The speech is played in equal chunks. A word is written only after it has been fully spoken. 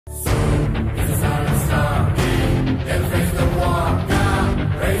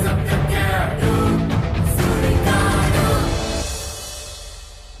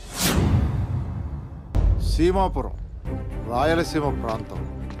సీమాపురం, రాయలసీమ ప్రాంతం.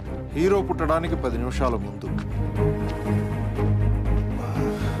 హీరో పుట్టడానికి 10 నిమిషాల ముందు.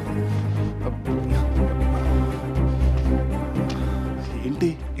 ఏంటి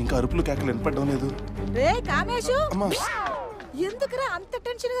ఇంకా అరుపులు కేకలు వినపడడం లేదు? ఎందుకురా అంత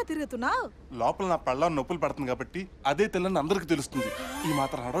టెన్షన్ గా తిరుగుతున్నావు? లోపల నా పళ్ళ నొప్పులు పడుతుంది కాబట్టి అదే తెల్లని అందరికి తెలుస్తుంది. ఈ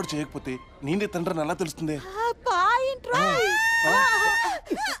మాత్రం హడావుడు చేయకపోతే నేనే తండ్రిని ఎలా తెలుస్తుంది?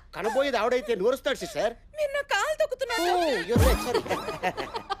 కనబోయేది ఆవిడైతే నూరుస్తాడు సిస్టర్. నిన్న కాలు తొక్కుతున్నాను.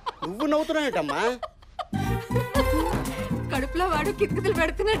 నువ్వు నవ్వుతున్నావేంటమ్మా? కడుపులో వాడు కిక్కులు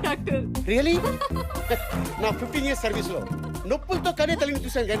పెడుతున్నాడు డాక్టర్. రియలీ? నా 15 years సర్వీస్ లో నొప్పులతో కనే తల్లిని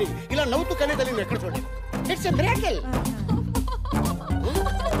చూశాను కానీ ఇలా నవ్వుతూ కనే తల్లిని ఎక్కడ చూడండి. It's a miracle.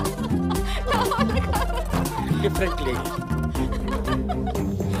 Different lady.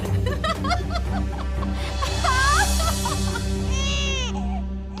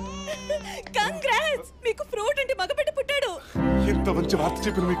 Congrats, మీకు ఫ్రూట్ అంటే మగబిడ్డ పుట్టాడు. ఎంత మంచి వార్త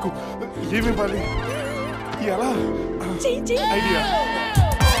చెప్పిన మీకు ఏమివ్వాలి? ఎలా ఐడియా?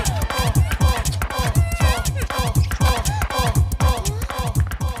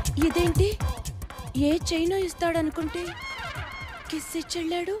 ఇదేంటి ఏ చైనా ఇస్తాడనుకుంటే కిస్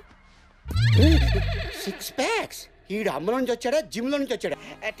ఇచ్చెళ్ళాడు. 6 packs. ఈడు అమ్మలో నుంచి వచ్చాడా జిమ్ లో నుంచి వచ్చాడా?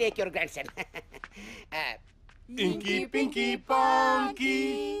 Take your grand son. ఇంకీ pinky ponky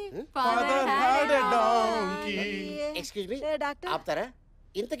father had a donkey. Excuse me, ఆపుతారా?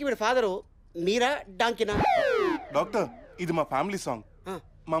 ఇంతకీ వీడి ఫాదరు మీరా డాంకినా? డాక్టర్, ఇది మా ఫ్యామిలీ సాంగ్.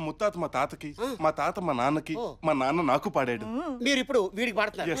 మా ముత్తాత మా తాతకి, మా తాత మా నాన్నకి, మా నాన్న నాకు పాడాడు. మీరు ఇప్పుడు వీడికి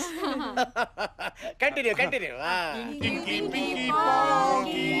పాడుతున్నారు. Continue continue. ఇంకీ pinky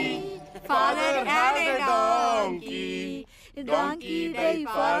ponky father had a donkey. Donkey die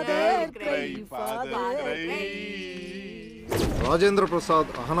father cry father cry. Rajendra Prasad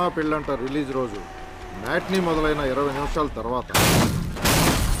Ahana Pellanta release రోజు మ్యాట్నీ మొదలైన 20 నిమిషాల తర్వాత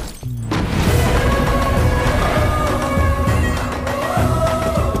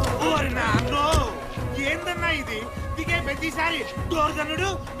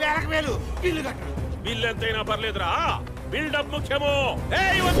బిల్లు ఎంతైనా పర్లేదురా, బిల్డప్ ముఖ్యము.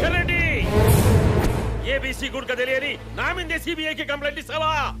 రెడ్డి ఏబీసీ గుడ్క తెలియని నా మీదే సిబిఐకి కంప్లైంట్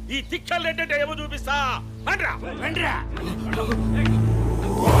ఇస్తావా? ఈ తిక్కల్ రెడ్డి అంటే ఏమో చూపిస్తా. రండ్రా రండ్రా.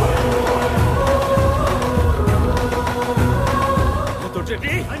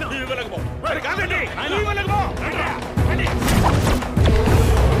 తొట్టి నువ్వు వెళ్ళకపో. కాదండి నువ్వు వెళ్ళకపో. రండ్రా రండి.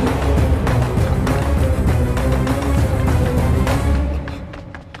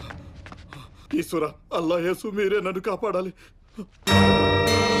 ఈశ్వర, అల్లా యేసు మీరే నన్ను కాపాడాలి.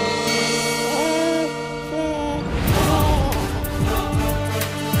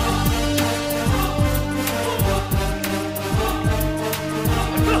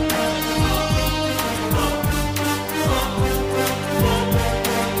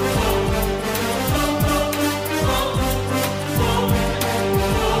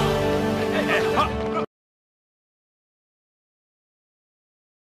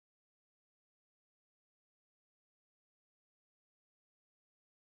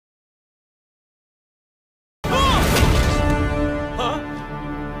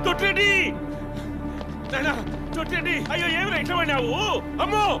 తొట్టి అయ్యో ఏమి ఇట్లా పడినావు?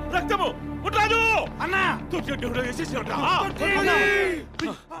 అమ్మో రక్తము ముట్రాదు అన్నా.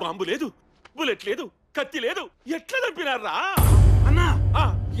 బాంబు లేదు, బుల్లెట్ లేదు, కత్తి లేదు, ఎట్లా చంపినారా అన్నా?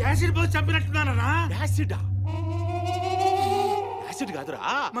 యాసిడ్ పోసి చంపినట్టున్నారా? యాసిడ్ యాసిడ్ కాదురా,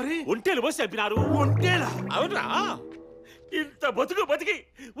 మరి ఒంటేలు పోసి చంపినారు. ఒంటేలా? అవునరా. ఇంత బతుకు బతికి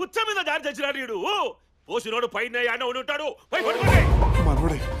ఉచ్చ మీద జారి చచ్చినాడు వీడు. పోసినోడు పైన యాన ఉంటాడు. పై పట్టుకోండి.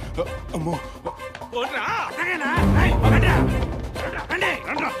 మనోడే. అమ్మో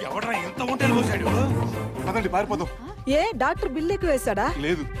ఎవడ్రా ఎంత ఒంటేలు పోసాడు? పదండి పారిపోదాం. ఏ డాక్టర్ బిల్లు ఎక్కువ వేసాడా?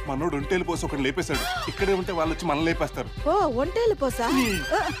 లేదు, మనోడు ఒంటేలు పోసి ఒకటి లేపేశాడు. ఇక్కడే ఉంటే వాళ్ళు వచ్చి మనల్ని లేపేస్తారు. ఓ ఒంటేలు పోసా?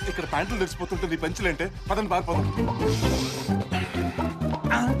 ఇక్కడ ప్యాంట్లు తెరిచిపోతుంటే నీ పంచులేంటే పదండి పారిపోదాం.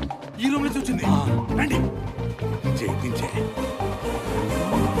 ఈ రూమ్ నుంచి వచ్చింది. రండి.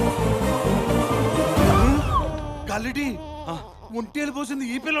 గల్లిటి ఒంటేలు పోసింది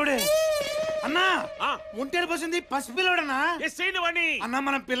ఈ పిల్లోడే. అన్నా ఒంటేలు పోసింది పసి పిల్లోడన్నా? అన్నా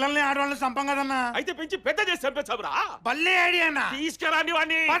మనం పిల్లల్ని ఆడవాళ్ళని చంపం కదన్నా. అయితే పెంచి పెద్ద చేసి చంపేసావురా. భలే ఐడియా అన్నా. తీసుకురాని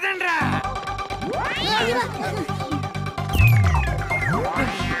వాడిని. పదండ్రా.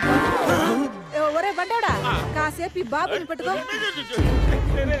 ఒరే బండోడా, కాసేపు ఈ బాబుని పట్టుకో.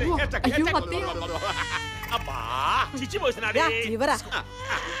 అబ్బా చిచ్చి పోసినాడే. ఇవరా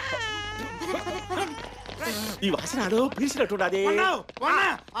ఈ వాసనాడు పీల్చినట్టున్నది.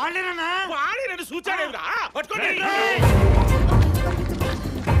 వాడి నన్ను సూచాడేవిరా. పట్టుకోండి.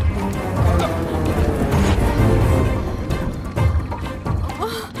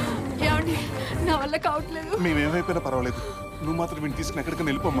 వల్ల కావట్లేదు. మేమేమైపోయినా పర్వాలేదు, నువ్వు మాత్రం వీడిని తీసుకుని ఎక్కడికైనా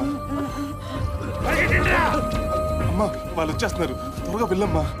వెళ్ళిపోమ్మా. అమ్మా వాళ్ళు వచ్చేస్తున్నారు, త్వరగా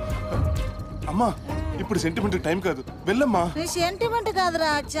వెళ్ళమ్మా. అమ్మా ఇప్పుడు సెంటిమెంట్ టైం కాదు, వెళ్ళమ్మా. సెంటిమెంట్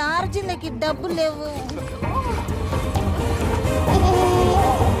కాదురా, చార్జీలకి డబ్బులు లేవు.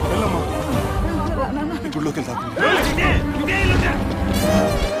 వెళ్ళమ్మా, గుళ్ళోకి వెళ్తా.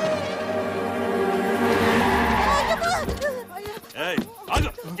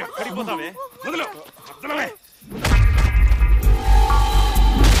 ఎక్కడిపోతావే? మొదలు అర్థమే.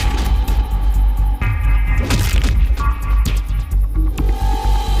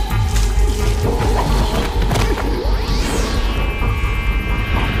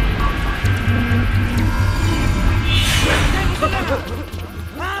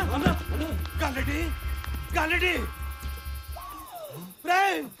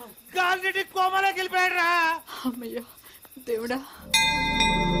 గాలిరెడ్డి కోమలోకి వెళ్ళిపోయాడు రా. అమ్మయ్యా దేవుడా.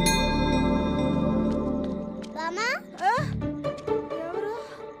 బామా,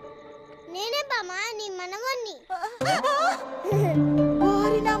 నేనే బామా, నీ మనవన్ని.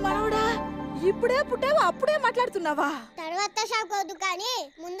 ఓరినా మనవడా, ఇప్పుడే పుట్టావా, అప్పుడే మాట్లాడుతున్నావా? తర్వాత షాక్ వద్దు కానీ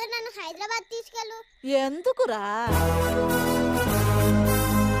ముందు నన్ను హైదరాబాద్ తీసుకెళ్ళు. ఎందుకురా?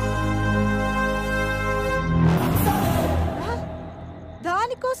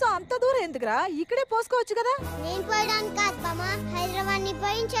 దానికోసం అంత దూరం ఎందుకురా? ఇక్కడే పోసుకోవచ్చు కదా. నేను పోయడానికి కాదు బామా, హైదరాబాద్ ని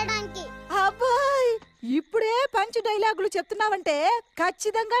పోయించడానికి. అబ్బాయ్, ఇప్పుడే పంచ్ డైలాగులు చెప్తున్నావంటే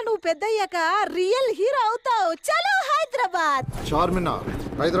ఖచ్చితంగా నువ్వు పెద్దయ్యాక రియల్ హీరో అవుతావు. చలో హైదరాబాద్. చార్మినార్,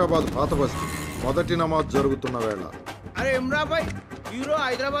 హైదరాబాద్ పాత బస్తీ. మొదటి నమాజ్ జరుగుతున్న వేళ. అరే ఇమ్రాబాయ్, హీరో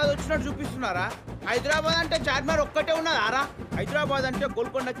హైదరాబాద్ వచ్చినట్టు చూపిస్తున్నారా? హైదరాబాద్ అంటే చార్మినార్ ఒక్కటే ఉన్నదారా? హైదరాబాద్ అంటే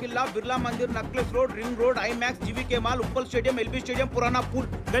గోల్కొండ కిల్లా, Birla Mandir, necklace road, ring road, IMAX, GVK mall, Uppal stadium, LB stadium, Purana pool,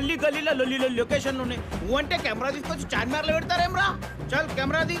 గల్లీ గల్లీలో లొల్లి లొకేషన్లు ఉన్నాయి. నువ్వంటే కెమెరా తీసుకొచ్చి చార్మినార్ లో పెడతారేమ్రా? చల్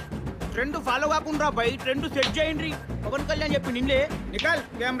కెమెరాది. ట్రెండ్ ఫాలో కాకుండా బై ట్రెండ్ సెట్ చేయండి. పవన్ కళ్యాణ్ చెప్పి నిన్నే నికాల్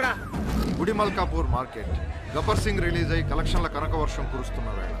కెమెరా. గుడి మల్కాపూర్ మార్కెట్. గబ్బర్ సింగ్ రిలీజ్ అయి కలెక్షన్ల కనక వర్షం కురుస్తున్న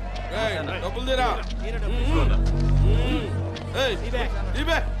వేళ.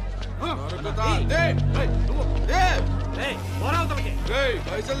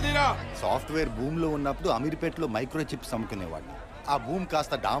 సాఫ్ట్వేర్ భూమ్ లో ఉన్నప్పుడు అమీర్పేటలో మైక్రో చిప్స్ అమ్ముకునేవాడిని. ఆ భూమ్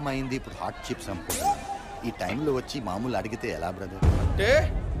కాస్త డామ్ అయింది, ఇప్పుడు హాట్ చిప్స్ అమ్ముకుంటున్నాను. ఈ టైంలో వచ్చి మామూలు అడిగితే ఎలా బ్రదర్? అంటే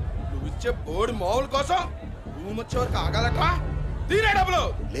నువ్వు ఇచ్చే బోర్డు మామూలు కోసం భూమి వచ్చే వరకు ఆగాలట. తీరే డబ్బులు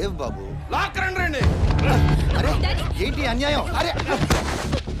లేవు బాబు. రండి. అరే ఏంటి అన్యాయం? అరే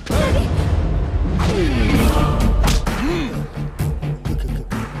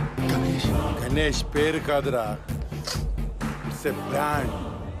గణేష్ పేరు కాదురా, ఇట్స్ ఎ బ్రాండ్.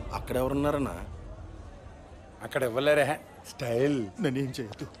 అక్కడ ఎవరున్నారన్నా? అక్కడ ఇవ్వలేరే స్టైల్. నన్నేం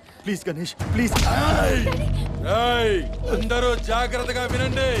చేయొద్దు ప్లీజ్ గణేష్, ప్లీజ్. అందరూ జాగ్రత్తగా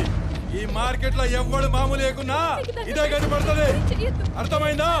వినండి. ఈ మార్కెట్ లో ఎవ్వడు మామూలు లేకున్నా ఇదే గది పడుతుంది,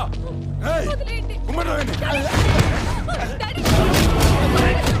 అర్థమైందా?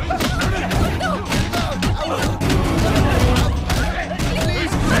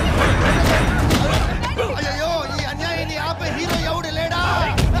 అయ్యో, ఈ అన్యాయాన్ని ఆపే హీరో ఎవడు లేడా?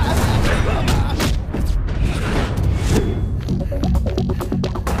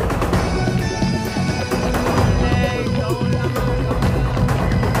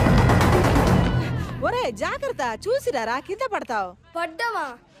 ఒరే జాగ్రత్త, చూసిరారా, కింద పడతావు. పడ్డమా?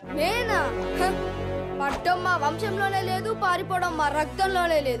 నేనా? పడ్డం మా వంశంలోనే లేదు, పారిపోవడం మా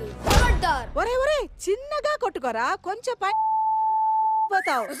రక్తంలోనే లేదు. ఒరే ఒరే, చిన్నగా కొట్టుకోరా, కొంచెం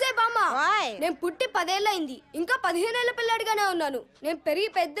పోతావు. నేను పుట్టి 10 ఏళ్ళైంది, ఇంకా 15 ఏళ్ల పిల్లాడిగానే ఉన్నాను. నేను పెరిగి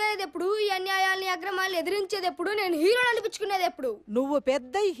పెద్ద ఎప్పుడు, ఈ అన్యాయాల్ని అక్రమాలను ఎదిరించేది ఎప్పుడు, నేను హీరో అనిపించుకునేది ఎప్పుడు. నువ్వు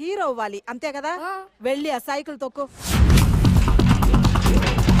పెద్ద హీరో అవ్వాలి, అంతే కదా? వెళ్ళి ఆ సైకిల్ తొక్కు.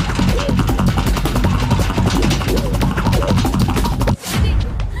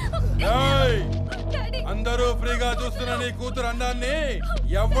 అందరూ ఫ్రీగా చూస్తున్న నీ కూతురు అందాన్ని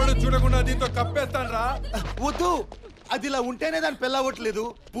ఎవడు చూడకుండా దీంతో కప్పేస్తాను రా. వద్దు, అది ఇలా ఉంటేనే దాన్ని పెళ్ళవట్లేదు.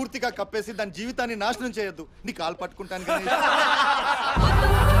 పూర్తిగా కప్పేసి దాని జీవితాన్ని నాశనం చేయొద్దు. నీ కాలు పట్టుకుంటాను కానీ.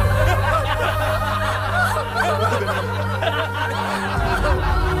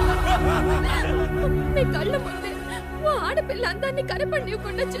 మీ కళ్ళ ముందే ఓ ఆడపిల్ల అందాన్ని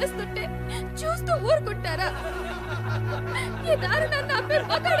కనపడివ్వకుండా చేస్తుంటే చూస్తూ ఊరుకుంటారా? ఈ దారుణాన్ని ఆపే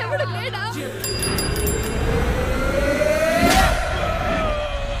మగాడెవడు లేడా?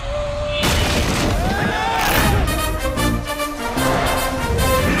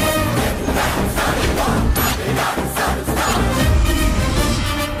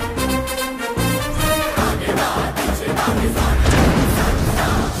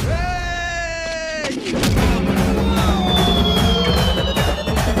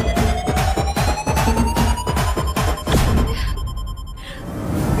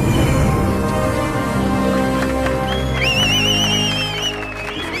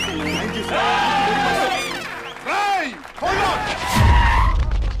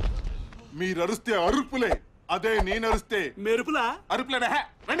 మీరు అరుస్తే అరుపులే, అదే నేను అరుస్తే మెరుపులా? అరుపులేనా?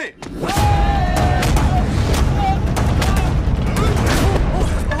 రండి.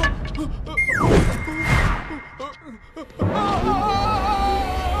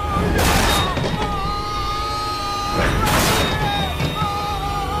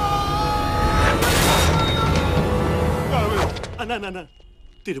 అన్నా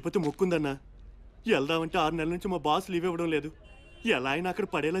తిరుపతి మొక్కుందన్నా, వెళ్దామంటే 6 నెలల నుంచి మా బాస్ లీవ్ ఇవ్వడం లేదు. ఎలా అయినా అక్కడ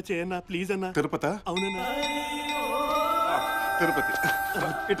పడేలా చేయన్నా ప్లీజ్ అన్నా. తిరుపతి? అవునన్నా. తిరుపతి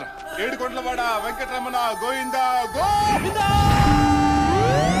ఇట్లా. ఏడుకొండలవాడ వెంకటరమణ గోవిందా గోవిందా.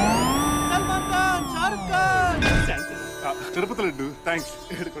 తిరుపతి లడ్డు థ్యాంక్స్.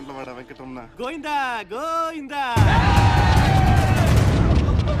 ఏడుకొండలవాడ వెంకటరమణ గోవిందా గోవిందా.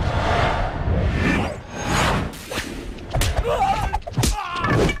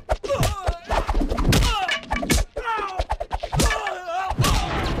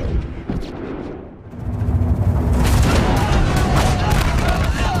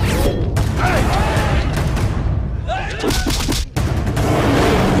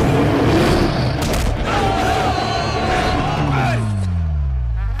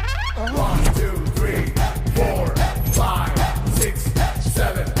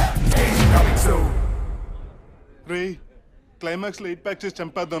 క్లైమాక్స్ లో 8 ప్యాక్ చేసి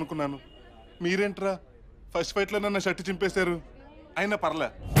చంపేద్దాం అనుకున్నాను. మీరేంట్రా ఫస్ట్ ఫైట్ లో నన్ను షర్ట్ చింపేశారు. అయినా పర్లే.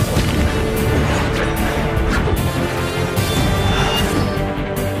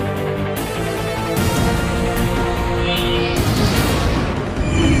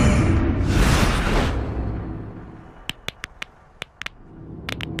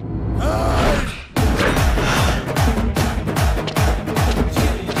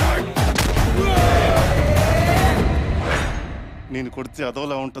 నేను కొడితే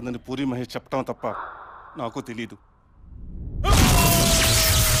అదోలా ఉంటుందని పూరి మహేష్ చెప్పడం తప్ప నాకు తెలీదు.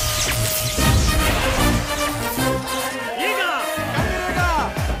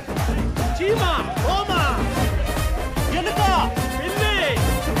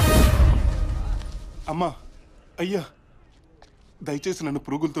 అమ్మా, అయ్యా, దయచేసి నన్ను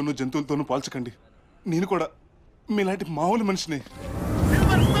పురుగులతోనూ జంతువులతోనూ పోల్చకండి. నేను కూడా మీలాంటి మామూలు మనిషిని.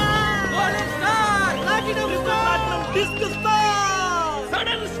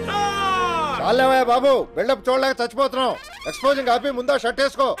 చాలేవయ్య బాబు, బిల్డప్ చూడలేక చచ్చిపోతున్నాం. ఎక్స్పోజింగ్ ఆపి ముందా షర్ట్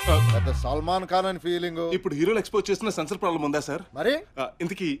వేసుకో. పెద్ద సల్మాన్ ఖాన్ అని ఫీలింగ్. ఇప్పుడు హీరోలు ఎక్స్పోజ్ చేసిన సెన్సర్ ప్రాబ్లం ఉందా సార్? మరి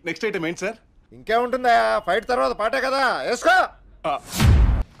ఇంతకీ నెక్స్ట్ ఐటమ్ ఏంటి సార్? ఇంకేముంటుందా, ఫైట్ తర్వాత పాటే కదా, వేసుకో.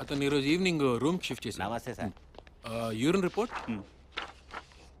 అతను ఈరోజు ఈవినింగ్ రూమ్ షిఫ్ట్ చేసి. నమస్తే sir. Urine report.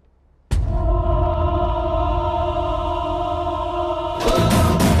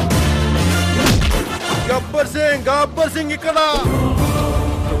 Gabbar Singh ఇక్కడ.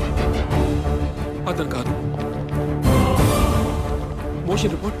 అతను కాదు.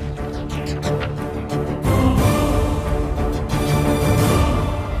 Motion report.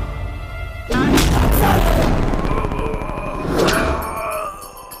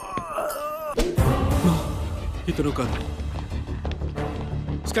 ఇతను కాదు.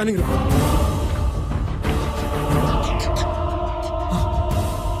 Scanning report.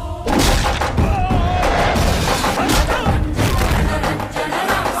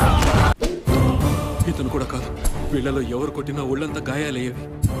 ఇతను కూడా కాదు. వీళ్ళలో ఎవరు కొట్టినా ఒళ్ళంతా గాయాలయ్యేవి,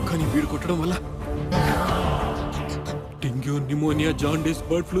 కానీ వీడు కొట్టడం వల్ల dengue, pneumonia, jaundice,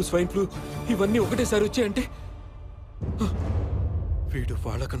 bird flu, swine flu ఇవన్నీ ఒకటేసారి వచ్చాయంటే వీడు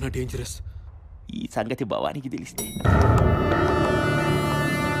వాళ్ళకన్నా డేంజరస్. ఈ సంగతి భవానికి తెలిస్తే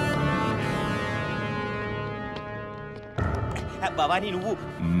భవానీ నువ్వు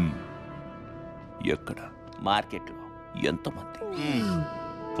ఎక్కడ? మార్కెట్లో. ఎంతమంది?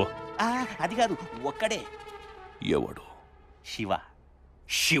 అది కాదు, ఒక్కడే. ఎవడు? శివ.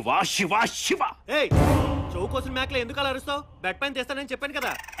 శివ శివ శివ. చౌకోసం మేకలు ఎందుకు అలా అరుస్తావు? బెడ్ పైన తెస్తానని చెప్పాను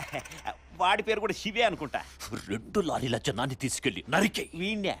కదా. వాడి పేరు కూడా శివే అనుకుంటా. 2 లారీల జనాన్ని తీసుకెళ్లి నరికే.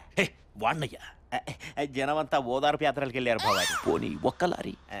 వీణ్యా? వాణ్ణయ్యా. జనమంతా ఓదార్పు యాత్రలకు వెళ్ళారు భవాని. పోనీ 1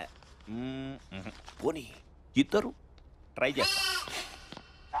 లారీ, పోనీ 2 ట్రై చేస్తా.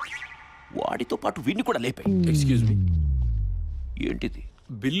 వాడితో పాటు వీణ్ణి కూడా లేపే. Excuse me. ఏంటిది?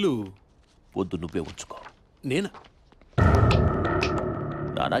 బిల్లు వద్దు, నువ్వే ఉంచుకో. నేనా?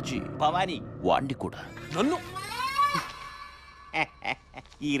 నానాజీ, భవాని వాణ్ణి కూడా. నన్ను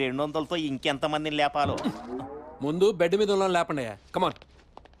ఈ 200లతో ఇంకెంతమందిని లేపాలో. ముందు బెడ్ మీద ఉన్న లేపండి. కమాన్.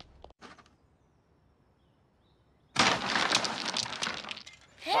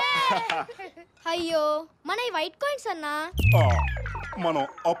 అయ్యో, మన ఈ వైట్ కాయిన్స్ అన్నా. మనం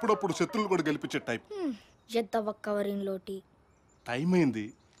అప్పుడప్పుడు శత్రువులు కూడా గెలిపించే టైప్. జద్దవ కవరింగ్ లోటి. టైం అయింది,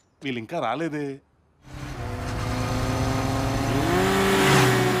 వీళ్ళు ఇంకా రాలేదే.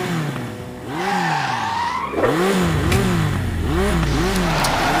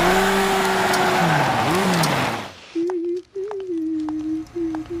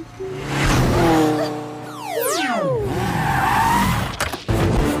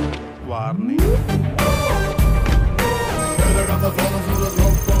 వార్ని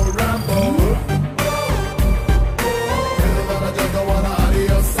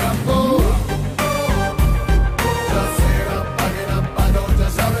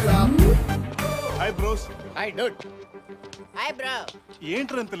hi bros. Hi Dude. Hi bro.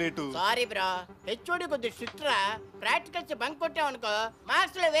 ఏంట్రా ఇంత లేటు? సారీ బ్రో, హెచ్ఓడి కొద్దిగా స్ట్రిక్ట్ రా. ప్రాక్టికల్స్ బంక్ కొట్టామనుకో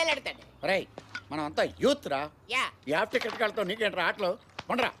మార్క్స్ లో వేలెడతాడు. రేయ్ మనం అంతా యూత్ రా. యా యాప్ టికెట్ కడతావు, నీకేంట్రా ఆటలు?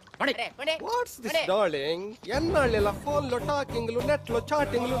 పండ్రా పండి. What's this darling? ఎన్నాళ్ళు ఇలా ఫోన్లో టాకింగ్లు, నెట్లో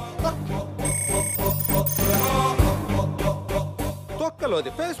చాటింగ్లు,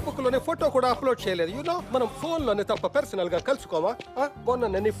 తొక్కలోది ఫేస్బుక్ లోనే ఫోటో కూడా అప్లోడ్ చేయలేదు. యూనో మనం ఫోన్ లోనే తప్ప పర్సనల్ గా కలుసుకోవా?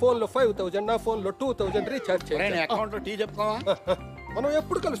 మొన్న నీ ఫోన్ లో 5000, నా ఫోన్ లో 2000 రీఛార్జ్ చేయాలి. అకౌంట్ లో టీ చెప్పుకోవా? మనం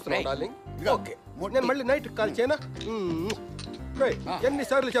ఎప్పుడు కలుస్తున్నాం డార్లింగ్? ఓకే, నేను మళ్ళీ నైట్ కాల్ చేయనా?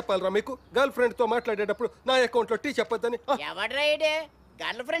 ఎన్నిసార్లు చెప్పాలరా మీకు గర్ల్ ఫ్రెండ్ తో మాట్లాడేటప్పుడు నా అకౌంట్ లో టీ చెప్పొద్దని? ఎవడ్రా ఇడే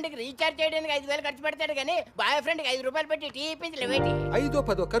గర్ల్ ఫ్రెండ్ కి రీఛార్జ్ చేయడానికి 5000 ఖర్చు పెడతాడు కానీ బాయ్ ఫ్రెండ్ కి 5 రూపాయలు పెట్టి టీ ఇప్పించలేవేటి?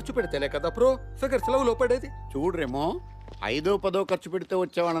 5-10 ఖర్చు పెడితేనే కదా బ్రో ఫిగర్స్ లవ్ లో పడేది. చూడరేమో 5-10 ఖర్చు పెడితే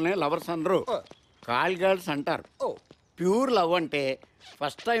వచ్చేవాళ్ళనే లవర్స్ అనరు, కాల్ గర్ల్స్ అంటారు. ప్యూర్ లవ్ అంటే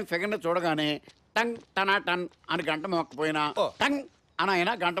ఫస్ట్ టైం ఫిగర్ ని చూడగానే టంగ్ టనా టన్ అని గంట మోకపోయినా టంగ్ అని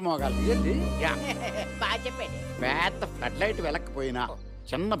అయినా గంట మోగాలి. బాగా చెప్పాడు. పెద్ద ఫ్లడ్ లైట్ వెలకపోయినా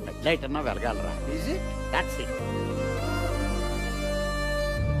చిన్న బెడ్ లైట్ అన్నా వెలగాలరా. Easy, that's it.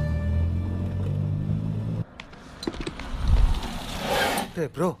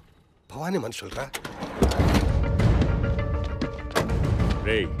 Bro Bhavani మనుషులరా.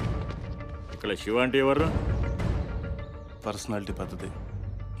 రేయ్ ఇక్కడ శివ అంటే ఎవర్రా? పర్సనాలిటీ పద్ధతి.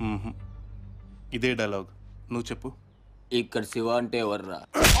 ఇదే డైలాగ్, నువ్వు చెప్పు. ఇక్కడ శివ అంటే ఎవర్రా?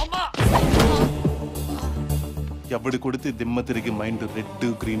 ఎవడి కొడితే దిమ్మ తిరిగి మైండ్ రెడ్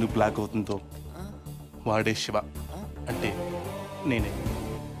గ్రీన్ బ్లాక్ అవుతుందో వాడే శివ అంటే నేనే.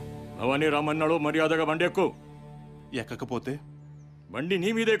 అవన్నీ రమ్మన్నాడు, మర్యాదగా బండి ఎక్కు. ఎక్కకపోతే బండి నీ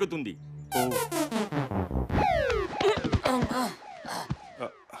మీద ఎక్కుతుంది.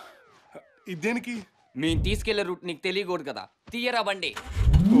 ఇదేనికి? మేము తీసుకెళ్లే రూట్ నీకు తెలియకూడదు కదా, తీయరా బండి.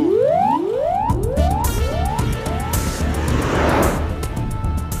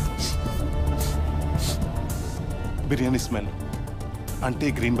 బిర్యానీ స్మెల్ అంటే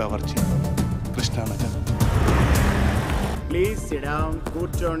green Bawarchi, Krishna Nagar. Please SIT down,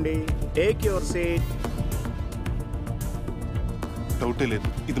 కూర్చోండి, టేక్ యువర్ సీట్. డౌటే లేదు,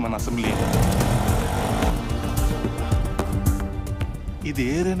 ఇది మన అసెంబ్లీ. ఇది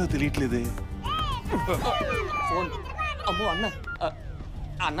ఏరేనో తెలియట్లేదే. ఫోన్. అమ్మో అన్న,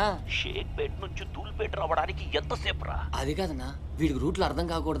 అన్న షేక్పేట్ నుంచి దూల్పేట రావడానికి ఎంతసేపు రా? అది కాదన్నా, వీడికి రూట్లు అర్థం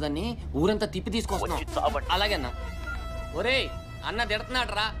కాకూడదని ఊరంతా తిప్పి తీసుకొస్తున్నాం. అలాగే అన్న. ఒరే అన్న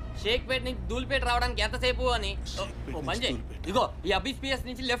తిడుతున్నాడు రా, షేక్పేట్ నుంచి దూల్పేట రావడానికి ఎంతసేపు అని. మంచి ఇగో ఈ అబిస్పిఎస్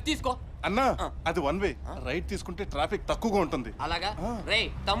నుంచి లెఫ్ట్ తీసుకో. అన్నా అది 1 వే, రైట్ తీసుకుంటే ట్రాఫిక్ తక్కువగా ఉంటుంది. అలాగా? రే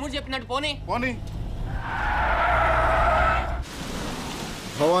తమ్ముడు చెప్పినట్టు పోనీ. పోనీ.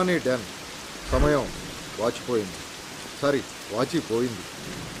 భవానీ డన్. సమయం వాచిపోయింది. సారీ, వాచిపోయింది.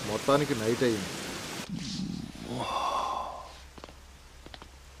 మొత్తానికి నైట్ అయింది.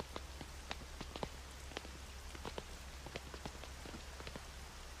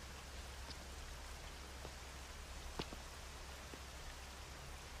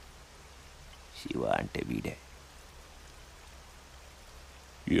 శివ అంటే వీడే.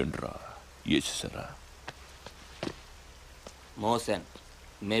 ఏంట్రా వేసేసారా? మోసన్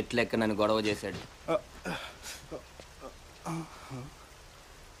మెట్లెక్క నన్ను గొడవ చేశాడు.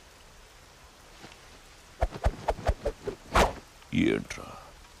 ఏంట్రా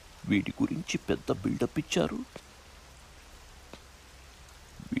వీడి గురించి పెద్ద బిల్డప్ ఇచ్చారు.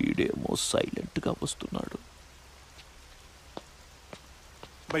 వీడేమో సైలెంట్గా వస్తున్నాడు.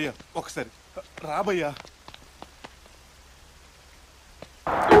 భయ్యా ఒకసారి రా భయ్యా.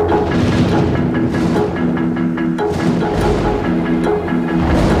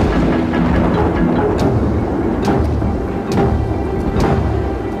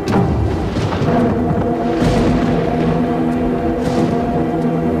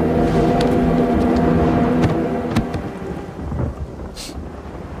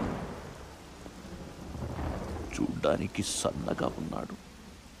 చూడ్డానికి సన్నగా ఉన్నాడు.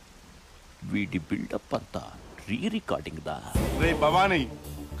 వీడి బిల్డప్ అంతా రీ రికార్డింగ్ దా. రే భవానీ,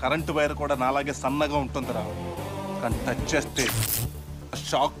 కరెంటు వైర్ కూడా నాలాగే సన్నగా ఉంటుందిరా, కానీ టచ్ చేస్తే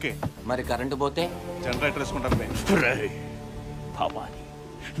షాక్కే. మరి కరెంటు పోతే జనరేటర్ వేసుకుంటారు. భవానీ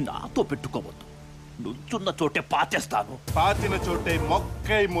నాతో పెట్టుకోవద్దు, నుంచున్న చోటే పాతేస్తాను. పాతిన చోటే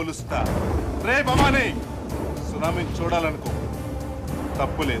మొక్కై మొలుస్తా. రే భవానీ, సునామీని చూడాలనుకో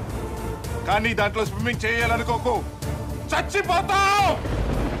తప్పులేదు, కానీ దాంట్లో స్విమ్మింగ్ చేయాలనుకోకు, చచ్చిపోతావు.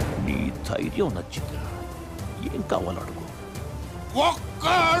 నీ ధైర్యం నచ్చిందిరా. ఏం కావాలో అడుగు. ఒక్క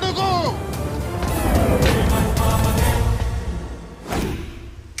అడుగు.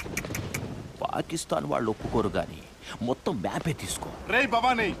 పాకిస్తాన్ వాళ్ళు ఒప్పుకోరు గాని మొత్తం మ్యాపే తీసుకో. రే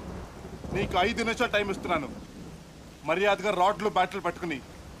భవానీ, నీకు 5 నిమిషాలు టైం ఇస్తున్నాను. మర్యాదగా రాడ్లు బ్యాట్లు పట్టుకుని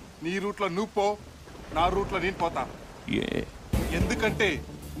నీ రూట్లో నువ్వు పో, నా రూట్లో నేను పోతా. ఎందుకంటే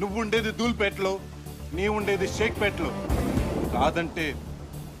నువ్వు ఉండేది దూల్పేటలో, నీ ఉండేది షేక్పేటలో. కాదంటే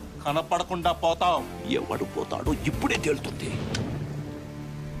కనపడకుండా పోతావు. ఎవడు పోతాడో ఇప్పుడే తేలుతుంది.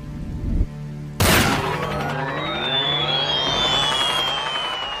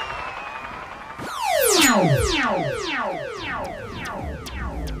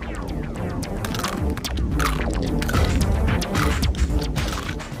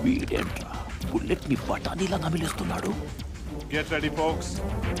 వీడేంట్రా బుల్లెట్ ని బఠానీలా నమిలేస్తున్నాడు. Get ready folks.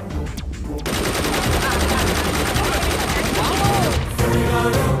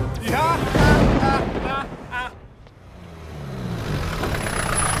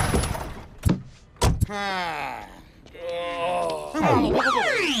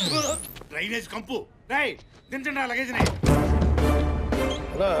 డ్రైనేజ్ కంపు. దించండి లగేజ్.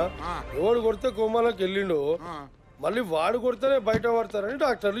 ఎవడు కొడితే కోమాలోకి వెళ్ళిండు, మళ్ళీ వాడు కొడితేనే బయట పడతారని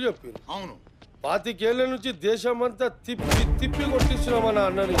డాక్టర్లు చెప్పిండు. అవును, 25 ఏళ్ల నుంచి దేశమంతా తిప్పి తిప్పి కొట్టిస్తున్నామన్న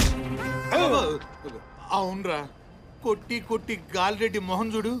అన్నని. అవునరా, కొట్టి కొట్టి గాలిరెడ్డి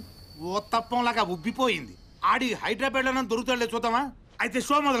మోహన్ చూడు ఓ తప్పంలాగా ఉబ్బిపోయింది. ఆడి హైదరాబాద్ లో దొరుకుతాడులే, చూద్దామా? అయితే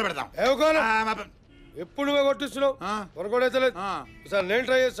షో మొదలు పెడదాం. ఎప్పుడు నువ్వే కొట్టిస్తున్నావు, కొనకూడైతే లేదు. సార్ నేను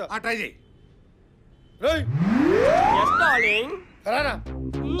ట్రై చేస్తా. ట్రై చేయి.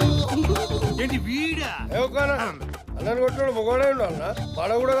 ఏంటి వీడా? అన్నని కొట్టినాడు మొగోడే ఉండాలన్నా,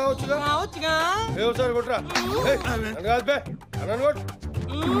 వాడ కూడా కావచ్చుగా. ఒకసారి కొట్టరా. కాదు బే, అన్నని కొట్టు.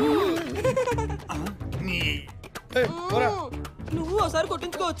 నువ్వు ఒకసారి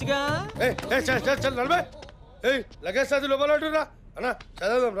కొట్టించుకోవచ్చుగా. నలభై లగేజ్ అది లోపల రా అన్న,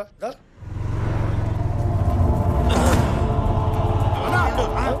 చదవదాం రా.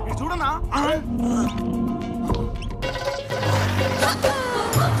 చూడనా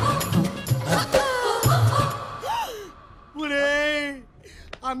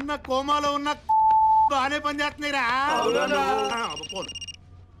అన్న కోమాలో ఉన్న బానే పనిచేస్తున్నాయిరా.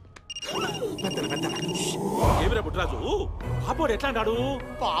 ఏమిరా పుట్టరాజు, పాపోడు ఎట్లా అన్నాడు?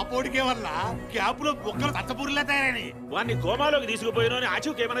 పాపోడికే వల్ల గ్యాప్ లో బొక్కలు తచ్చపూరిలా తయారని వాడిని కోమాలోకి తీసుకుపోయిన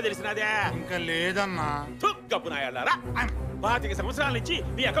ఆచూకి ఏమైనా తెలిసినదే? ఇంకా లేదన్నా. గప్పునాయాలారా, 25 సంవత్సరాల నుంచి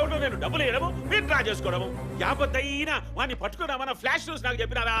మీ అకౌంట్ లో నేను డబ్బులు వేయడము, మీరు డ్రా చేసుకోవడము, యాపత్తైనా వాడిని పట్టుకున్నామన్న ఫ్లాష్ న్యూస్ నాకు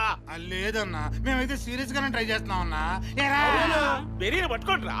చెప్పినారా? లేదన్నా, మేమైతే సీరియస్ గానే ట్రై చేస్తున్నాం అన్నా. పెరిగిన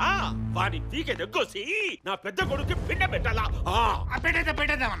పట్టుకోండిరా, వాడిని పీకే దగ్గొసి నా పెద్ద కొడుకు పిండ పెట్టాలా?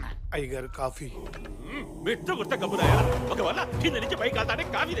 పెట్టేద్దామన్నా. అయ్యగారు కాఫీ. మెట్ట గుర్త గబ్బునాయా, ఒకవేళ కింద నుంచి పైకి వెళ్తానే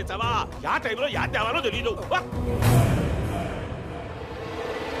కాఫీ తెచ్చావా? యా టైంలో యా తేవాలో తెలీదు.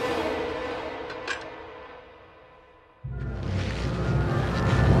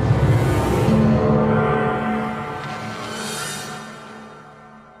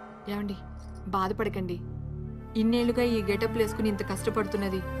 ఏమండి, బాధపడకండి. ఇన్నేళ్లుగా ఈ గెటప్ వేసుకుని ఇంత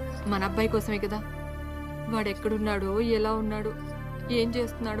కష్టపడుతున్నది మన అబ్బాయి కోసమే కదా. వాడెక్కడున్నాడో, ఎలా ఉన్నాడు, ఏం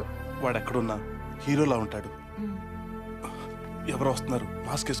చేస్తున్నాడు? వాడెక్కడున్నా హీరోలా ఉంటాడు. ఎవరు వస్తున్నారు?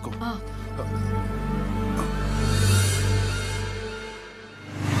 మాస్క్ వేసుకో.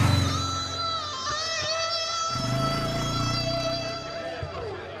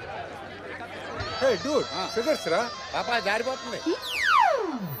 ఫిగర్స్ రా పాపా, జారిపోతుంది.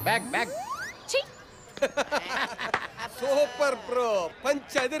 Bag bag. Super bro,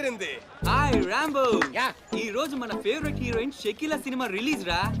 punch అదిరింది. హాయ్ రాంబో, ఈ రోజు మన favourite heroine Shakeela cinema release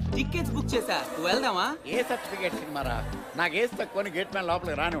రా. టికెట్స్ బుక్ చేసా, వెళ్దామా? ఏ సర్టిఫికేట్ సినిమా రా? నాకు ఏసి తక్కువ గేట్ మ్యాన్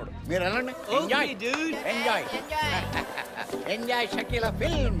లోపలికి రానివాడు. మీరు వెళ్ళండి. Enjoy enjoy enjoy Shakeela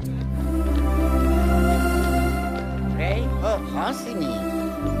film. Hasini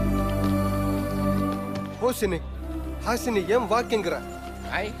హోసిని Hasini ఏం వాకింగ్ రా.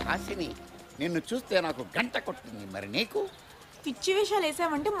 హాయ్ హాసిని, నిన్ను చూస్తే నాకు గంట కొట్టింది. మరి నీకు? పిచ్చి వేషాలు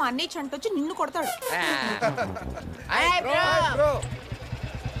వేసావంటే మా అన్నయ్య చంటొచ్చి నిన్ను కొడతాడు.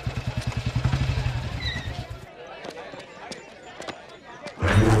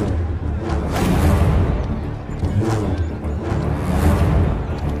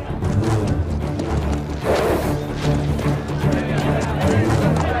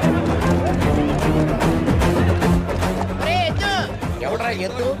 ఎవడ్రా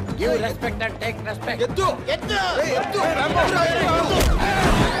ఎద్దు? Give respect and take respect. ఎద్దు ఎద్దు ఎద్దు.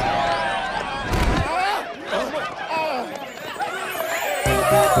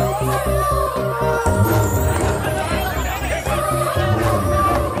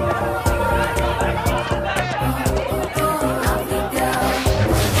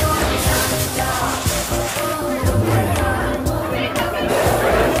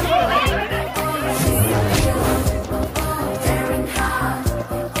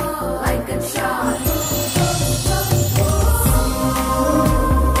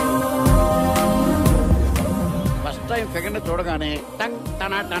 అమ్మాయిని చూడగానే టంగ్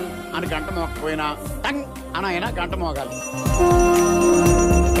టనా టన్ అని గంట మోకపోయినా టంగ్ అనైనా గంట మోగాలి.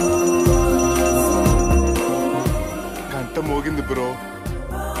 గంట మోగింది బ్రో.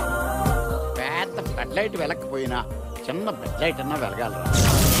 పెద్ద బెడ్ లైట్ వెలకపోయినా చిన్న బెడ్ లైట్ అన్నా వెలగాలరా.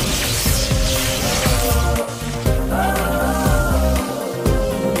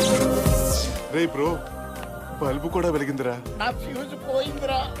 రే బ్రో, బల్బు కూడా వెలిగిందిరా. నా ఫ్యూజ్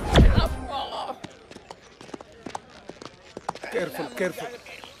పోయిందిరా.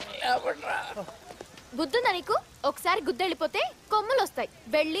 బుద్ధుందా నీకు? ఒకసారి గుద్దెళ్ళిపోతే కొమ్ములు వస్తాయి.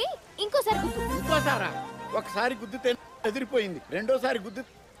 వెళ్ళి ఇంకోసారి గుద్దు. ఇంకోసారా? ఒకసారి గుద్దితే ఎదిరిపోయింది, రెండోసారి గుద్ది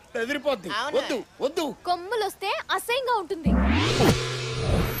ఎదిరిపోద్ది. వద్దు వద్దు. కొమ్ములు వస్తే అసహ్యంగా ఉంటుంది.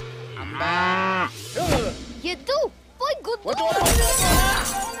 ఎద్దు పోయి గుద్దు.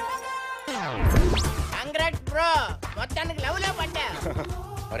 కంగ్రాట్స్ బ్రో, మొత్తానికి లవ్ లో పడ్డా.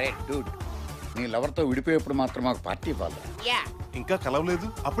 అరే డూడ్, నీ లవర్ తో విడిపోయేప్పుడు మాత్రం మాకు పార్టీ ఇవ్వాలి. యా, ఇంకా కలవలేదు,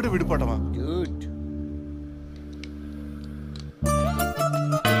 అప్పుడే విడిపోవటమా? డూడ్,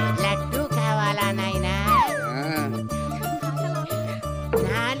 లడ్డు కావాలా నాయనా?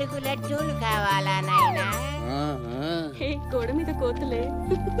 4 లడ్డూలు కావాలా నాయనా? గోడ మీద కోతులే.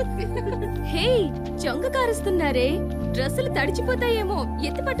 హే, చొంగ కారుస్తున్నారే, డ్రెస్సులు తడిచిపోతాయేమో,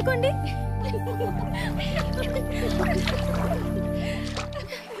 ఎత్తి పట్టుకోండి.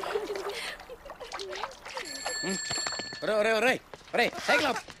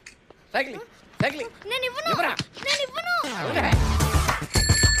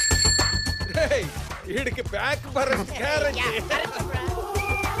 వీడికి back burst guarantee.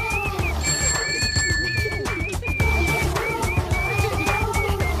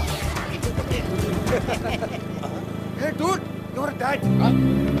 Hey dude, you're dead.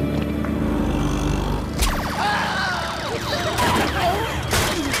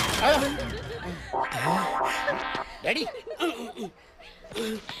 Daddy,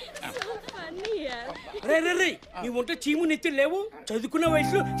 రే రే రే, నీ ఒంట చీము నెత్తులు లేవు? చదువుకున్న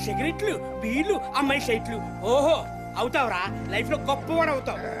వయసులో సిగరెట్లు, బీర్లు, అమ్మాయి సైట్లు. ఓహో, అవుతావురా, లైఫ్ లో గొప్పవాడు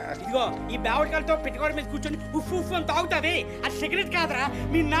అవుతావు. ఇదిగో ఈ బేవడికాలతో పెట్టుకోవడం మీద కూర్చొని ఉఫ్ ఉఫ్ అని తాగుతావే, అది సిగరెట్ కాదురా,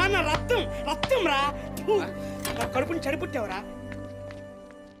 మీ నాన్న రక్తం రక్తం రా. నా కడుపుని చడిపుట్టావురా.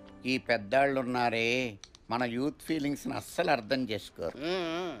 ఈ పెద్దాళ్ళు ఉన్నారే, మన యూత్ ఫీలింగ్స్ ని అస్సలు అర్థం చేసుకోరు.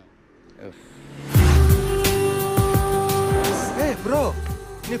 బ్రో,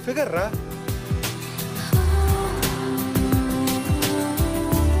 నీ ఫిగర్ రా.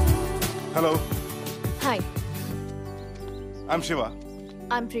 Hello, hi, I'm Shiva.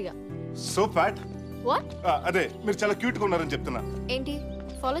 I'm Priya. So fat. What? అదే, మీరు చాలా క్యూట్ గా ఉన్నారని చెప్తున్నా. ఏంటి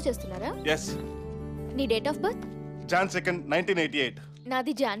ఫాలో చేస్తున్నారా? ఎస్. నీ date of birth? Jan 2nd, 1988.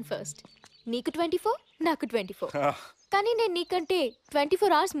 నాది Jan 1st. నీకు 24, నాకు 24. కానీ నేను నీకంటే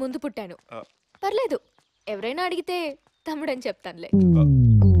 24 hours ముందు పుట్టాను. పర్లేదు, ఎవరైనా అడిగితే తమ్ముడని చెప్తానులే.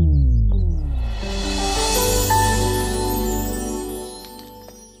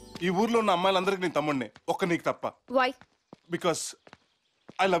 ఈ ఊర్లో ఉన్న అమ్మాయిలందరికీ నేను తమ్ముడిని, ఒక్క నీకు తప్ప. Why? Because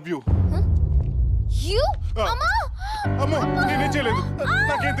I love you. You? అమ్మో, నేనేం చేయలేదు,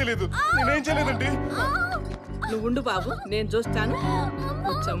 నాకేం తెలియదు, నేనేం చేయలేదండి. నువ్వు ఉండు బాబు, నేను చూస్తాను.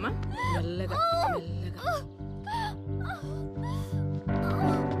 కూర్చోమ్మా, మెల్లగా మెల్లగా.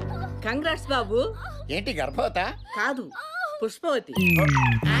 కంగ్రాట్స్ బాబు. ఏంటి గర్భవత? కాదు, పుష్పవతి.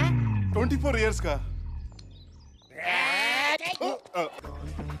 24 years కా?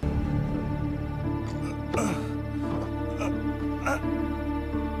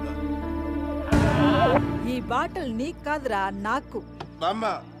 ఈ బాటిల్ నీకు కాదురా, నాకు. అమ్మ,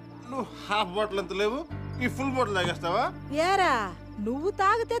 నువ్వు హాఫ్ బాటిల్ ఎంత లేవు, ఈ ఫుల్ బాటిల్ తాగేస్తావా? ఏరా, నువ్వు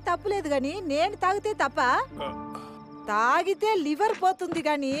తాగితే తప్పులేదు గాని నేను తాగితే తప్ప? తాగితే లివర్ పోతుంది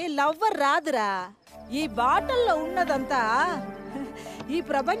గాని లవ్వర్ రాదురా. ఈ బాటిల్లో ఉన్నదంతా ఈ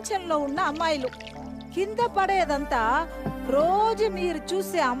ప్రపంచంలో ఉన్న అమ్మాయిలు, కింద పడేదంతా రోజు మీరు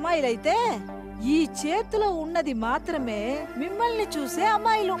చూసే అమ్మాయిలైతే ఈ చేతిలో ఉన్నది మాత్రమే మిమ్మల్ని చూసే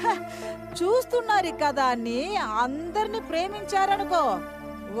అమ్మాయిలు. చూస్తున్నారు కదా అని అందరిని ప్రేమించారనుకో,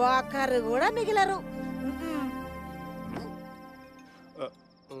 ఒకరు కూడా మిగిలరు.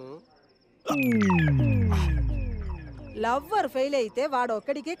 లవ్వర్ ఫెయిల్ అయితే వాడు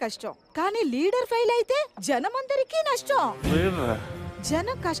ఒక్కడికే కష్టం, కానీ లీడర్ ఫెయిల్ అయితే జనమందరికీ నష్టం.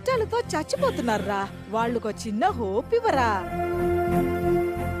 జనం కష్టాలతో చచ్చిపోతున్నారా, వాళ్ళకు చిన్న హోప్ ఇవ్వరా?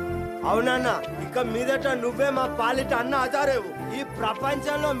 అవునన్నా, ఇక మీదట నువ్వే మా పాలిట అన్న ఆచారేవు. ఈ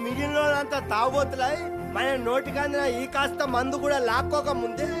ప్రపంచంలో మిగిలిన వాళ్ళంతా తాగబోతులై మన నోటికందిన ఈ కాస్త మందు కూడా లాక్కోక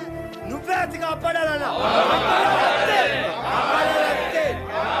ముందే నువ్వే అతి కాపాడాలన్నా.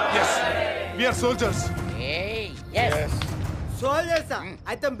 సోల్ చేస్తా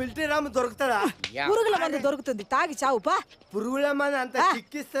అయితే మిలిటరీ రాము దొరుకుతాడా? పురుగుల మందు దొరుకుతుంది, తాగి చావుపా. పురుగుల మందు అంత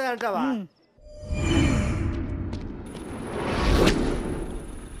చిక్కిస్తుంది అంటావా?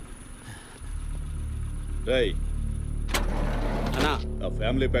 అన్నా ఆ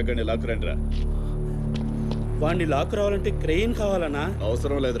ఫ్యామిలీ ప్యాక్ అని లాక్ రండి రా. వాడిని లాక్ రావాలంటే క్రెయిన్ కావాలన్నా?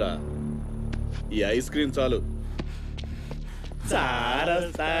 అవసరం లేదురా, ఈ ఐస్ క్రీమ్ చాలు.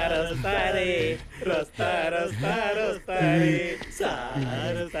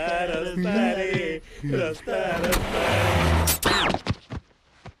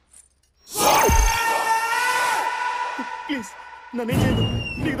 ప్లీజ్ నన్ను చేయదు,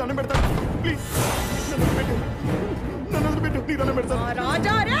 నీకు దండం పెడతాను. ప్లీజ్ నన్ను వదిలిపెట్టు, నన్ను వదిలిపెట్టు, నీకు దండం పెడతాను.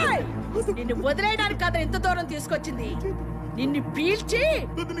 రాజా రే, నిన్ను వదిలేయడానికి కదా ఇంత దూరం తీసుకొచ్చింది. నిన్ను పీల్చి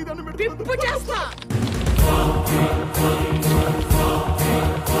పిప్పు చేస్తా.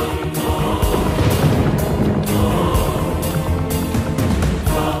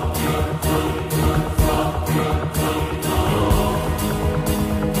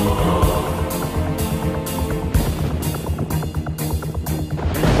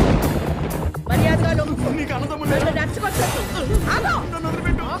 మర్యాదగా నన్ను నడుచుకొచ్చొద్దు. ఆగు.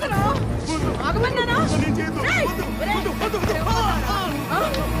 ఆగమన్నానా? రేయ్!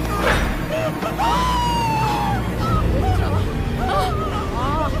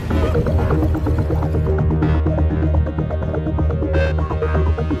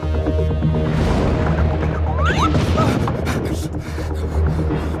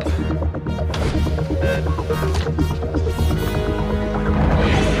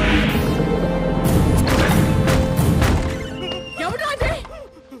 ఎవడు అది?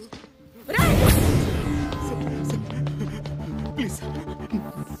 రేయ్! ప్లీజ్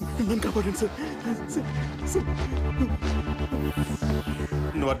నన్ను కాపాడండి సార్.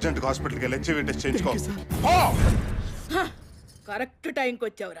 నువ్వు అర్జెంట్గా హాస్పిటల్కి వెళ్ళి హెచ్ఐవి టెస్ట్ చేయించుకో. కరెక్ట్ టైంకి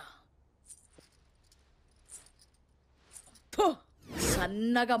వచ్చావురా. ఫు,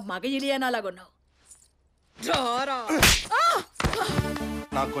 సన్నగా మగ ఇలియనాలాగున్నావు.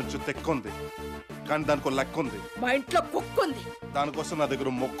 నాకు కొంచెం తెక్కు ఉంది, కానీ దానికి ఒక లెక్క ఉంది. మా ఇంట్లో కుక్కుంది. దానికోసం నా దగ్గర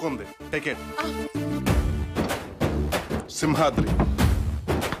మొక్కు ఉంది. Take it. Simhadri,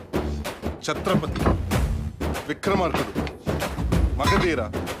 Chhatrapati, Vikramarkudu, Magadheera,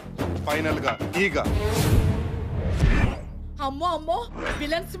 final గా ఈగ. అమ్మో అమ్మో,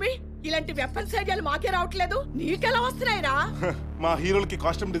 విలన్స్ మీ ఇలాంటి వెపన్స్ ఐడియాలు మాకే రావట్లేదు. నీకెలా వస్తున్నాయిరా? మా హీరోలకి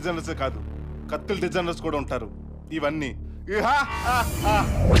కాస్ట్యూమ్ డిజైనర్స్ కాదు, కత్తుల డిజైనర్స్ కూడా ఉంటారు. ఇవన్నీ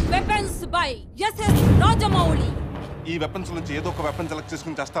వెపన్స్ బై ఎస్ఎస్ రాజమౌళి. ఈ వెపన్స్ నుంచి ఏదో ఒక వెపన్ సెలెక్ట్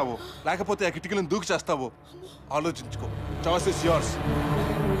చేసుకుని చేస్తావో, లేకపోతే ఆ కిటికీలను దూకి చేస్తావో ఆలోచించుకో. Choice is yours.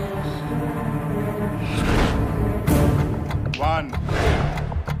 1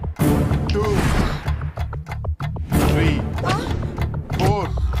 2 3 4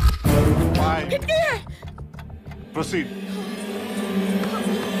 5. Proceed.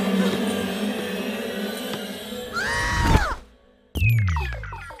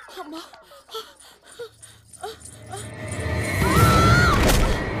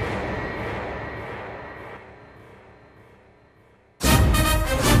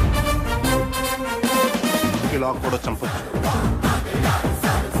 ఇలా కూడా చంపొచ్చు.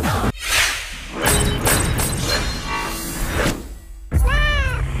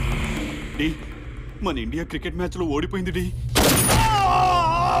 మన ఇండియా క్రికెట్ మ్యాచ్ లో ఓడిపోయింది డి.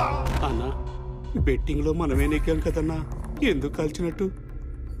 అన్నా బెట్టింగ్ లో మనమే నెగ్గాం కదన్నా, ఎందుకు కాల్చినట్టు?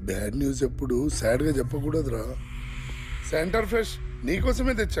 బ్యాడ్ న్యూస్ ఎప్పుడు సాడ్ గా చెప్పకూడదురా. సెంటర్ ఫ్రెష్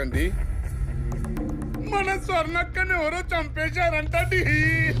నీకోసమే తెచ్చండి. మన స్వర్ణక్కని ఎవరో చంపేశారంటండి.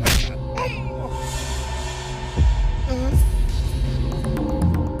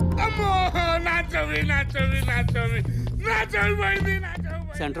 అమ్మో, నా చెవి నా చెవి నా చెవి నా చెవి పోయింది, నా చెవి.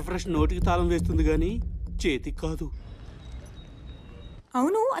 సెంటర్ ఫ్రెష్ నోటికి తాళం వేస్తుంది గాని చేతికి కాదు.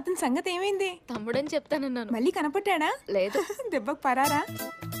 అవును, అతని సంగతి ఏమైంది? తమ్ముడని చెప్తానన్నాను. మళ్ళీ కనపడ్డా? లేదు. దెబ్బకు పరారా?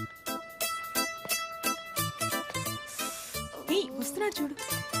 వస్తున్నాడు చూడు.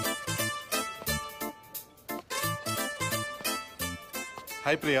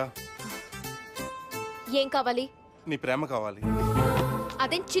 హాయ్ ప్రియా. ఏం కావాలి? నీ ప్రేమ కావాలి.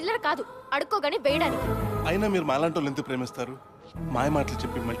 అదేం చిల్లర కాదు, అడుక్కోగానే వేయడానికి. అయినా మీరు మాలాంటి వాళ్ళు ఎందుకు ప్రేమిస్తారు? మాయ మాటలు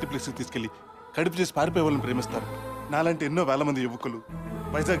చెప్పి మల్టీప్లెక్స్కి తీసుకెళ్లి కడుపు చేసి పారిపోయే వాళ్ళని ప్రేమిస్తారు. నాలాంటి ఎన్నో వేల మంది యువకులు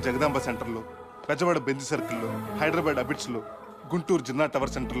వైజాగ్ జగదాంబ సెంటర్లో, పెద్దవాడ బెంజ్ సర్కిల్లో, హైదరాబాద్ అబిట్స్లో, గుంటూరు జిన్నా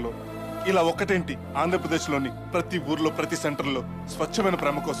టవర్ సెంటర్లో, ఇలా ఒక్కటేంటి ఆంధ్రప్రదేశ్లోని ప్రతి ఊర్లో ప్రతి సెంటర్లో స్వచ్ఛమైన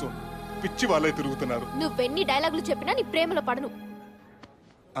ప్రేమ కోసం పిచ్చి వాళ్ళే తిరుగుతున్నారు. నువ్వెన్ని డైలాగులు చెప్పినా నీ ప్రేమలో పడను.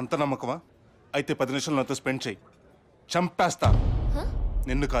 అంత నమ్మకమా? అయితే 10 నిమిషాలు నాతో స్పెండ్ చేయి. చంపేస్తా.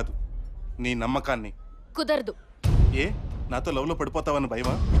 నిన్ను కాదు, నీ నమ్మకాన్ని. కుదరదు. ఏ నాతో లవ్ లో పడిపోతావని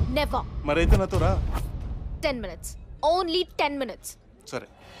భయమా? నెవర్. మరైతే నాతో రా. 10 minutes. Only 10 minutes. సరే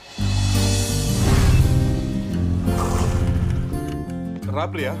రా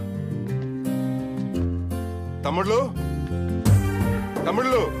ప్రియా. తమ్ముళ్ళు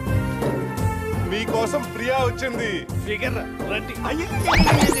తమ్ముళ్ళు మీకోసం ప్రియా వచ్చింది. ఫిగర్ రండి.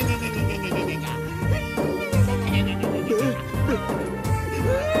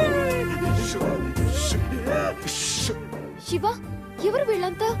 శివ, ఎవరు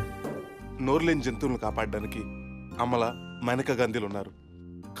వీళ్ళంతా? నోరులేని జంతువులను కాపాడడానికి అమల, మేనకా గాంధీలు ఉన్నారు.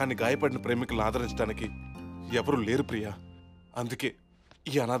 కానీ గాయపడిన ప్రేమికులను ఆదరించడానికి ఎవరు లేరు ప్రియా. అందుకే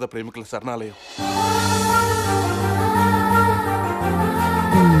ఈ అనాథ ప్రేమికుల శరణాలయం.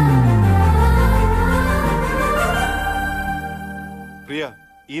 ప్రియా,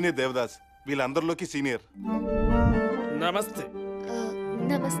 ఈయనే దేవదాస్, వీళ్ళందరిలోకి సీనియర్. నమస్తే.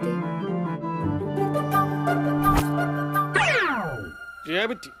 నమస్తే.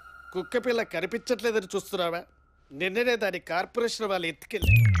 ఏమిటి కుక్క పిల్ల కనిపించట్లేదని చూస్తున్నావా? నిన్ననే దాని కార్పొరేషన్ వాళ్ళు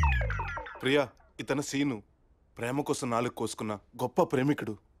ఎత్తుకెళ్ళి. ప్రియా, ఇతను సీను, ప్రేమ కోసం నాలుగు కోసుకున్న గొప్ప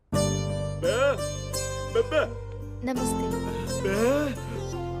ప్రేమికుడు. నమస్తే.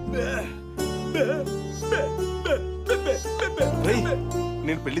 రేయ్,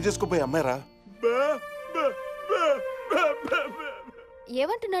 నేను పెళ్లి చేసుకోపోయే అమ్మాయిరా.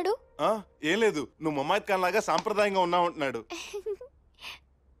 ఏమంటున్నాడు? ఏం లేదు, నువ్వు మమ్మాయిత్ ఖాన్ లాగా సాంప్రదాయంగా ఉన్నావు అంటున్నాడు.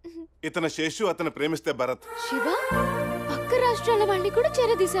 ఇతను శేషు, అతను ప్రేమిస్తే భరత్. శివ, పక్క రాష్ట్రాల వాళ్ళని కూడా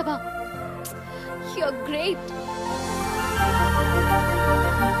చేరదీసావా? You're great.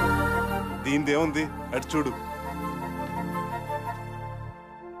 దీనిదేముంది, అటు చూడు.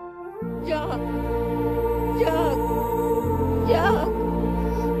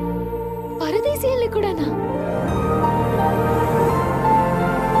 పరదేశీయుల్ని కూడానా?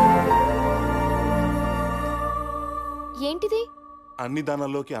 ఏంటిది? అన్ని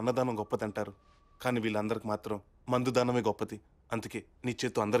దానాల్లోకి అన్నదానం గొప్పదంటారు, కానీ వీళ్ళందరికి మాత్రం మందు దానమే గొప్పది. అందుకే నీ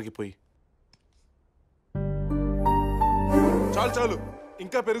చేతు అందరికి పోయి. చాలు చాలు,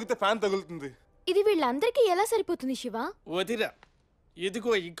 ఇంకా పెరిగితే ఫ్యాన్ తగులుతుంది. ఇది వీళ్ళందరికీ ఎలా సరిపోతుంది శివ? వదిరా,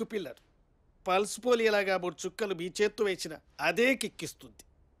 ఇదిగో ఇంకు పిల్లర్. పల్స్ పోలియలాగా 3 చుక్కలు మీ చేత్తో వేసిన అదే కిక్కిస్తుంది.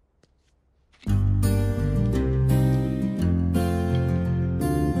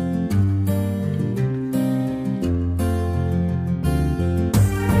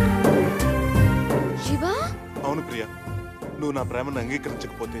 అవును ప్రియా, నువ్వు నా ప్రేమను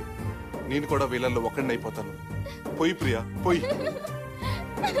అంగీకరించకపోతే నేను కూడా వీళ్ళల్లో ఒకడిని అయిపోతాను. పోయి ప్రియా, పోయి.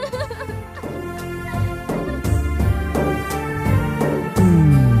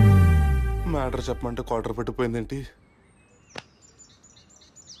 మ్యాటర్ చెప్పమంటే క్వార్టర్ పెట్టిపోయిందేంటి?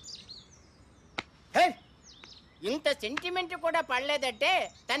 ఇంత సెంటిమెంట్ కూడా పడలేదంటే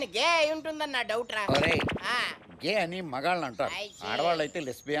తను గే అయి ఉంటుందన్న డౌట్ రా. గే అని మగాళ్ళని అంటారు, ఆడవాళ్ళు అయితే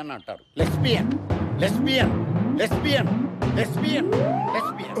లెస్బియన్ అంటారు. Lesbian lesbian lesbian lesbian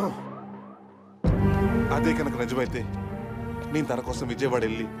lesbian. అదే కనుక నిజమైతే నేను తన కోసం విజయవాడ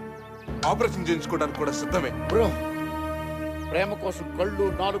వెళ్ళి ఆపరేషన్ చేయించుకోవడానికి కూడా సిద్ధమే. బ్రో, ప్రేమ కోసం కళ్ళు,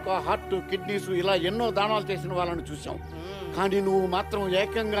 నాలుక, హార్ట్, కిడ్నీస్ ఇలా ఎన్నో దానాలు చేసిన వాళ్ళని చూసాం. కానీ నువ్వు మాత్రం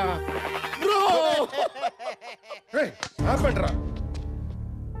ఏకంగా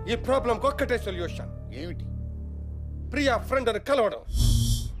ఈ ప్రాబ్లం ఒక్కటే సొల్యూషన్. ఏమిటి? ప్రియా ఫ్రెండ్ అని కలవడం.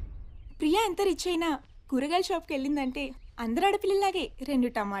 ప్రియా ఎంత రిచ్ అయినా కూరగాయల షాప్కి వెళ్ళిందంటే అందరు ఆడపిల్లలాగే 2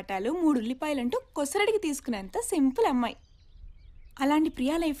 టమాటాలు 3 ఉల్లిపాయలంటూ కొసరడికి తీసుకునేంత సింపుల్ అమ్మాయి. అలాంటి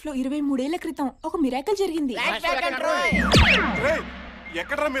ప్రియా లైఫ్ లో 23 ఏళ్ల క్రితం ఒక మిరాకల్ జరిగింది.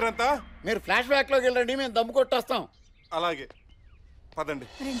 ఎక్కడరా మీరంతా? మీరు ఫ్లాష్ బ్యాక్ లోకి వెళ్ళండి, మేము దమ్ము కొట్టేస్తాం. అలాగే పదండి.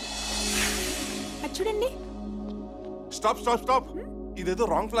 చూడండి. స్టాప్ స్టాప్ స్టాప్, ఇదేదో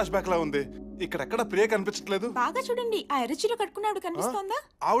రాంగ్ ఫ్లాష్ బ్యాక్ లా ఉంది. ఇక్కడెక్కడ ప్రియ కనిపించట్లేదు. బాగా చూడండి, ఆ ఎర్రచీర కట్టుకున్నాడు కనిపిస్తోందా?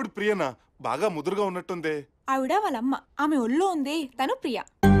 ఆవిడ ప్రియనా? బాగా ముదురుగా ఉన్నట్టుంది. ఆవిడ వాళ్ళమ్మ, ఆమె ఒళ్ళో ఉంది, తను ప్రియా.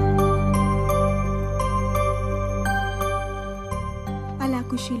 అలా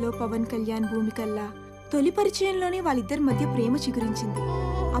ఖుషీలో పవన్ కళ్యాణ్ భూమికల్లా తొలి పరిచయంలోనే వాళ్ళిద్దరి మధ్య ప్రేమ చిగురించింది.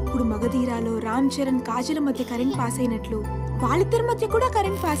 అప్పుడు మగధీరాలో రామ్ చరణ్ కాజల మధ్య కరెంట్ పాస్ అయినట్లు వాళ్ళిద్దరి మధ్య కూడా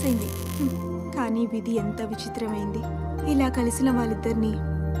కరెంట్ పాస్ అయింది. కానీ విధి ఎంత విచిత్రమైంది. ఇలా కలిసిన వాళ్ళిద్దరిని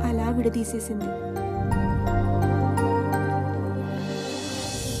అలా విడదీసేసింది.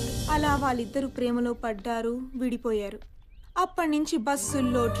 అలా వాళ్ళిద్దరూ ప్రేమలో పడ్డారు, విడిపోయారు. అప్పటి నుంచి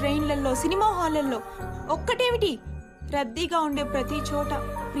బస్సుల్లో, ట్రైన్లలో, సినిమా హాళ్లలో ఒక్కటేమిటి, రద్దీగా ఉండే ప్రతి చోట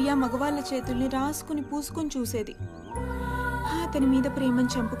ప్రియా మగవాళ్ళ చేతుల్ని రాసుకుని పూసుకుని చూసేది. అతని మీద ప్రేమను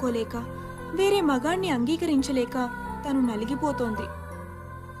చంపుకోలేక, వేరే మగాణ్ణి అంగీకరించలేక తను నలిగిపోతోంది.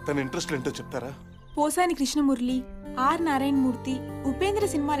 తన ఇంట్రెస్ట్ ఏంటో చెప్తారా? పోసాని కృష్ణమురళి, ఆర్ నారాయణ మూర్తి, ఉపేంద్ర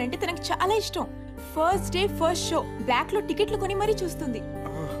సినిమాలంటే తనకు చాలా ఇష్టం. First day first show black లో టికెట్లు కొని మరీ చూస్తుంది.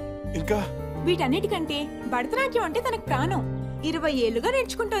 ఇంకా వీటన్నిటికంటే భరతనాట్యం అంటే తనకు ప్రాణం. 20 ఏళ్లుగా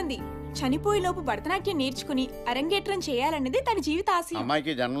నేర్చుకుంటోంది. చనిపోయేలోపు భరతనాట్యం నేర్చుకుని అరంగేట్రం చేయాలన్నది తన జీవిత ఆశయం.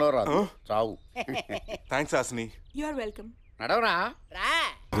 అమ్మాయికి జన్మలో రాదు, చావు. Thanks Hasini. You are welcome. నడవరా.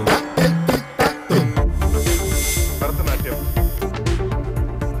 Bharatanatyam,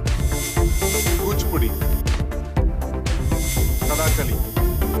 Kuchipudi, Kathakali,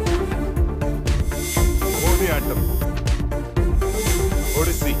 Mohiniyattam,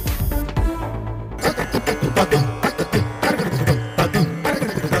 Odissi,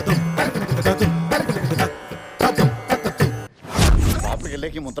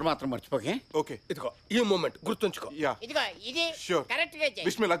 లోపలికి ముద్ర మాత్రం మర్చిపోకే. ఓకే, ఇదిగో ఈ మూమెంట్ గుర్తుంచుకో. యా ఇదిగో ఇది షూర్. కరెక్ట్ గా చెయ్.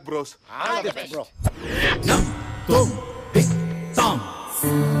 Wish me luck bros. All the best. Bro.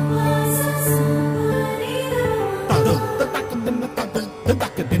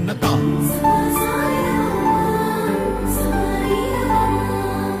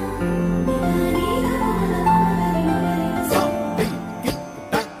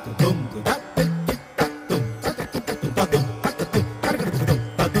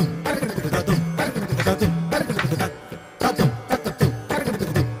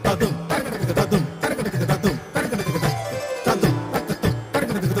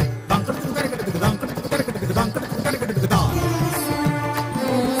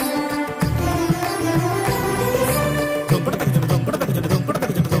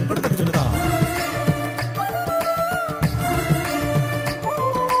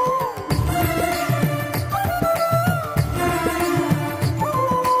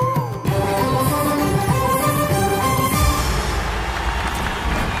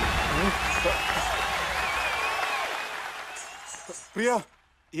 Priya,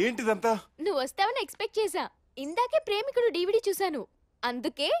 ఏంటిదంతా? నువ్వు వస్తావని ఎక్స్పెక్ట్ చేశా. ఇందాకే ప్రేమికుడు డివిడి చూశాను.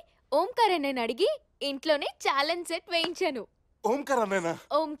 అందుకే ఓంకార్ అన్నయ్యని అడిగి ఇంట్లోనే ఛాలెంజ్ సెట్ వేయించాను. ఓంకార్ అన్నయ్యనా?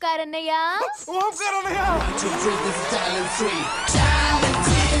 ఓంకార్ అన్నయ్య, ఓంకార్ అన్నయ్య.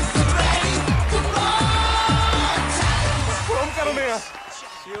 ఓంకార్ అన్నయ్య.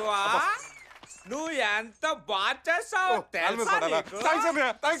 శివా, నువ్వు ఎంత బాగా చేసావు తెలుసా నీకు?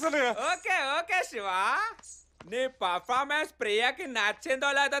 థాంక్స్ అన్నయ్య. ఓకే ఓకే శివా, నీ పర్ఫార్మెన్స్ ప్రియాకి నచ్చిందో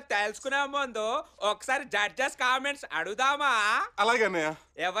లేదో తెలుసుకునే ముందు ఒకసారి జడ్జెస్ కామెంట్స్ అడుగుదామా? అలాగే అన్నయ్య.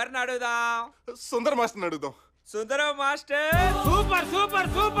 ఎవరిని అడుగుదాం? సుందర్ మాస్టర్ అడుగుదాం. సుందరం మాస్టర్, సూపర్ సూపర్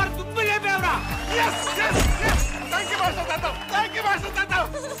సూపర్, తుమ్ము లేపేవరా.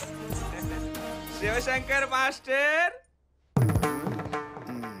 శివశంకర్ మాస్టర్,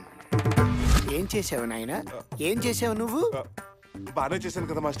 ఏం చేసావు నాయన? ఏం చేసావు నువ్వు? బాగానే చేశాను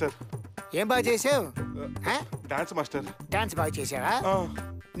కదా మాస్టర్. ఏం బాగా చేసావు? Dance master. డాన్స్ బాగా చేసావా?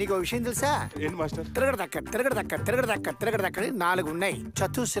 నీకు విషయం తెలుసా? ఏంటి మాస్టర్? తిరగడదక్క 4 ఉన్నాయి.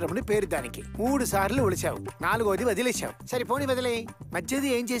 చతుశ్రముని పేరు దానికి. 3 సార్లు ఒలిచావు, 4వది వదిలేశావు. సరే పోనీ వదిలే. మధ్యది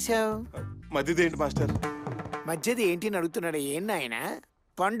ఏం చేసావు? మధ్యది ఏంటి మాస్టర్? మధ్యది ఏంటి అని అడుగుతున్నాడు. ఏం నాయన?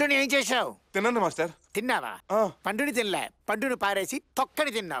 పండుని ఏం చేసావు? తిన్నాను మాస్టర్. తిన్నావా? పండుని తినలే, పండుని పారేసి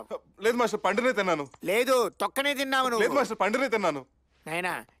తొక్కని తిన్నావు. లేదు మాస్టర్, పండునే తిన్నాను. లేదు, తొక్కనే తిన్నావు నువ్వు. లేదు మాస్టర్, పండునే తిన్నాను.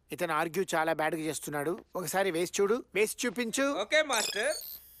 నాయనా, ఇతను ఆర్గ్యూ చాలా బ్యాడ్ గా చేస్తున్నాడు. ఒకసారి వేసి చూడు, వేసి చూపించు. Okay master.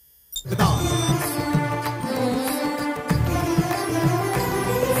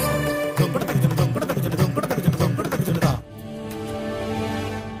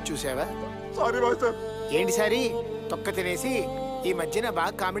 చూసావా? Sorry master. ఏంటి సారీ? తొక్క తినేసి ఈ మధ్యన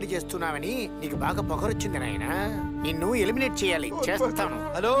బాగా కామెడీ చేస్తున్నావని నీకు బాగా పొగరొచ్చింది నాయన. నిన్ను ఎలిమినేట్ చేయాలి. చేస్తాను.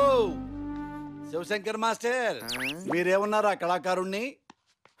 Hello Shivshankar master, మీరేమన్నారా కళాకారుణ్ణి?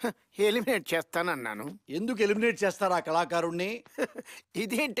 ఎలిమినేట్ చేస్తానన్నాను. ఎందుకు ఎలిమినేట్ చేస్తారా కళాకారుణ్ణి?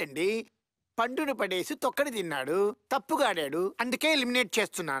 ఇదేంటండి, పండును పడేసి తొక్కడి తిన్నాడు, తప్పుగా ఆడాడు, అందుకే ఎలిమినేట్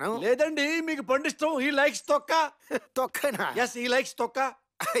చేస్తున్నాను. లేదండి, మీకు పండిస్తాం. హీ లైక్స్ తొక్క. తొక్కనా? ఎస్, హీ లైక్స్ తొక్క.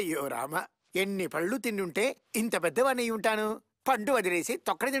 అయ్యో రామ, ఎన్ని పళ్ళు తిండుంటే ఇంత పెద్దవాణ్ణి ఉంటాను. పండు వదిలేసి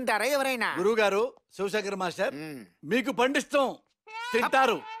తొక్కడి తింటారా ఎవరైనా? గురువు గారు, శివశంకర్ మాస్టర్, మీకు పండిస్తాం,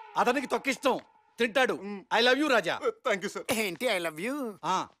 తింటారు. అతనికి తొక్కిస్తాం, తింటాడు. I love you Raja. Thank you sir. ఏంటి ఐ లవ్ యూ?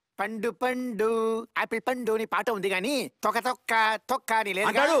 పండు పండు ఆపిల్ పండు అని పాట ఉంది గాని తొక్క తొక్క తొక్క అని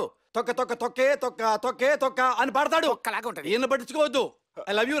లేదు. తొక్క తొక్క తొక్కే తొక్క తొక్కే తొక్క అని పాడతాడు. ఒక్కలాగా ఉంటది. ఈయన పట్టించుకోవద్దు.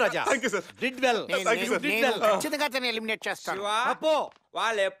 I love you Raja. Thank you sir. Did well. ఖచ్చితంగా అతన్ని ఎలిమినేట్ చేస్తాను. అప్పో,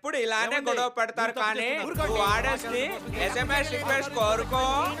 వాళ్ళు ఎప్పుడు ఇలానే గొడవ పెడతారు కానీ నువ్వు ఆడేసి SMS రిక్వెస్ట్ కోరుకో.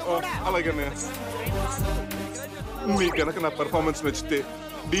 అలాగే మీకు కనుక నా పర్ఫార్మెన్స్ నచ్చితే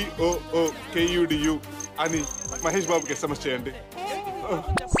DOOKUDU అని మహేష్ బాబుకి SMS చేయండి.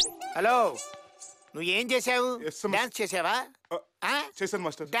 హలో, నువ్వు ఏం చేసావు? డాన్స్ చేసావా? చేశాను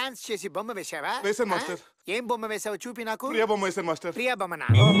మాస్టర్. డాన్స్ చేసి బొమ్మ వేసావా? వేశాను మాస్టర్. ఏం బొమ్మ వేసావు చూపి నాకు. ప్రియా బొమ్మ వేశాను మాస్టర్. ప్రియా బొమ్మనా?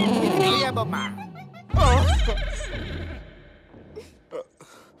 ప్రియా బొమ్మ.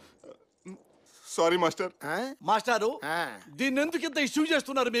 Sorry master. మాస్టారు దీన్ని ఎందుకు ఇంత ఇష్యూ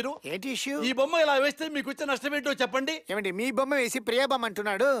చేస్తున్నారు మీరు? ఏంటి ఇష్యూ? ఈ బొమ్మ ఇలా వేస్తే మీకు వచ్చే నష్టం ఏంటో చెప్పండి. ఏమండి మీ బొమ్మ వేసి ప్రియా బొమ్మ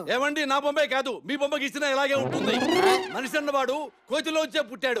అంటున్నాడు? ఏమండి నా బొమ్మే కాదు మీ బొమ్మ గీసినా ఇలాగే ఉంటుంది. మనిషి అన్నవాడు కోతిలోంచే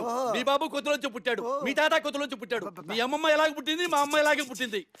పుట్టాడు. మీ బాబు కోతిలోంచి పుట్టాడు. మీ తాత కోతిలోంచి పుట్టాడు. మీ అమ్మమ్మ ఎలాగ పుట్టింది, మా అమ్మ ఎలాగే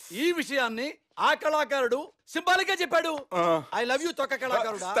పుట్టింది. ఈ విషయాన్ని ఆ కళాకారుడు సింబాలిక్ గా చెప్పాడు. ఐ లవ్ యూ తొక్క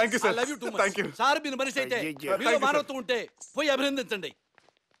కళాకారుడు. I love you too much. Sir మీరు మనిషి అయితే మీలో మానవత్వం ఉంటే పోయి అభినందించండి.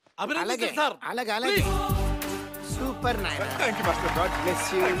 సూపర్ నాయనా. Thank you master. God bless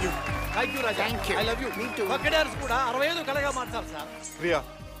you. Thank you Raja. I love you. ఒక్క డాన్స్ కూడా 65 కళగా మార్చాలి సార్. ప్రియా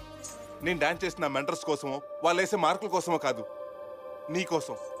నేను డాన్స్ చేసిన మెంటర్స్ కోసమో వాళ్ళు వేసే మార్కుల కోసమో కాదు, నీ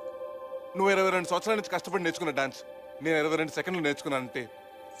కోసం. నువ్వు 22 సంవత్సరాల నుంచి కష్టపడి నేర్చుకున్న డాన్స్ నేను 22 సెకండ్లు నేర్చుకున్నానంటే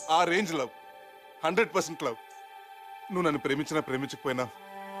ఆ రేంజ్ లవ్, 100% లవ్. నువ్వు నన్ను ప్రేమించినా ప్రేమించకపోయినా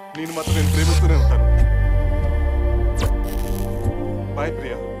నేను మాత్రం నేను ప్రేమిస్తూనే ఉంటాను. బాయ్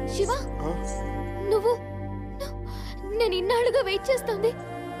ప్రియా. శివ నువ్వు నేను ఇన్నాళ్ళుగా వెయిట్ చేస్తుంది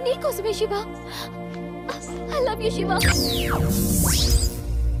నీకోసమే Shiva. I love you Shiva.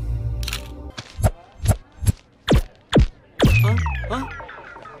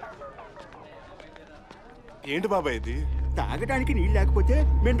 ఏంటి బాబాయ్ ఇది? తాగడానికి నీళ్ళు లేకపోతే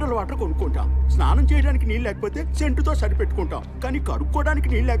మినరల్ వాటర్ కొనుక్కుంటాం. స్నానం చేయడానికి నీళ్ళు లేకపోతే సెంటుతో సరిపెట్టుకుంటాం. కానీ కడుక్కోవడానికి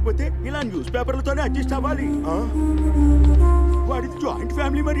నీళ్ళు లేకపోతే ఇలా న్యూస్ పేపర్లతోనే అడ్జస్ట్ అవ్వాలి. వాడిది జాయింట్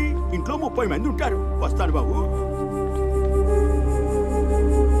ఫ్యామిలీ, మరి ఇంట్లో 30 మంది ఉంటారు. వస్తాను బాబు.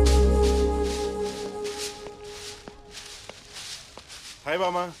 హాయ్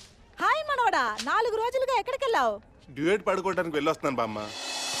బామ్మ. హాయ్ మనోడా, 4 రోజులుగా ఎక్కడికి వెళ్ళావు? డ్యూయట్ పాడుకోవడానికి వెళ్ళొస్తున్నాను బామ్మ.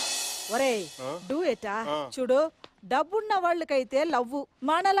 ఒరేయ్ డూయటా చూడు, డబ్బున్న వాళ్ళకైతే లవ్వు,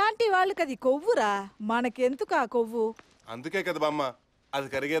 మనలాంటి వాళ్ళకి అది కొవ్వురా. మనకెందుకు ఆ కొవ్వు? అందుకే కదా బామ్మ అది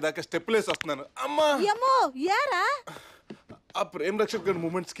కరిగేదాకా స్టెప్పులేసి వస్తున్నాను. అమ్మా ఏమో ఏరా ఆ ప్రేమ్ రక్షక్ గారి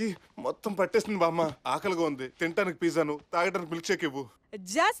మూమెంట్స్ కి మొత్తం పట్టేస్తుంది బామ్మ. ఆకలిగా ఉంది, తినడానికి పిజ్జాను, తాగడానికి మిల్క్ షేక్ ఇవ్వు.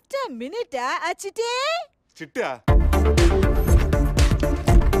 Just minute. చిట్టే చిట్టా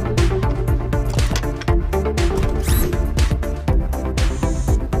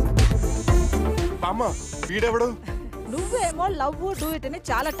బామ్మ వీడెవడు? నువ్వేమో లవ్ డూయిట్ అని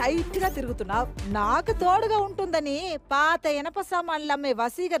చాలా టైట్ గా తిరుగుతున్నావు. నాకు తోడుగా ఉంటుందని పాత ఇనప సామాన్లు అమ్మే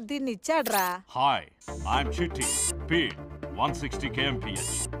వసీగా దీన్ని ఇచ్చాడ్రా. హాయ్ ఐఎమ్ చిట్టి స్పీడ్ 160 kmph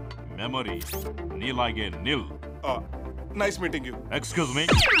మెమరీ నీలాగే నిల్. Nice meeting you. Excuse me.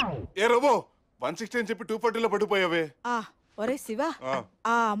 A robo 160 అని చెప్పి 240 లో పడిపోయావే. ఒరే శివ,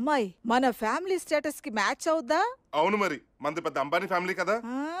 ఆ అమ్మాయి మన ఫ్యామిలీ స్టేటస్ కి మ్యాచ్ అవుద్దా? అవును మరి, మనది పెద్ద అంబానీ ఫ్యామిలీ కదా.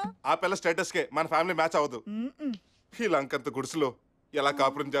 ఆ పిల్ల స్టేటస్ కే మన ఫ్యామిలీ మ్యాచ్ అవ్వదు. ఈ లంకంత గుడిసెలో ఎలా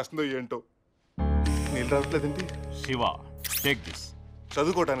కాపురం చేస్తుందో ఏంటో. నీళ్ళు రావట్లేదండి. Shiva take this.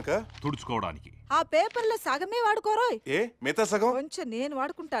 చదువుకోవడానికా? తుడుచుకోవడానికి. ఆ పేపర్లో సగమే వాడుకోరోయ్. ఏ మిగతా సగం కొంచెం నేను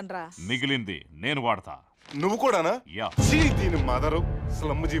వాడుకుంటానురా. మిగిలింది నేను వాడతా. నువ్వు కూడానా? యా. దీని మదరు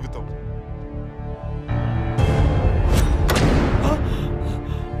స్లమ్ జీవితం.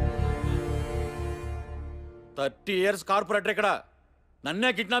 థర్టీ ఇయర్స్ కార్పొరేటర్ ఇక్కడ నన్నే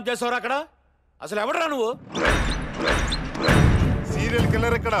కిడ్నాప్ చేసావురా? అక్కడ అసలు ఎవడరా నువ్వు? సీరియల్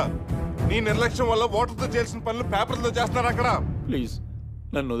కిల్లర్ ఇక్కడ. నీ నిర్లక్ష్యం వల్ల ఓటర్తో చేయాల్సిన పనులు పేపర్లతో చేస్తున్నారు అక్కడ. ప్లీజ్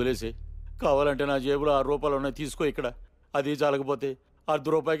నన్ను వదిలేసి, కావాలంటే నా జేబులో 6 రూపాయలు ఉన్నాయి, తీసుకో. ఇక్కడ అది చాలకపోతే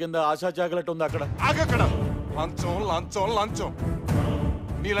 ₹1 కింద ఆశా చాకలెట్ ఉంది అక్కడ. ఆగక్కడ. లంచం లంచం లంచం.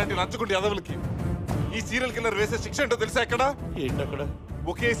 నీలాంటి లంచకుంటే ఎదవులకి ఈ సీరియల్ కిల్లర్ వేసే శిక్ష ఏంటో తెలుసా? ఎక్కడ ఏంటక్కడ?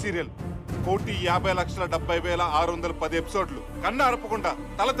 ఒకే సీరియల్ 1,50,70,610 ఎపిసోడ్లు. కన్ను అరపకుండా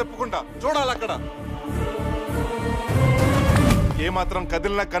తల తెప్పకుండా చూడాలి అక్కడ. ఏమాత్రం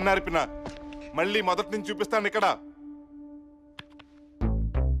కదిలినా కన్నరిపినా మళ్ళీ మొదటి నుంచి చూపిస్తాను ఇక్కడ.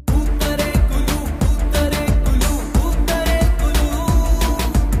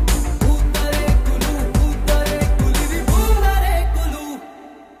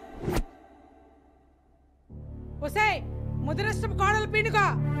 ముదిరిష్టం కోడలు పీనుగా.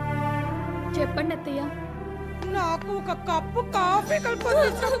 చెప్పండి అత్తయ్య. నాకు ఒక కప్పు కాఫీ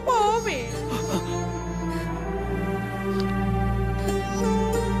కలుపుకొని పోవే.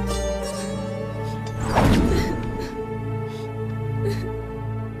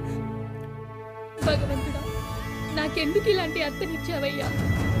 భగవంతుడా, నాకెందుకు ఇలాంటి అత్తనిచ్చావయ్యా?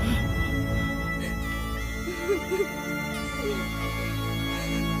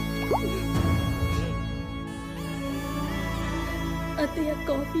 అత్తయ్య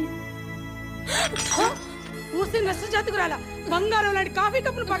కాఫీ. ఊసి నష్ట జాతికురాల బంగారం లాంటి కాఫీ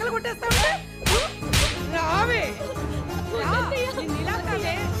కప్పును పగల కొట్టేస్తావే. రావే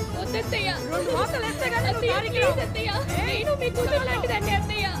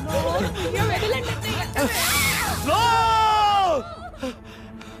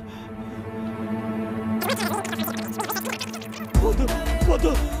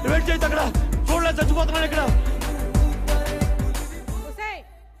వద్దు వెయిట్ చేయి అక్కడ చూడలే చచ్చిపోతున్నాను ఇక్కడ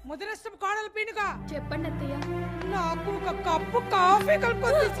ముదరష్టం కోడలు పీనుగా చెప్పండి అత్తయ్య. నాకు ఒక కప్పు కాఫీ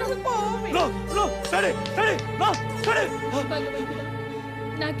భగవంతుడా,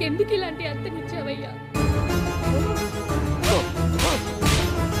 నాకెందుకు ఇలాంటి అత్తనిచ్చావయ్యా?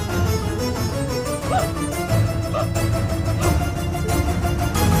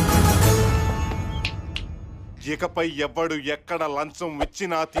 ఇకపై ఎవ్వడు ఎక్కడ లంచం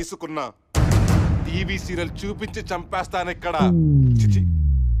ఇచ్చినా తీసుకున్నా టీవీ సీరియల్ చూపించి చంపేస్తానెక్కడ. చిచి,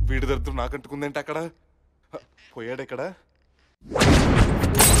 వీడి దరిద్రం నాకంటుకుందేంటి అక్కడ? పోయాడెక్కడ?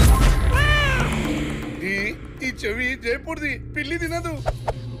 ఈ చెవి జైపూర్ది పిల్లి తినదు.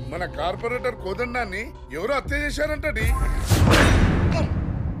 మన కార్పొరేటర్ కోదండాన్ని ఎవరో హత్య చేశారంటది.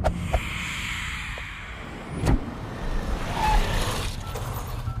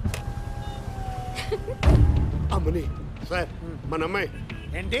 అమ్మని సార్, మన అమ్మాయి.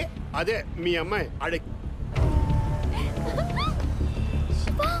 ఏంటి? అదే మీ అమ్మాయి.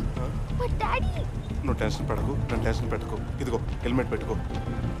 నువ్వు టెన్షన్ పడకు, నన్ను టెన్షన్ పెట్టుకో. ఇదిగో హెల్మెట్ పెట్టుకో.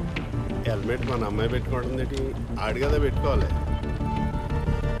 హెల్మెట్ మన అమ్మాయి పెట్టుకోవడం ఏంటి? ఆడు కదా పెట్టుకోవాలి.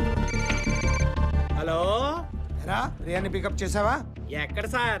 హలో రా, ప్రియాని పికప్ చేసావా? ఎక్కడ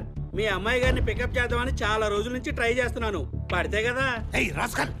సార్? మీ అమ్మాయి గారిని పికప్ చేద్దామని చాలా రోజుల నుంచి ట్రై చేస్తున్నాను. పడితే కదా.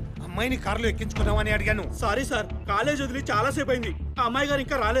 రాస్కల్, అమ్మాయిని కారులో ఎక్కించుకుందామని అడిగాను. సారీ సార్, కాలేజ్ వదిలి చాలా సేపు అయింది. ఆ అమ్మాయి గారు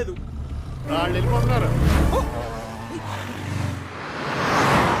ఇంకా రాలేదు. వాళ్ళు వెళ్ళిపోతున్నారు.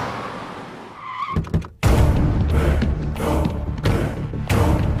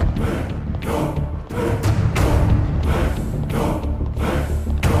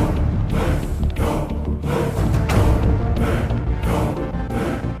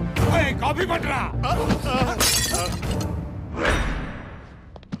 కాఫీ పట్టరా.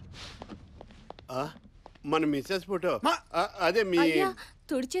 మన మిస్సెస్ ఫోటో. అదే మీ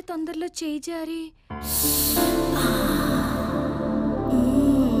తుడిచే తొందరలో చేయి జారి.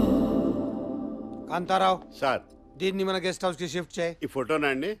 కాంతారావు సార్, దీన్ని మన గెస్ట్ హౌస్ కి షిఫ్ట్ చేయి. ఈ ఫోటోనా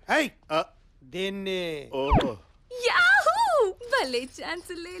అండి? దీన్ని. ఓహో, భలే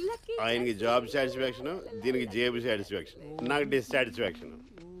ఛాన్స్ లేలకి. ఆయనకి జాబ్ సాటిస్ఫాక్షన్, దీనికి జేబు సాటిస్ఫాక్షన్, నాకు డిస్సాటిస్ఫాక్షన్.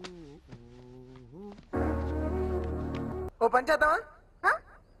 ఓ పని చేద్దామా?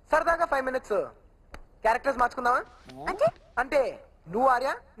 సరదాగా 5 minutes క్యారెక్టర్స్ మార్చుకుందామా? అంటే నువ్వు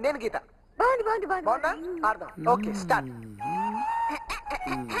ఆర్య, నేను గీత. బాగుందా? ఆడదాం. Okay, start.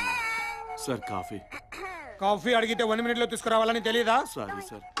 Sir coffee. Coffee అడిగితే 1 minute లో తీసుకురావాలని తెలియదా? Sorry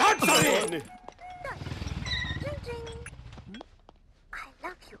sir.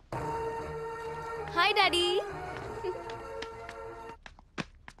 Hi daddy.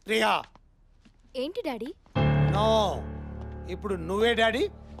 Priya. ఏంటి డాడీ? నో, ఇప్పుడు నువ్వే డాడీ,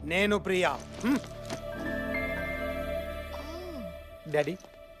 నేను ప్రియా. డాడీ,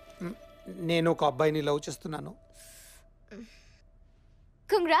 నేను ఒక అబ్బాయిని లవ్ చేస్తున్నాను.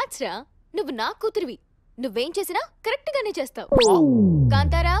 కంగ్రాట్స్ రా, నువ్వు నా కూతురివి. నువ్వేం చేసినా కరెక్ట్ గానే చేస్తావు.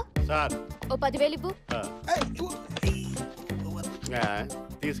 కాంతారా సార్, ఓ 10,000 ఇవ్వు.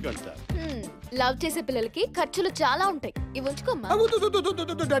 తీసుకోండి సార్. లవ్ చేసే పిల్లలకి ఖర్చులు చాలా ఉంటాయి. ఇవి ఉంచుకోమ్మా.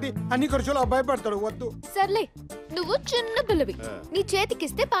 డాడీ, అన్ని ఖర్చులు అబ్బాయి పడతాడు, వద్దు. సర్లే, నువ్వు చిన్న పిల్లవి, నీ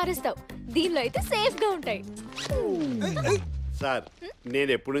చేతికిస్తే పారేస్తావు. దీనిలో అయితే సేఫ్ గా ఉంటాయి. సార్, నేను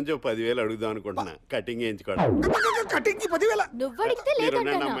ఎప్పటి నుంచో 10,000 అడుగుదాం అనుకుంటున్నా, కటింగ్ చేయించుకోవడం. కటింగ్ 10,000? నువ్వు అడిగితే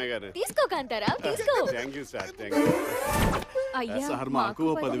లేదంటానా? తీసుకో కాంతారా, తీసుకో. Thank you sir, thank you. అయ్యా, సార్ మాకు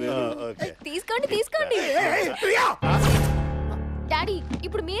 10,000. తీసుకోండి తీసుకోండి. డాడీ,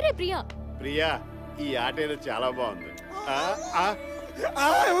 ఇప్పుడు మీరే ప్రియా. ప్రియా, ఈ ఆట ఏదో చాలా బాగుంది.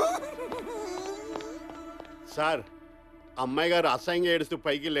 సార్, అమ్మాయి గారు అసహ్యంగా ఏడుస్తూ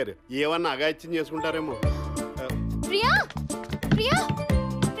పైకి వెళ్ళారు. ఏమన్నా అగాయిత్యం చేసుకుంటారేమో. ప్రియా, ప్రియా,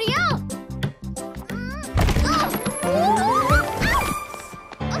 ప్రియా.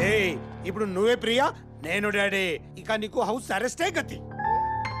 ఇప్పుడు నువ్వే ప్రియా, నేను డాడీ. ఇక నీకు హౌస్ అరెస్టే గతి.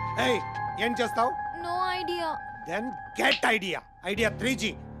 ఏం చేస్తావు? No idea. Then get idea. Idea 3G.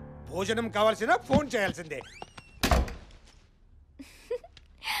 భోజనం కావాల్సిన ఫోన్ చేయాల్సిందే.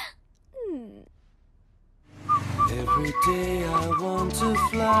 Every day I want to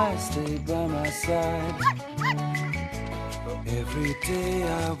fly, stay by my side. Every day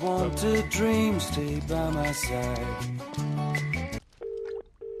I want to dream, stay by my side.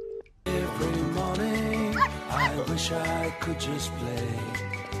 Every morning I wish I could just play.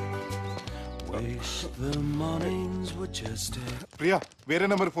 wish the mornings were just a Priya వేరే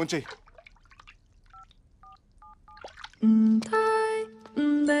number phone చేయి.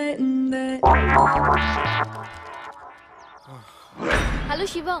 Hello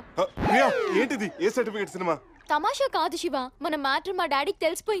Shiva. Priya ఏంటిది? ఏ certificate cinema? తమాషా కాదు శివ, మన matter మా డాడీకి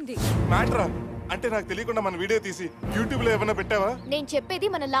తెలిసిపోయింది. మ్యాటరా? అంటే నాకు తెలియకుండా మన వీడియో తీసి యూట్యూబ్ లో ఏమైనా పెట్టావా? నేను చెప్పేది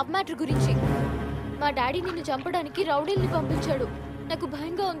మన లవ్ మ్యాటర్ గురించి. మా డాడీ నిన్ను చంపడానికి రౌడీల్ని పంపించాడు. నాకు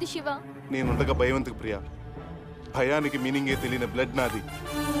భయంగా ఉంది శివ. నేనుండగా భయం ఎందుకు ప్రియా? భయానికి మీనింగే తెలియని బ్లడ్ నాది.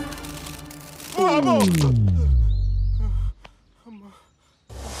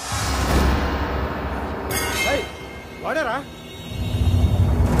 వాడారా?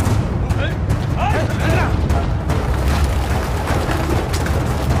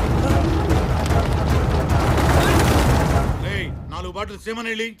 నాలుగు బాటిల్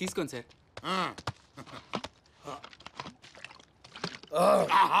సేమనెళ్ళి తీసుకోండి సార్.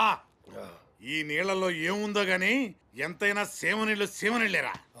 ఈ నీళ్లలో ఏముందో గాని ఎంతైనా సేమనీళ్ళు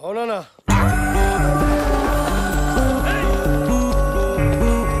సేమనెళ్ళారా? అవునా?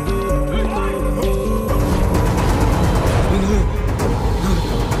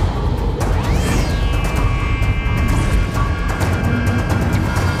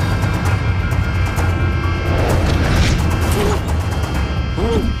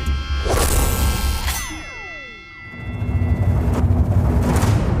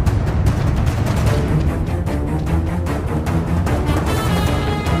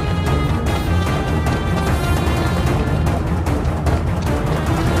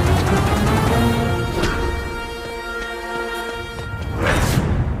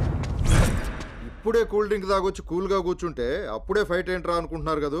 ఇప్పుడే కూల్ డ్రింక్ తాగొచ్చి కూల్ గా కూర్చుంటే అప్పుడే ఫైట్ ఏంట్రా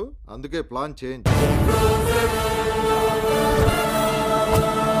అనుకుంటున్నారు కదా, అందుకే ప్లాన్ చేంజ్.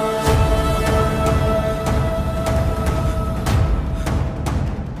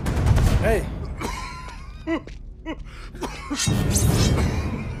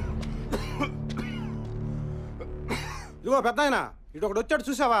 ఇదిగో పెద్దాయన, ఇటు ఒకడు వచ్చాడు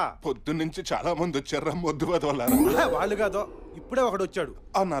చూసావా? పొద్దున్నుంచి చాలా మంది వచ్చారా మొద్దు వదలారా? వాళ్ళు కాదు, ఇప్పుడే ఒకడు వచ్చాడు.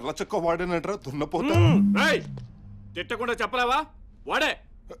 ఆ నల్ల చొక్క వాడేనట్రా దున్నపోతా. తిట్టకుండా చెప్పలేవా? వాడే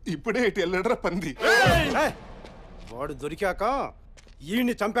ఇప్పుడే ఇటు వెళ్ళడరా పంది. వాడు దొరికాక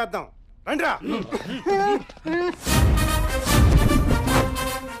ఈయన్ని చంపేద్దాం రండిరా.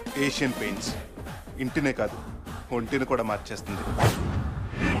 ఏషియన్ పెయింట్స్ ఇంటినే కాదు ఒంటిని కూడా మార్చేస్తుంది.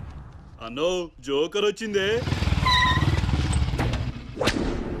 అన్నో జోకర్ వచ్చిందే.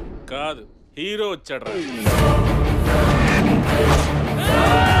 కాదు, హీరో వచ్చాడు.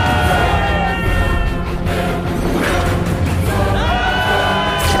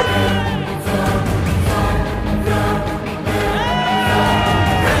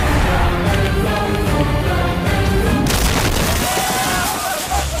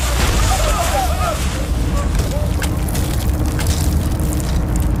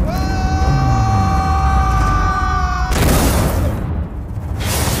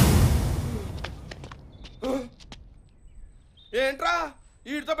 ఏంట్రా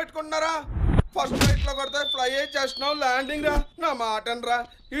వీటితో పెట్టుకుంటున్నారా? ఫస్ట్ ఫ్లైట్ లో కొడితే ఫ్లై చేస్తున్నావు, ల్యాండింగ్ రా. నా మాటన్ రా,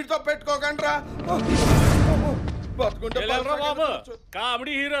 వీటితో పెట్టుకోకండి రా. బాబు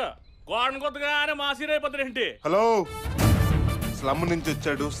కామెడీ హీరో గోడను కొత్తగానే మాస్ హీరో అయిపోతారేంటి? హలో, స్లమ్ నుంచి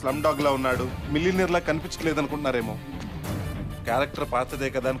వచ్చాడు, స్లమ్ డాగ్ లా ఉన్నాడు, మిలియనీర్ లా కనిపించలేదు అనుకుంటున్నారేమో. క్యారెక్టర్ పాతదే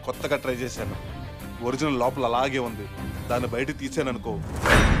కదా అని కొత్తగా ట్రై చేశాను. ఒరిజినల్ లోపల అలాగే ఉంది. దాన్ని బయట తీసాను అనుకో,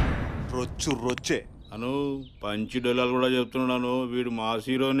 రొచ్చు రొచ్చే. అను పంచి డొలాలు కూడా చెప్తున్నాను, వీడు మాస్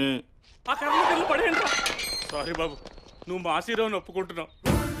హీరోనే. సారీ బాబు, నువ్వు మాస్ హీరోని ఒప్పుకుంటున్నావు,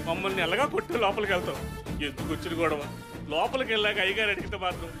 మమ్మల్ని ఎలాగా కొట్టి లోపలికి వెళ్తావు. ఎందుకు వచ్చిన గొడవ? లోపలికి వెళ్ళాక అయ్యగారు అడిగితే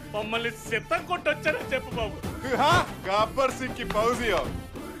మాత్రం మమ్మల్ని సిద్ధం కొట్టొచ్చారని చెప్పు బాబు. గబ్బర్ సింగ్ కి ఫౌజియో,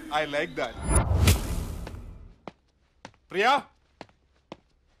 I like that. Priya,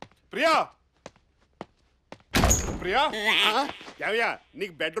 Priya, Priya. యావయ్యా,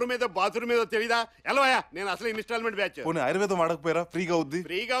 నీకు బెడ్రూమ్ ఏదో బాత్రూమ్ ఏదో తెలీదా? ఎలవయ్యా, నేను అసలు ఇన్స్టాల్మెంట్ బ్యాచ్. పోనీ ఆయుర్వేదం వాడకపోయారా? ఫ్రీగా అవుద్ది.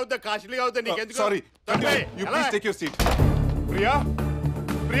 ఫ్రీగా అవుతా కాస్ట్లీగా అవుతా నీకెందుకు? Sorry, you please take your seat. Priya,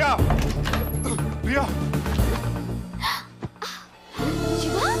 Priya, Priya.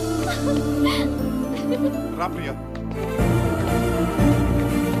 రా ప్రియా.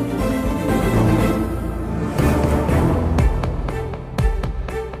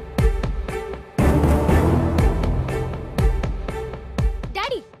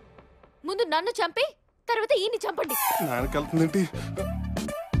 డాడీ, ముందు నన్ను చంపి తర్వాత ఈయన్ని చంపండి. నాన్నకెళ్తుందేంటి?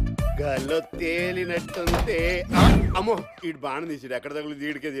 గాల్లో తేలినట్టుంటే. అమ్మో, ఇటు బాణం తీసాడు, ఎక్కడ తగులు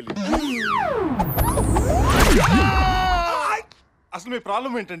దీడికే తెలియదు. అసలు మీ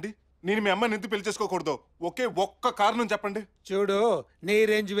ప్రాబ్లం ఏంటండి? నేను మీ అమ్మాయిని ఎందుకు పెళ్లి చేసుకోకూడదు ఒకే ఒక్క కారణం చెప్పండి. చూడు, నీ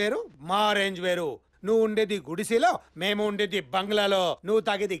రేంజ్ వేరు, మా రేంజ్ వేరు. నువ్వు ఉండేది గుడిసెలో, మేము ఉండేది బంగ్లాలో. నువ్వు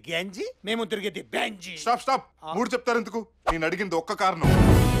తాగేది గంజి, మేము తిరిగేది బెంజి. స్టాప్. మూడు చెప్తారు ఎందుకు? నేను అడిగింది ఒక్క కారణం.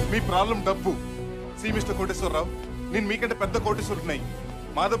 మీ ప్రాబ్లం డబ్బు. సి మిస్టర్ కోటేశ్వరరావు, నేను మీకంటే పెద్ద కోటేశ్వరున్నాయి.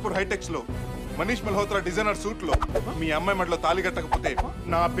 మాధవపూర్ హైటెక్స్ లో మనీష్ మల్హోత్రా డిజైనర్ సూట్ లో మీ అమ్మాయి మెడలో తాళి కట్టకపోతే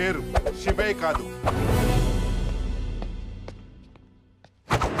నా పేరు శివే కాదు.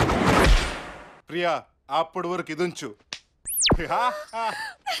 ప్రియా, అప్పటి వరకు ఇదుంచు.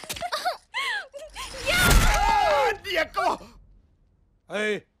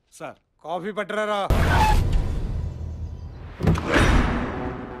 Sir, coffee పట్టరారా?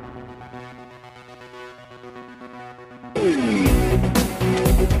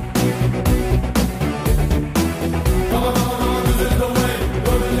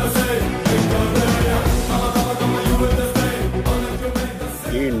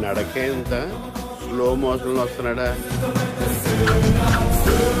 ఈ నడకే ఎంత స్లో మోషన్ వస్తున్నాడా?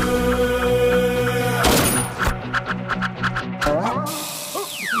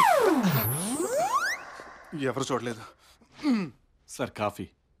 ఎవరు చూడలేదు సార్. కాఫీ.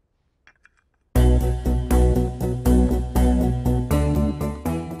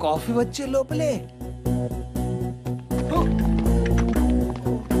 కాఫీ వచ్చే లోపలే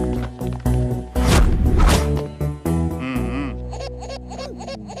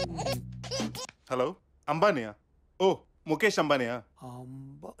హలో, అంబానియా? ఓ, ముఖేష్ అంబానియా?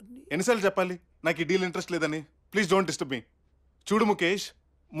 ఎన్నిసార్లు చెప్పాలి నాకు ఈ డీల్ ఇంట్రెస్ట్ లేదని? Please don't disturb me. చూడు ముఖేష్,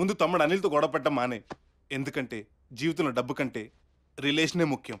 ముందు తమ్ముడు అనిల్తో గొడవ పెట్టడం మానే. ఎందుకంటే జీవితంలో డబ్బు కంటే రిలేషనే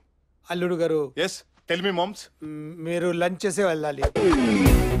ముఖ్యం. అల్లుడు గారు. Yes, tell me moms. మీరు లంచ్ చేసే వెళ్ళాలి.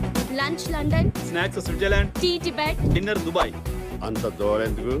 Lunch London, snacks Switzerland, tea Tibet, dinner Dubai. అంత దూరం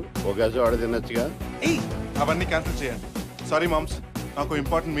ఎందుకు? ఒక చోట తినొచ్చుగా. అవన్నీ క్యాన్సిల్ చేయండి. సారీ మామ్స్, నాకు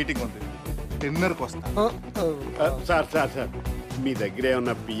ఇంపార్టెంట్ మీటింగ్ ఉంది. డిన్నర్కి వస్తా. సార్, మీ దగ్గర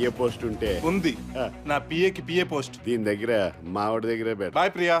ఏమన్నా పిఏ పోస్ట్ ఉంటే? ఉంది, నా పిఏకి పిఏ పోస్ట్. దీని దగ్గర మావిడి దగ్గరే పెడతా.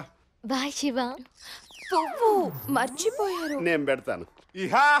 బాయ్ ప్రియా. బాయ్ శివ. పువ్వు మర్చిపోయారు. నేను పెడతాను.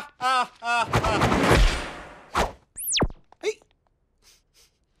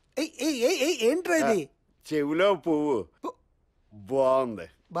 ఏంట్రా ఇది? చెవిలో పువ్వు బాగుంది.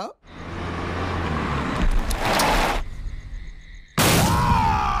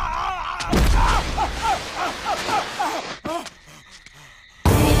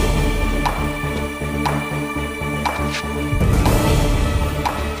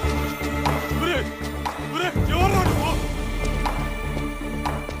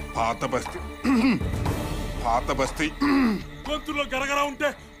 పాత బస్తీ గొంతులో గరగరా ఉంటే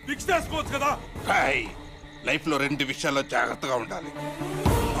ఫిక్స్ చేసుకోవచ్చు కదా. లైఫ్ లో రెండు విషయాల్లో జాగ్రత్తగా ఉండాలి.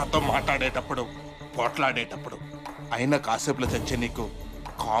 నాతో మాట్లాడేటప్పుడు, పోట్లాడేటప్పుడు. అయినా కాసేపులో చచ్చే నీకు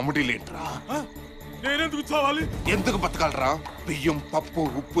కామెడీ లేట్రా. నేనెందుకు చావాలి? ఎందుకు బతకాలరా? బియ్యం, పప్పు,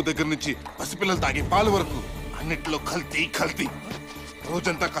 ఉప్పు దగ్గర నుంచి పసిపిల్లలు తాగే పాలు వరకు అన్నిట్లో కల్తీ.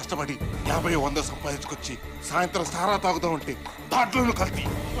 రోజంతా కష్టపడి 50-100 సంపాదించుకొచ్చి సాయంత్రం సారా తాగుతూ ఉంటే దాంట్లోనూ కల్తీ.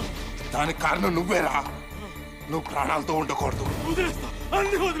 దానికి కారణం నువ్వేరా. నువ్వు ప్రాణాలతో ఉండకూడదు. వదిలేస్తా.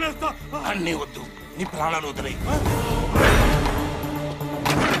 అన్నీ వద్దు, నీ ప్రాణాలు వదిలేయి.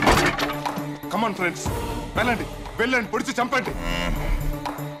 కమాన్ ఫ్రెండ్స్, వెళ్ళండి, పొడిచి చంపండి.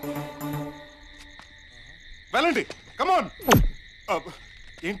 వెళ్ళండి, కమాన్.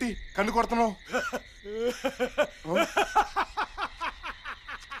 ఏంటి కన్ను కొడుతున్నావు?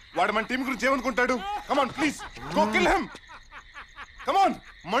 వాడు మన టీం గురించి ఏమనుకుంటాడు? Come on please, go kill him. Come on,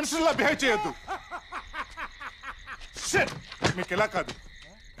 మనుషుల్లా behave చేయొద్దు. షిట్, మీకు ఎలా కాదు.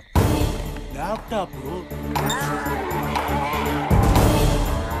 Laptop.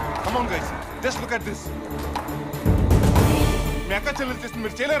 Come on guys, just look at this. మీ అక్క చెల్లెలు చేస్తుంది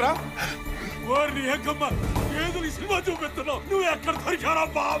మీరు చేయలేరా? వారిని ఏకమ్మ ఏదో సినిమా చూపెడుతున్నావు. నువ్వు ఎక్కడ దొరికారా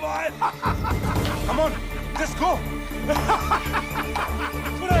బాబాయ్? కమాన్, జస్ట్ గో.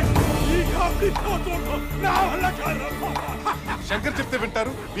 శంకర్ చెప్తే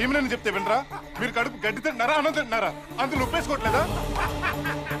వింటారు, భీమలని చెప్తే వినరా? మీరు కడుపు గడ్డి తింటున్నారా, అన్నం తింటున్నారా? అందులో ఉప్పేసుకోవట్లేదా?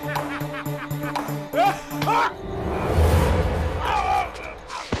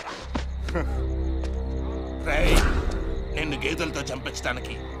 నిన్ను గేదెలతో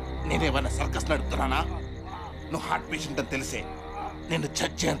చంపించడానికి నేనేమన్నా సర్కస్ నడుపుతున్నానా? నువ్వు హార్ట్ పేషెంట్ అని తెలిసే నిన్ను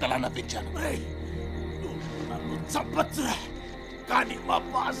చచ్చేంతలా నవ్వించాను. నన్ను చంపచ్చురా, కానీ మా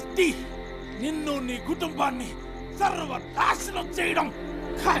బాస్తి నిన్ను నీ కుటుంబాన్ని సర్వనాశనం చేయడం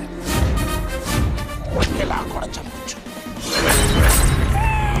కానీ ఎలా కూడా చంపచ్చు.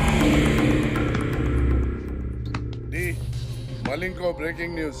 మళ్ళీ ఇంకో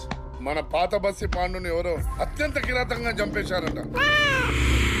బ్రేకింగ్ న్యూస్. మన పాత బస్సి పాండుని ఎవరో అత్యంత కిరాతంగా చంపేశారట.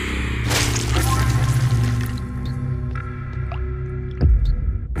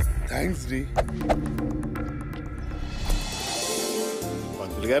 థ్యాంక్స్ రీ.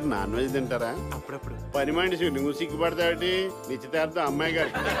 పంతులు గారు నాన్ వెజ్ తింటారా? అప్పుడప్పుడు. పని మనిషి నువ్వు సిగ్గుపడతాటి, నిశ్చితార్థం అమ్మాయి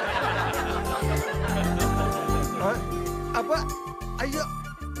గారు. అబ్బా అయ్యో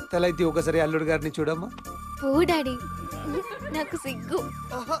తలైతే ఒకసారి అల్లుడు గారిని చూడమ్మా. ఓ డాడీ నాకు సిగ్గు.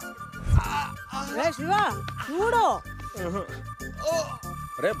 శివ చూడు.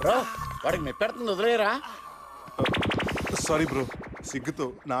 రే బ్రో, వాడికి మెప్పెడుతుంది వదిలేరా. సారీ బ్రో, సిగ్గుతో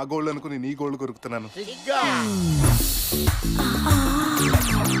నా గోల్డ్ అనుకుని నీ గోల్డ్ కొరుకుతున్నాను.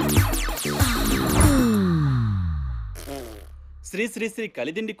 శ్రీ శ్రీ శ్రీ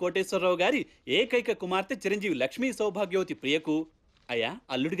కలిదిండి కోటేశ్వరరావు గారి ఏకైక కుమార్తె చిరంజీవి లక్ష్మీ సౌభాగ్యవతి ప్రియకు అయ్యా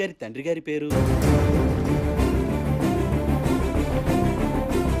అల్లుడి గారి తండ్రి గారి పేరు.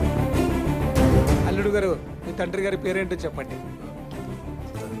 అల్లుడు గారు, మీ తండ్రి గారి పేరేంటో చెప్పండి.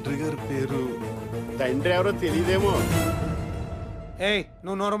 తండ్రి గారి పేరు తండ్రి ఎవరో తెలియదేమో. ఏయ్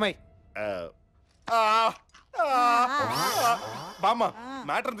నువ్వు నోరమై. బామ్మ,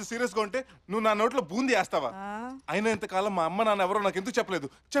 మ్యాటర్ అంత సీరియస్ గా ఉంటే నువ్వు నా నోట్లో బూంది వేస్తావా? అయినా ఇంతకాలం మా అమ్మ నాన్న ఎవరో నాకు ఎందుకు చెప్పలేదు?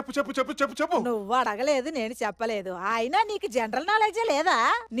 చెప్పు చెప్పు చెప్పు చెప్పు చెప్పు. నువ్వు అడగలేదు, నేను చెప్పలేదు. అయినా నీకు జనరల్ నాలెడ్జే లేదా?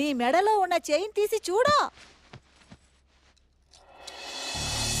 నీ మెడలో ఉన్న చైన్ తీసి చూడు.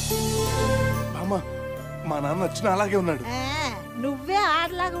 బామ్మ, మా నాన్న వచ్చిన అలాగే ఉన్నాడు. నువ్వే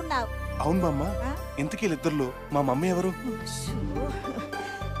ఆడలాగా ఉన్నావు. అవును బామ్మ, ఇంతకీ వీళ్ళిద్దరిలో మా మమ్మీ ఎవరు?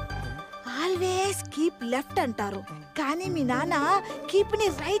 ఆల్వేస్ కీప్ లెఫ్ట్ అంటారు, కానీ మీ నాన్న కీప్ ని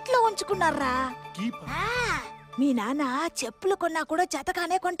రైట్ లో ఉంచుకున్నారా. మీ నాన్న చెప్పులు కొన్నా కూడా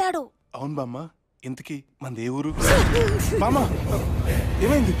జతగానే కొంటాడు. అవును బామ్మ, ఇంతకీ మనది ఏ ఊరు? బామ్మ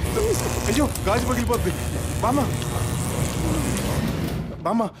ఏమైంది? అయ్యో గాజు పగిలిపోద్ది. బామ్మ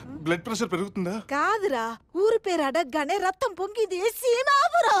బామ్మ, బ్లడ్ ప్రెషర్ పెరుగుతుందా? కాదురా, ఊరు పేరు అడగగానే రక్తం పొంగింది.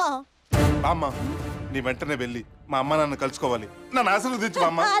 సీమాపురం. బామ్మ, నీ వెంటనే వెళ్ళి మా అమ్మ నాన్న కలుసుకోవాలి. నన్ను ఆశీర్వదించు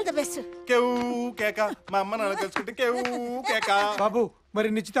బామ్మ. All the best. కేవ్ కేక, మా అమ్మ నాన్న కలుసుకుంటే కేవ్ కేక. బాబు మరి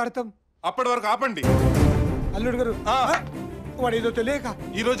నిశ్చితార్థం అప్పటి వరకు ఆపండి. అల్లుడు గారు, వాడు ఏదో తెలియక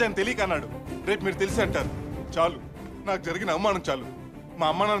ఈ రోజు ఆయన తెలియక అన్నాడు, రేపు మీరు తెలిసి అంటారు. చాలు, నాకు జరిగిన అవమానం చాలు. మా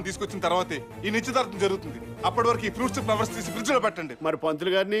అమ్మ నాన్న తీసుకొచ్చిన తర్వాతే ఈ నిశ్చితార్థం జరుగుతుంది. అప్పటి వరకు ఈ ఫ్రూట్స్ ఫ్లవర్స్ తీసి ఫ్రిడ్జ్ లో పెట్టండి. మరి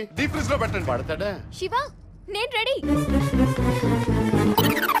పంతులు గారిని డీప్ ఫ్రిడ్జ్ లో పెట్టండి. పడతాడా? శివ నేను రెడీ.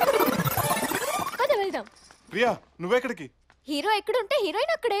 వెళ్దాం. ప్రియా, నువ్వెక్కడికి? హీరో ఎక్కడుంటే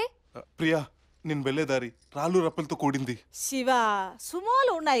హీరోయిన్ అక్కడే. ప్రియా, నేను వెళ్లేదారి రాళ్ళు రప్పలతో కూడింది. శివ,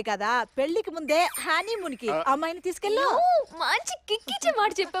 సుమోలు ఉన్నాయి కదా, పెళ్లికి ముందే హనీమూన్ కి అమ్మాయిని తీసుకెళ్ళు. మంచి కిక్కిచ్చే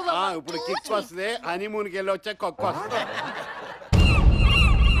మాట చెప్పావా? ఇప్పుడు కిక్ వస్తుంది, హనీమూన్ కి వెళ్ళి వచ్చా కొక్క వస్తుంది.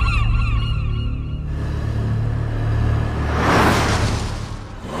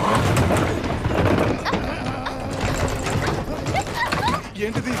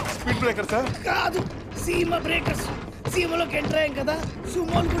 ఏంటిది? Speed breaker sir? కాదు, సీమ బ్రేకర్స్. సీమలోకి ఎంటర్ అయ్యాం కదా,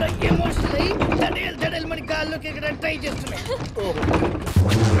 సుమోలు కూడా ఎమోషనల్ అయ్యి దడేల్ దడేల్ మన గాల్లోకి ఎక్కడ ట్రై చేస్తున్నాయి.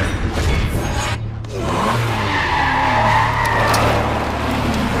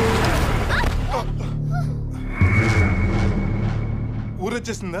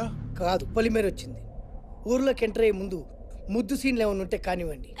 ఊరొచ్చేసిందా? కాదు, పొలిమేర వచ్చింది. ఊర్లోకి ఎంటర్ అయ్యే ముందు ముద్దు సీన్లు ఏమైనా ఉంటే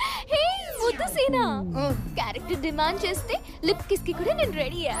కానివ్వండి. ముద్దు సీనా? క్యారెక్టర్ డిమాండ్ చేస్తే లిప్ కిస్ కి కూడా నేను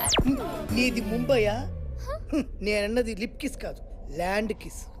రెడీ. నీది ముంబయా? నేనన్నది లిప్ కిస్ కాదు, ల్యాండ్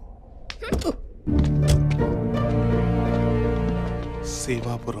కిస్.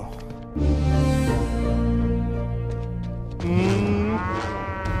 సేవాపురం.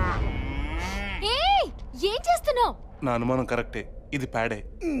 ఏం చేస్తున్నావు? నా అనుమానం కరెక్టే, ఇది ప్యాడే.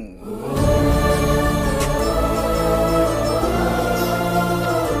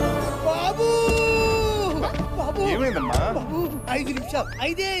 ఏమైందమ్మా? బాబు 5 నిమిషాలు,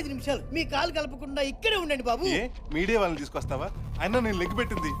 5 నిమిషాలు మీ కాలు కలపకుండా ఇక్కడే ఉండండి బాబు. మీడియా వాళ్ళని తీసుకొస్తావా? అయినా నేను లెగ్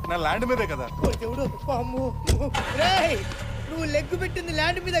పెట్టింది నా ల్యాండ్ మీదే కదా. దేవుడు, నువ్వు లెగ్ పెట్టింది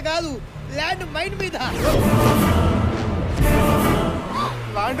ల్యాండ్ మీద కాదు, ల్యాండ్ మైండ్ మీద.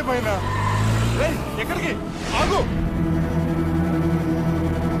 ల్యాండ్ పైన? ఎక్కడికి? ఆగు.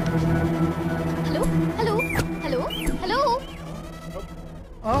 Hello hello hello hello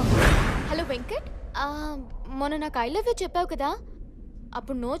hello Venkat, మొన్న నాకు ఐ లవ్ యూ చెప్పావు కదా,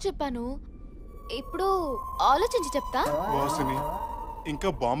 అప్పుడు నో చెప్పాను. ఇప్పుడు ఆలోచించి చెప్తా. వాసిని, ఇంకా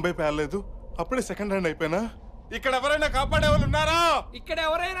బాంబే పేర్లేదు, అప్పుడే సెకండ్ హ్యాండ్ అయిపోయినా. ఇక్కడ ఎవరైనా కాపాడే వాళ్ళు ఉన్నారా? ఇక్కడ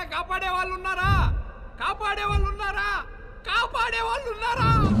ఎవరైనా కాపాడే వాళ్ళు ఉన్నారా? కాపాడే వాళ్ళు ఉన్నారా? కాపాడే వాళ్ళు ఉన్నారా?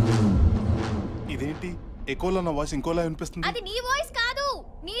 ఇదేంటి ఎకోలో నా వాయిస్ ఇంకోలా వినిపిస్తుంది? అది నీ వాయిస్ కాదు,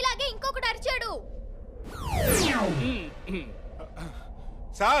 నీలాగే ఇంకొకటి అరిచాడు.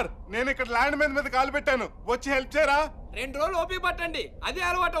 సార్, నేను ఇక్కడ ల్యాండ్ మీద కాలు పెట్టాను, వచ్చి హెల్ప్ చేయరా? 2 రోజులు ఓపి పట్టండి, అదే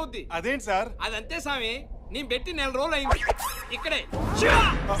అలవాటు అవుద్ది. అదేంటి సార్? అదంతే స్వామి, నేను పెట్టి 4 రోజులు అయింది ఇక్కడే.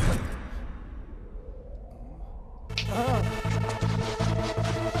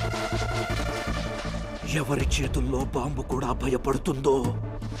 ఎవరి చేతుల్లో బాంబు కూడా భయపడుతుందో,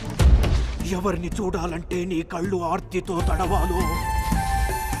 ఎవరిని చూడాలంటే నీ కళ్ళు ఆర్తితో తడవాలో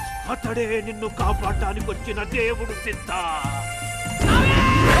అతడే నిన్ను కాపాడడానికి వచ్చిన దేవుడు సిద్ధ.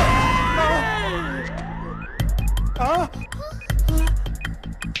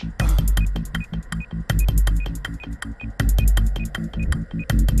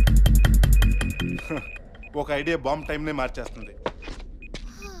 ఒక ఐడియా బాంబ్ టైంనే మార్చేస్తుంది.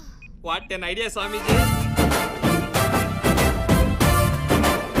 వాట్ ఎన్ ఐడియా స్వామీజీ.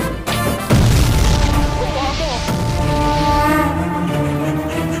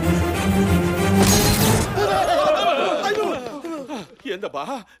 ఏందబ్బా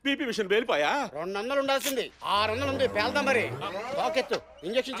బీపీ మిషన్ వేలిపోయా? 200 ఉండాల్సింది 600 ఉంది. పేల్దాం మరి. తాకెత్తు.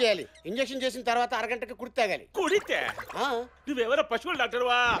 ఇంజెక్షన్ చేయాలి. ఇంజెక్షన్ చేసిన తర్వాత అరగంటకి కుడి తాగాలి. కుడితే నువ్వెవరో పశువుల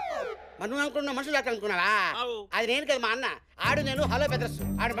డాక్టర్వా? మరి నువ్వు అనుకున్న మనుషులు డాక్టర్ అనుకున్నావా? అది నేను కదా, మా అన్న. ఆడు నేను హలో బెదర్స్.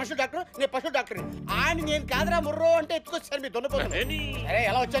 ఆడు మనుషులు డాక్టర్, నేను పశువు డాక్టర్. ఆయన నేను కాదురా ముర్రో అంటే ఎత్తుకొచ్చారు మీ దొన్నపోతుంది. సరే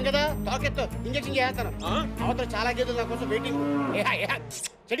ఎలా వచ్చాం కదా, తాకెత్తు. ఇంజెక్షన్ చేస్తాను. అవతల చాలా గేదెలు నా కోసం వెయిటింగ్.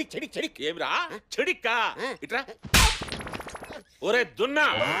 చెడి చెడి చెడి. ఏమిరా చెడిక్కా? ఇట్రా. ఒరే దున్నా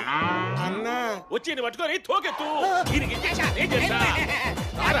అన్నా వచ్చి పట్టుకొని తోకెత్తు. దీనికి ఇంజెక్షన్ ఏం చేస్తా?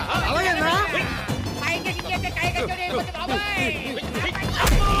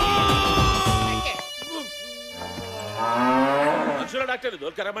 మనుషుల డాక్టర్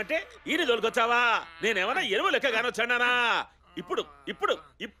దొరకరమంటే ఈయన దొరికొచ్చావా? నేనేమన్నా ఎరువు లెక్క కానొచ్చానా? ఇప్పుడు ఇప్పుడు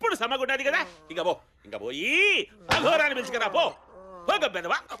ఇప్పుడు సమగుండాది కదా. ఇంకా పోయి అఘోరాన్ని పిలుచుకురా పో.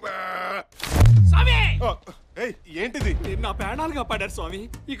 ఏంటిది? నా ప్రాణాలు కాపాడారు స్వామి.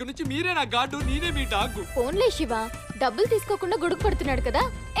 ఇక నుంచి మీరే నా గాడు, నేనే మీ డాగ్. ఫోన్లే శివ, డబ్బులు తీసుకోకుండా గొడుగు పడుతున్నాడు కదా,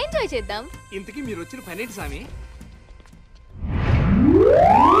 ఎంజాయ్ చేద్దాం. ఇంతకీ మీరు వచ్చిన పని ఏంటి స్వామి?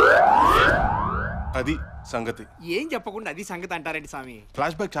 అది సంగతి. ఏం చెప్పకుండా అది సంగతి అంటారండి స్వామి?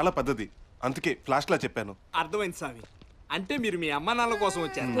 ఫ్లాష్ బ్యాక్ చాలా పెద్దది, అందుకే ఫ్లాష్ లా చెప్పాను. అర్థమైంది స్వామి. అంటే మీరు మీ అమ్మ నాన్నల కోసం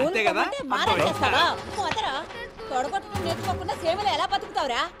వచ్చారు అంతే కదా? తొడగొట్టడం నేర్చుకోకుండా సేవలు ఎలా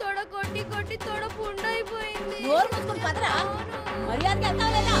బతుకుతావురా? తొడగొట్టి కొట్టి తొడ పుండైపోయింది. నోరు మూసుకుని పదరా. మర్యాదకి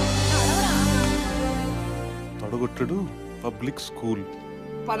వెళ్తావు లేదా? తొడగొట్టుడు పబ్లిక్ స్కూల్.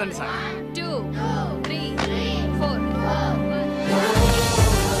 పదండి సార్. 2 3 4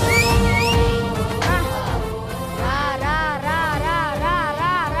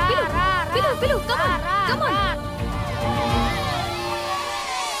 పిలు కమ్ ఆన్.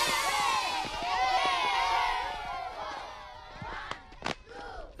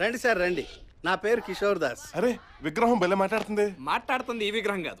 రండి సార్ రండి. నా పేరు కిషోర్ దాస్. అరే విగ్రహం భలే మాట్లాడుతుంది. మాట్లాడుతుంది ఈ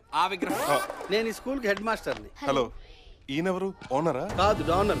విగ్రహం కాదు, ఆ విగ్రహం. నేను ఈ స్కూల్ కి హెడ్ మాస్టర్ని. హలో, ఈయనెవరు? ఓనరా? కాదు,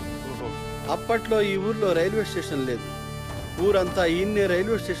 డోనర్. అప్పట్లో ఈ ఊర్లో రైల్వే స్టేషన్ లేదు. ఊరంతా ఈయన్నే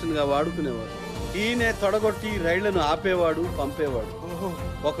రైల్వే స్టేషన్ గా వాడుకునేవాడు. ఈయనే తొడగొట్టి రైళ్లను ఆపేవాడు, పంపేవాడు.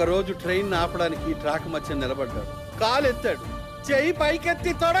 ఒకరోజు ట్రైన్ ఆపడానికి ట్రాక్ మధ్య నిలబడ్డాడు. కాలెత్తాడు, చెయ్యి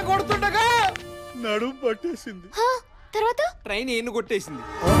పైకెత్తి తొడగొడుతుండగా నడుము పట్టేసింది. తర్వాత ట్రైన్ ఎన్ను కొట్టేసింది.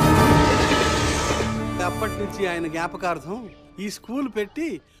 అప్పటి నుంచి ఆయన జ్ఞాపకార్థం ఈ స్కూల్ పెట్టి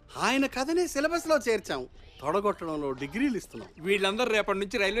ఆయన కథనే సిలబస్ లో చేర్చాం. తొడగొట్టడంలో డిగ్రీలు ఇస్తున్నాం. వీళ్ళందరూ రేపటి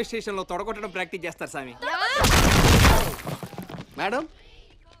నుంచి రైల్వే స్టేషన్ లో తొడగొట్టడం ప్రాక్టీస్ చేస్తారు స్వామి. మేడం,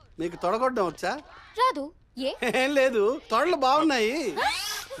 మీకు తొడగొట్టడం వచ్చా? రాదు. ఏం లేదు, తొడలు బాగున్నాయి.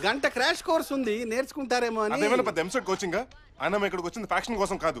 గంట క్రాష్ కోర్స్ ఉంది, నేర్చుకుంటారేమో అని. అదేమైనా పెద్ద ఎంసెట్ కోచింగ్? ఆయన ఇక్కడికి వచ్చింది ఫ్యాక్షన్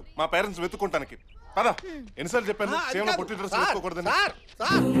కోసం కాదు, మా పేరెంట్స్ వెతుక్కుంటానికి. పదా, ఎన్నిసార్లు చెప్పాను సేవలో పొట్టి డ్రెస్ వేసుకోకూడదని.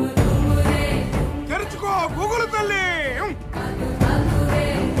 తెరుచుకో గూగుల్ తల్లి.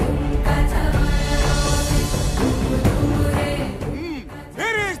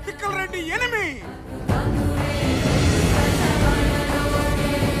 వేరే స్టిక్కర్ రెడ్డి ఎనిమి.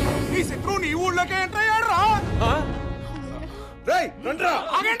 ఈ శత్రువు నీ ఊళ్ళోకి ఎంటర్ అయ్యాడురా.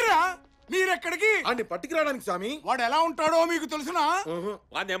 ఆగండిరా, మీరెక్కడికి? అన్ని పట్టుకురావడానికి స్వామి. వాడు ఎలా ఉంటాడో మీకు తెలుసునా?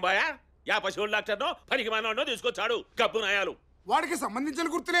 వాదేం బాయా? యా పశువుల డాక్టర్నో పనికి మానో తీసుకొచ్చాడు గబ్బు నాయాలు. వాడికి సంబంధించిన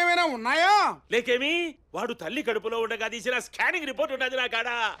గుర్తులు ఏమైనా ఉన్నాయా? లేకేమి, వాడు తల్లి కడుపులో ఉండగా తీసిన స్కానింగ్ రిపోర్ట్ ఉన్నది నా కాడ.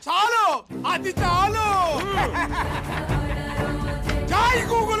 చాలు, అది చాలు. జై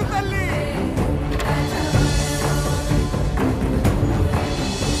గూగుల్ తల్లి.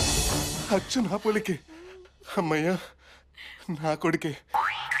 అచ్చు నా పొలికి. అమ్మయ్యా, నా కొడుకే.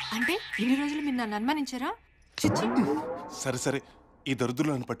 అంటే ఇన్ని రోజులు మీరు నన్ను అనుమానించారా? చిచ్చి. సరే సరే, ఈ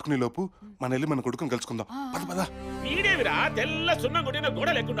దరిద్రులు నన్ను పట్టుకునే లోపు మన వెళ్ళి మన కొడుకుని కలుసుకుందాం. పద పద. వీడేవిరా తెల్ల సున్నం కొట్టిన గోడ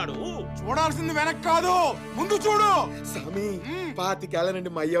లెక్కున్నాడు. చూడాల్సింది వెనక్ కాదు, ముందు చూడు. స్వామి, 25 ఏళ్ల నుండి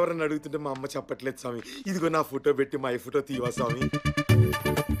మా అయ్య ఎవరని అడుగుతుంటే మా అమ్మ చెప్పట్లేదు స్వామి. ఇదిగో నా ఫోటో పెట్టి మా అయ్య ఫోటో తీవా స్వామి.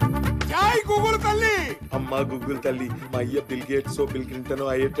 జై గూగుల్ తల్లి. అమ్మా గూగుల్ తల్లి, మా అయ్య బిల్ గేట్స్ బిల్ క్లింటన్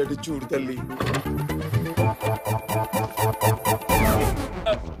అయ్యేటట్టు చూడు తల్లి.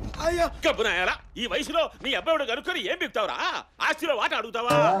 కబ్బునాయాలా ఈ వయసులో నీ అబ్బాయిడు కనుక్కొని ఏం బిగుతావురా? ఆస్తిలో వాట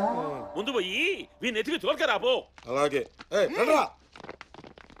అడుగుతావా? ముందు పోయి వీని ఎతికి తోలుకరాపో. అలాగే.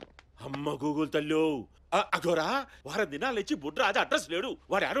 అమ్మ గూగుల్ తల్లు అగోరా వారం దినాలు ఇచ్చి బుడ్రాజు అడ్రస్ లేడు.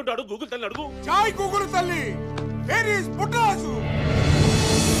 వాడు ఆడుంటాడు గూగుల్ తల్లి అడుగు. చాయ్ గూగుల్ తల్లి బుడ్రాజు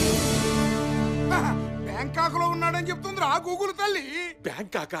బ్యాంకాక్ లో ఉన్నాడని చెప్తుంది ఆ గూగుల్ తల్లి.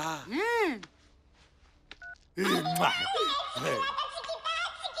 బ్యాంకాకా?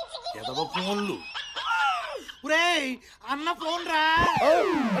 ఫోన్లు అన్న ఫోన్ రా.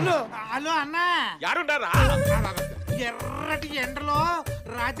 హలో అన్న, యారుండారా? ఎర్రటి ఎండలో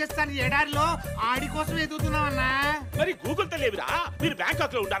రాజస్థాన్ ఎడారిలో ఆడి కోసం ఎదుగుతున్నాం అన్నా. మరి గూగుల్ తల్లేవిరా? మీరు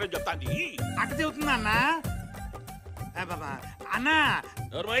బ్యాంకాక్ లో ఉండారని చెప్తాంది. అట్ట చెబుతుందా అన్నా? అన్నా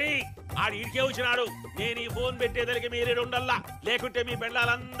ఆడు ఈడికే వచ్చినాడు. నేను ఈ ఫోన్ పెట్టేదలికి మీరే ఉండల్లా, లేకుంటే మీ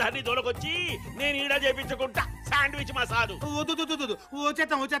పెళ్ళాలందరినీ దొరకొచ్చి నేను ఈడ చేపించుకుంటా శాండ్విచ్ మసాలు.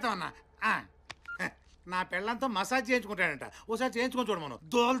 వచ్చేస్తాం అన్నా. నా పెళ్ళంతో మసాజ్ చేయించుకుంటాడంట. ఓసారి చేయించుకొని చూడమను.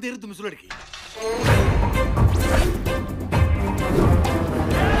 దోలు తీరుద్దు ముసలుడికి.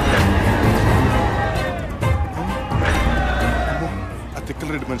 ఆ తిక్కల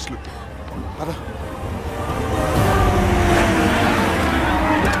రెడ్డి మనుషులు అదా.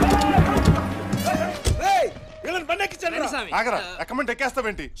 ఆగరా, ఎక్కమంటే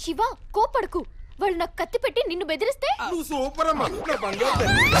ఎక్కేస్తావేంటి? శివ కోపడకు. వాళ్ళు నాకు కత్తి పెట్టి నిన్ను బెదిరిస్తే నువ్వు సూపర్ అమ్మా.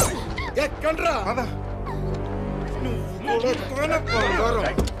 ఎక్కండ్రా.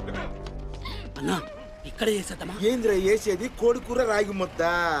 అన్నా ఇక్కడ చేసేద్దామా? ఏంద్ర వేసేది కోడికూర రాగి ముద్ద.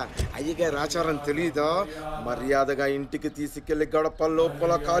 అయ్యగారి ఆచారం తెలీదా? మర్యాదగా ఇంటికి తీసుకెళ్లి గడప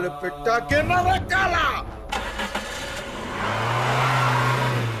లోపల కాలు పెట్టాకే నరకాల.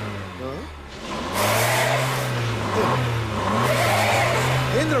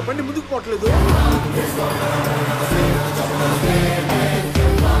 ఏంద్ర బండి ముందుకు పోవట్లేదు?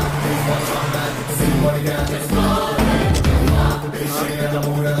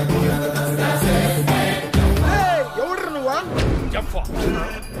 ఎవడ్రు నువ్వా? జఫా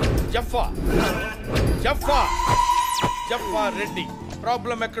జఫా జఫా జఫా రెడ్డి.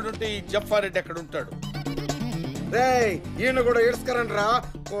 ప్రాబ్లం ఎక్కడుంటే ఈ జఫా రెడ్డి ఎక్కడుంటాడు? రేయ్ ఈయన కూడా ఏడ్స్కరండి రా.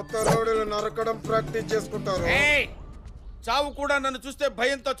 కొత్త రోడ్లు నరకడం ప్రాక్టీస్ చేసుకుంటారు. చావు కూడా నన్ను చూస్తే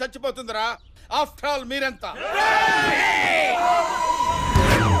భయంతో చచ్చిపోతుందిరా. ఆఫ్టర్ ఆల్ మీరెంత?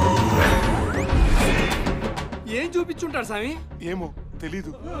 ఏం చూపించుంటారు స్వామి? ఏమో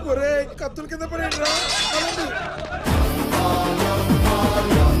తెలీదు. కత్తుల కింద పడేయండిరా.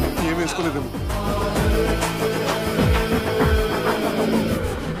 ఏం వేసుకోలేదేమో.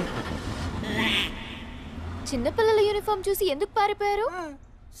 చిన్నపిల్లల యూనిఫామ్ చూసి ఎందుకు పారిపోయారు?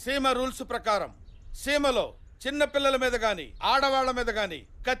 సీమ రూల్స్ ప్రకారం సీమలో చిన్న పిల్లల మీద గాని ఆడవాళ్ల మీద గాని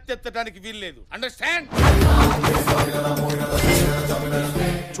కత్తెత్తడానికి వీల్లేదు. అండర్స్టాండ్?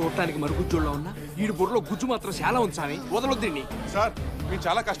 చూడటానికి మరుగుజ్జోళ్ళ ఉన్నా ఈడు బుర్రలో గుజ్జు మాత్రం చాలా ఉంది స్వామి. వదలొద్దండి సార్. మేము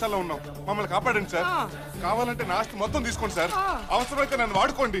చాలా కష్టాల్లో ఉన్నాం, మమ్మల్ని కాపాడండి సార్. కావాలంటే నా ఆస్తి మొత్తం తీసుకోండి సార్. అవసరమైతే నన్ను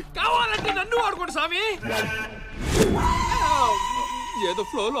వాడుకోండి. కావాలంటే నన్ను వాడుకోండి స్వామి. ఏదో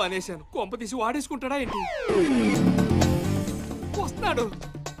ఫ్లోలో అనేశాను. కొంప తీసి వాడేసుకుంటాడా ఏంటి? వస్తున్నాడు.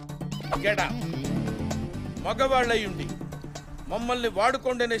 మగవాళ్ళయ్యుండి మమ్మల్ని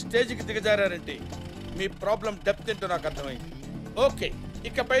వాడుకోండి అనే స్టేజ్కి దిగజారంటే మీ ప్రాబ్లం డెప్త్ ఏంటో నాకు అర్థమైంది. ఓకే,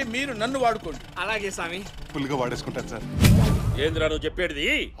 ఇకపై మీరు నన్ను వాడుకోండి. అలాగే స్వామి. ఫుల్గా వాడేసుకుంటాను సార్. ఏంద్రా నువ్వు చెప్పేది?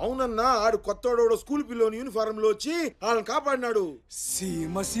 అవునన్నా, ఆడు కొత్తోడు స్కూల్ పిల్లోని యూనిఫారం లో వచ్చి వాళ్ళని కాపాడినాడు.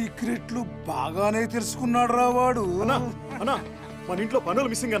 సీమ సీక్రెట్లు బాగానే తెలుసుకున్నాడు రా వాడు. అన్నా మన ఇంట్లో పనులు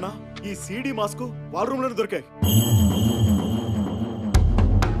మిస్సింగ్ అన్నా. ఈ సీడీ మాస్క్ వాళ్ళ రూమ్ లోనే దొరికాయి.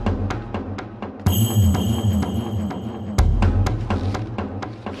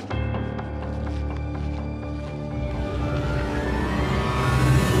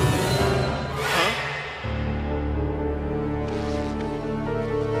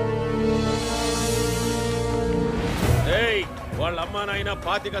 వాళ్ళ అమ్మా నాయన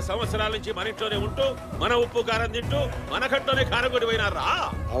 25 సంవత్సరాల నుంచి మన ఇంట్లోనే ఉంటూ మన ఉప్పు కారం తింటూ మన కట్లోనే కారం కొట్టి పోయినారా?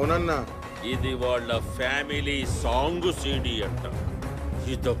 అవునన్నా. ఇది వాళ్ళ ఫ్యామిలీ సాంగ్ సీడీ అంట.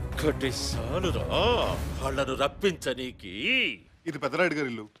 ఇదొక్కటి సాలురా వాళ్ళను రప్పించనీకి. ఇది పెద్దరాయుడు గారి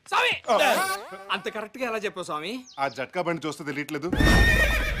ఇల్లు. స్వామి అంత కరెక్ట్ గా ఎలా చెప్పావు స్వామి? ఆ జట్కా బండి చూస్తే తెలియట్లేదు.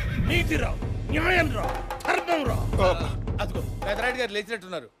 నీతిరా, న్యాయంరా, ధర్మంరా. అదిగో పెద్దరాయుడు గారు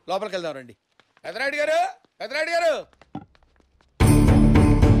లేచినట్టున్నారు. లోపలికి వెళ్దాం రండి. పెద్దరాయుడు గారు, పెద్దరాయుడు గారు.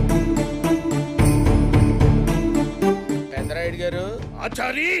 పెద్దరాయుడు గారు.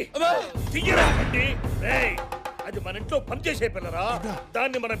 ఆచారి అది మన ఇంట్లో పనిచేసే పిల్లరా.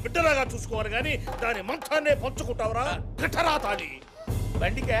 దాన్ని మన బిడ్డలాగా చూసుకోవాలి గాని దాని మంచాన్నే పంచుకుంటావరా? కట్టరా తాడి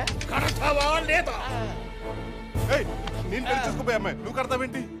బండికే కడతావా లేదా? నేను పెళ్లి చేసుకోపోయే అమ్మాయి నువ్వు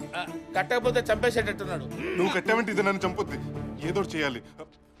కడతావేంటి? కట్టకపోతే చంపేసేటట్టున్నాడు. నువ్వు కట్టావేంటి? ఇది నన్ను చంపుద్ది. ఏదో చేయాలి.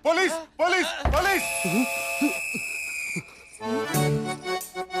 Police police police!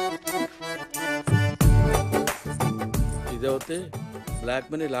 ఇదేవతే black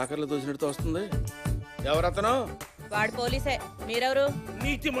money లాకర్లో దోసినట్టు వస్తుంది. ఎవరతను? వాడు పోలీసే. మీరెవరు?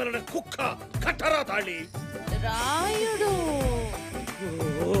 నీతి మరణ కుక్క కట్టరా తాళి. రాయుడు.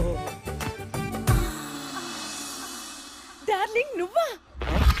 డార్లింగ్ నువ్వా?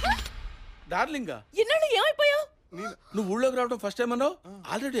 డార్లింగా? ఇన్నాళ్ళు ఏమైపోయావు? నువ్వు ఊళ్ళోకి రావడం ఫస్ట్ టైం అన్నావు.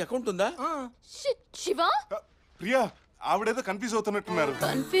 ఆల్రెడీ అకౌంట్ ఉందా? శివ ప్రియా ఆవిడేదో కన్ఫ్యూజ్ అవుతున్నట్టున్నారు.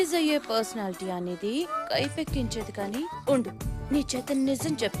 కన్ఫ్యూజ్ అయ్యే పర్సనాలిటీ అనేది కైపెక్కించేది కానీ ఉండు నీ చేత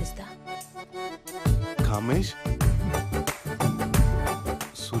నిజం చెప్పిస్తా. కామేష్,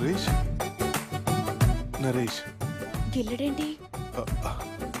 సురేష్, నరేష్. గిల్లడేంటి?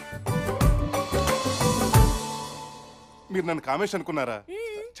 మీరు నన్ను కామేష్ అనుకున్నారా?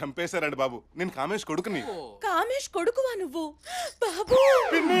 చంపేశారండి బాబు. నేను కామేష్ కొడుకుని. కామేష్ కొడుకువా నువ్వు? బాబు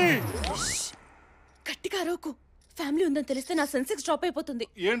గట్టిగా అరవకు. ఫ్యామిలీ ఉందని తెలిస్తే నా సెన్సెక్స్ డ్రాప్ అయిపోతుంది.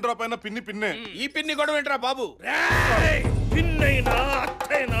 ఏం డ్రాప్ అయినా పిన్ని పిన్నే. ఈ పిన్ని గొడవ ఏంట్రా బాబు? పిన్నైనా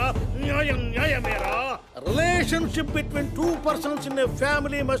అత్తైనా న్యాయం న్యాయమేరా. Relationship between two persons in a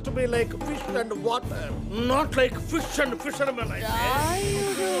family must be like fish and water, not like fish and fishermen.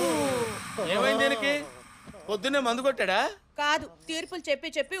 ఏమైంది దీనికి? పొద్దున్నే మందు కొట్టాడా? కాదు, తీర్పులు చెప్పి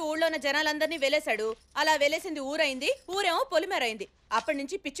చెప్పి ఊళ్ళో ఉన్న జనాలందరినీ వెలేశాడు. అలా వెలేసింది ఊరైంది, ఊరేమో పొలిమేరైంది. అప్పటి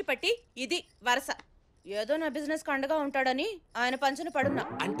నుంచి పిచ్చి పట్టి ఇది వరస. ఏదో నా బిజినెస్ కండగా ఉంటాడని ఆయన పంచన పడున్నా.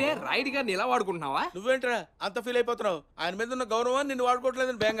 అంటే రైడ్ గారిని ఇలా వాడుకుంటున్నావా? నువ్వేంట్రా అంత ఫీల్ అయిపోతున్నావు? ఆయన మీద ఉన్న గౌరవాన్ని నిన్ను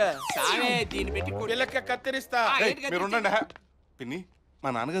వాడుకోవట్లేదని బేంగా. దీన్ని పెట్టి పిల్లకి కత్తిరిస్తా. మీరు ఉండండి. పిన్ని,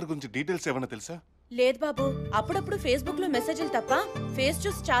 మా నాన్నగారి గురించి డీటెయిల్స్ ఏమన్నా తెలుసా? లేదు బాబు, అప్పుడప్పుడు ఫేస్బుక్ లో మెసేజ్లు తప్ప ఫేస్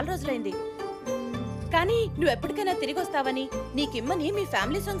చూసి చాలా రోజులైంది. కానీ నువ్వు ఎప్పటికైనా తిరిగి వస్తావని నీకిమ్మని మీ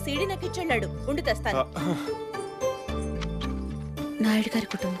ఫ్యామిలీ సాంగ్ సీడీ నాకు ఇచ్చెళ్ళాడు. ఉండి తెస్తాను. నాయుడు గారి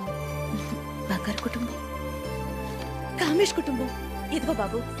కుటుంబం, బంగారు కుటుంబం, కామేష్ కుటుంబం. ఇదిగో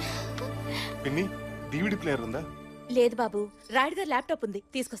బాబు. పిన్ని, డివిడి ప్లేయర్ ఉందా? లేదు బాబు, రాయుడు గారి ల్యాప్టాప్ ఉంది,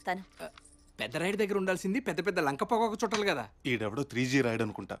 తీసుకొస్తాను. పెద్ద రైడ్ దగ్గర ఉండాల్సింది పెద్ద పెద్ద లంక పొగ చుట్టాలి కదా. ఈడెవడో 3G రైడ్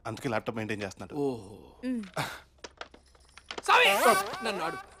అనుకుంటా, అందుకే ల్యాప్టాప్ మెయింటైన్ చేస్తున్నాడు. ఓహో. నన్ను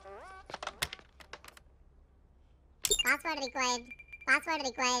ఆడు. Password required. Password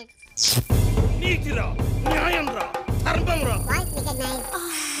required. నీతిరా, న్యాయంరా, ధర్మంరా. Voice recognise.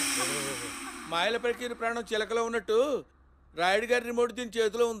 మాయల పెరికిన ప్రాణం చిలకలో ఉన్నట్టు రాయుడు గారి రిమోట్ దీని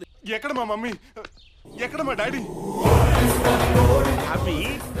చేతిలో ఉంది. ఎక్కడ మా మమ్మీ? ఎక్కడ మా డాడీ? అబ్బి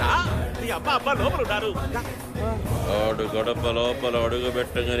రా, నీ అబ్బా లోపల ఉన్నారు. ఆడు గడప లోపల అడుగు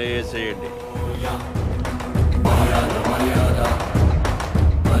పెట్టగానే వేసేయండి.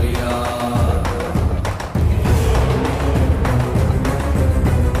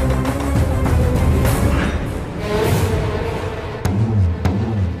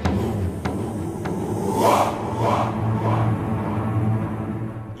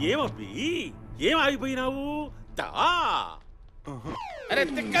 ఏమబ్బి, ఏం ఆగిపోయినావు? అరే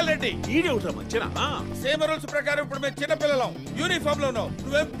తిక్కలరెడ్డి, ఈడేవుట్రా మంచినా? సేమ్ రూల్స్ ప్రకారం ఇప్పుడు మేము చిన్న పిల్లలం, యూనిఫామ్ లో ఉన్నాం.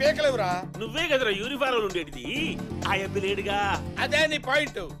 నువ్వేం పేకలేవురా? నువ్వే కదరా యూనిఫామ్ లో ఉండేది. ఆ అబ్బి లేడుగా. అదే నీ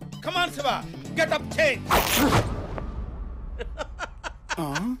పాయింట్. కమాన్ శివ, గెట్ అప్ చేంజ్.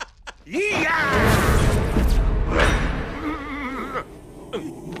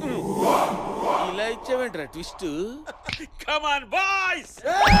 ఇలా ఇచ్చావేంట్రా ట్విస్ట్? Come on boys.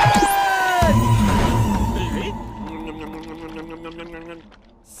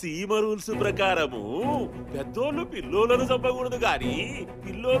 సీమ రూల్స్ ప్రకారము పెద్దోళ్ళు పిల్లోలను చంపకూడదు గాని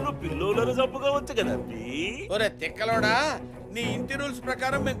పిల్లోళ్ళు పిల్లోలను చంపుకోవచ్చు కదండి. ఒరే తిక్కలోడా, నీ ఇంటి రూల్స్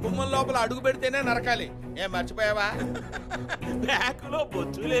ప్రకారం మేము గుమ్మం లోపల అడుగు పెడితేనే నరకాలి. ఏం మర్చిపోయావా? బ్యాకులో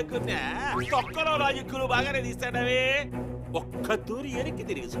బొచ్చు లేకున్నా తొక్కలో లాజిక్కులు బాగానే తీస్తాడవే. ఒక్క తూరి ఎనికి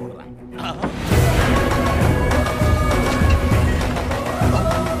తిరిగి చూడరా.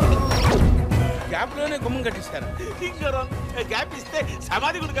 గ్యాప్ లోనే గుమ్మం కట్టిస్తారు. ఇంకా గ్యాప్ ఇస్తే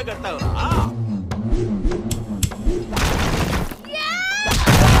సమాధి గుడిక కడతావురా.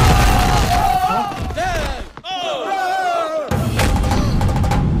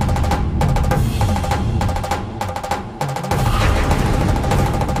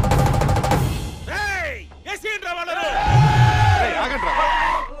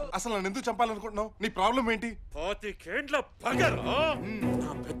 అసలు నన్ను ఎందుకు చంపాలనుకుంటున్నావు? నీ ప్రాబ్లం ఏంటి? 25 పగరా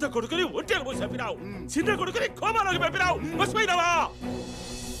నా పెద్ద కొడుకుని ఒంటరి చంపినావు, చిన్న కొడుకుని కోమాలోకి పంపినావు. మర్చిపోయినావా?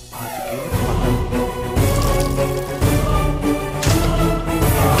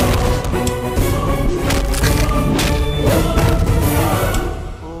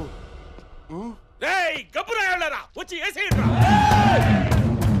 రేయ్ గబ్బురాయాలరా వచ్చి ఏసేయండి.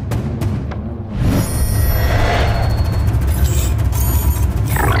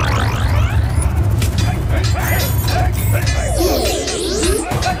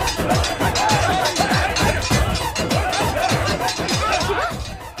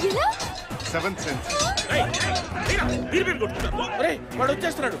 వాడు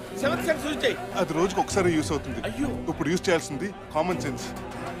వచ్చేస్తున్నాడు. 7th సెన్స్ యూజ్ చేయి. అది రోజుకి ఒకసారి యూస్ అవుతుంది. అయ్యో, ఇప్పుడు యూస్ చేయాల్సింది కామన్ సెన్స్.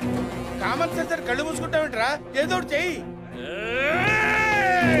 కామన్ సెన్స్ అని కళ్ళు మూసుకుంటావేంట్రా? ఏదో ఒకటి చెయ్యి.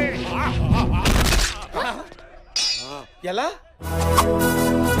 ఎలా?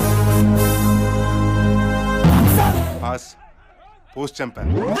 పాస్ పోస్ట్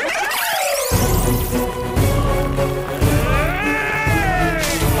చంపాను.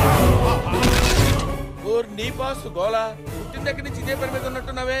 నీ బాస్ గోలా పుట్టిన దగ్గర నుంచి ఇదే పని మీద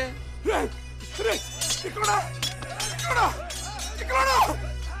ఉన్నట్టున్నావే.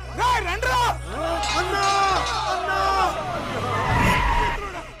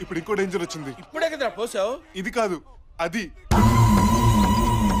 ఇప్పుడు ఇంకో డేంజర్ వచ్చింది. ఇప్పుడే కదరా పోసావు. ఇది కాదు, అది.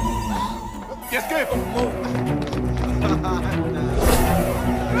 ఎస్కేప్.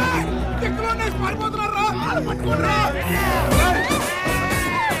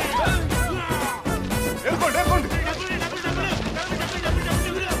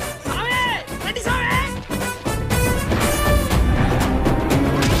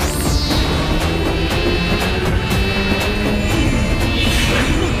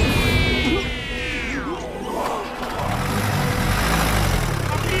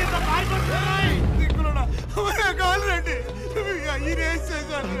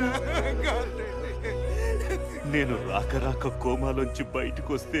 నేను రాక రాక కోమాలోంచి బయటకు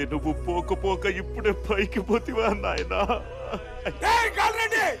వస్తే నువ్వు పోక పోక ఇప్పుడే పైకి పోతివా నాయనా?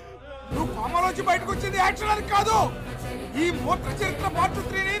 నువ్వు కోమాలోంచి బయటకు వచ్చింది యాక్షన్ అని కాదు. ఈ మూత్ర చరిత్ర పార్ట్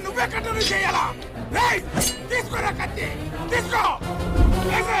 3ని నువ్వే కంటిన్యూ చేయాలా? తీసుకోరా కత్తి, తీసుకో.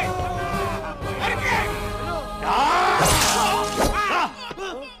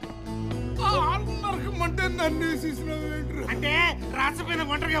 అంటే నన్ను అంటే రాసపోయిన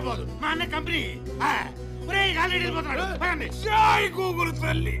ఒంటరిగా పోదు. మా అన్న కంపెనీ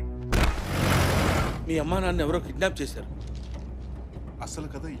తల్లి. మీ అమ్మా నాన్న ఎవరో కిడ్నాప్ చేశారు. అసలు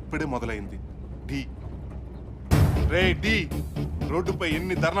కథ ఇప్పుడే మొదలైంది. డి రోడ్డుపై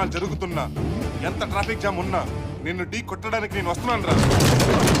ఎన్ని ధర్నాలు జరుగుతున్నా, ఎంత ట్రాఫిక్ జామ్ ఉన్నా నిన్ను ఢీ కొట్టడానికి నేను వస్తున్నాను రా.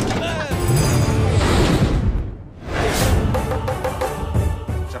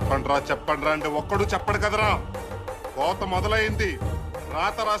 చెప్పండి రా అంటే ఒక్కడు చెప్పడు కదరా. కోత మొదలైంది.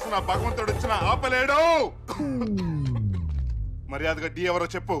 రాత రాసిన భగవంతుడు వచ్చిన ఆపలేడు. మర్యాదగా డి ఎవరో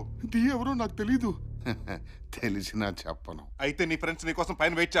చెప్పు. డి ఎవరో నాకు తెలీదు. తెలిసినా చెప్పను. అయితే నీ ఫ్రెండ్స్ నీ కోసం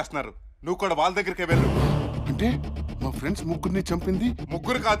పైన వెయిట్ చేస్తున్నారు. నువ్వు కూడా వాళ్ళ దగ్గరికే వెళ్ళు. అంటే మా ఫ్రెండ్స్ ముగ్గురిని చంపింది?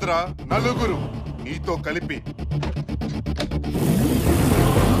 ముగ్గురు కాదురా, నలుగురు నీతో కలిపి.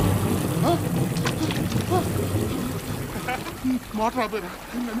 మాట రాబేరా,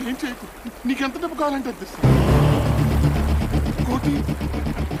 నన్ను ఏం చేయకు. నీకెంత డబ్బు కావాలంటే అనిపిస్తా. 1 కోటి,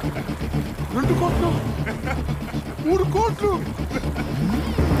 2 కోట్లు, 3 కోట్లు,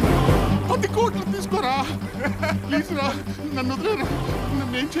 10 కోట్లు తీసుకోరా. ప్లీజ్ రా, నన్ను వదిలేరా,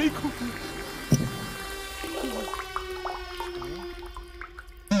 నన్ను ఏం చేయకు.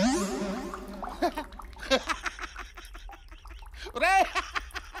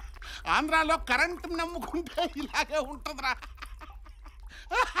 ఆంధ్రాలో కరెంట్ నమ్ముకుంటే ఇలాగే ఉంటుందిరా.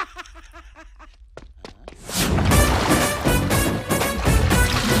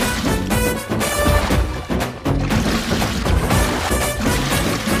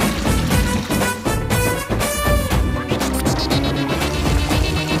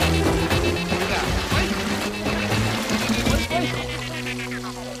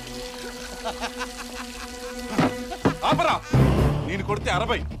 ఆపరా, నేను కొడితే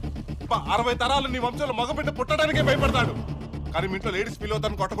 60 తరాలు నీ వంశంలో మగబిడ్డ పుట్టడానికే భయపడతాడు. కానీ మీ ఇంట్లో లేడీస్ ఫీల్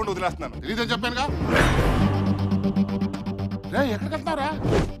అవుతాను కొట్టకుండా వదిలేస్తున్నాను. తెలీదని చెప్పానుగా. రే ఎక్కడికి వెళ్తున్నావురా?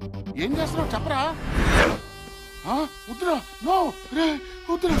 ఏం చేస్తున్నావు చెప్పరా. వద్దురా, నో రే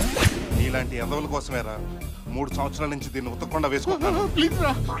వద్దురా. నీలాంటి ఎదవల కోసమేరా 3 సంవత్సరాల నుంచి దీన్ని ఉతకకుండా వేసుకుంటాను. ప్లీజ్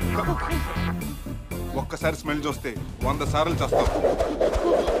రా. ఒక్కసారి స్మెల్ చూస్తే 100 సార్లు చేస్తావు.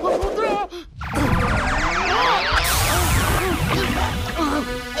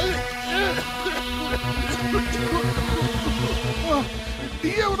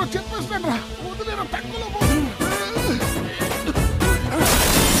 ఎవరో చెప్పేస్తాను రా, వదిలేరా, తక్కువలో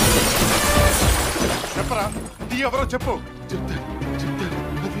చెప్పరా, టీ ఎవరో చెప్పు.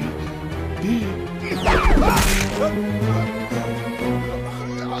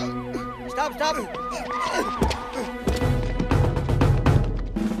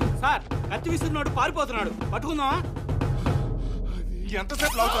 సార్, కత్తి విసిరినోడు పారిపోతున్నాడు, పట్టుకుందామా?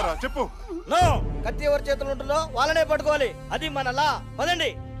 ఎంతసేపు లాగుతారా చెప్పు. నో, కత్తి ఎవరి చేతులు ఉంటుందో వాళ్ళనే పట్టుకోవాలి. అది మన లా. పదండి.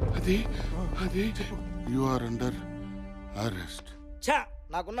 అది యు ఆర్ అండర్ అరెస్ట్. ఛా,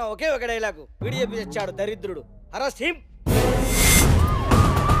 నాకున్న ఒకే ఒక డైలాగు వీడి చెప్పి తెచ్చాడు దరిద్రుడు. Arrest him.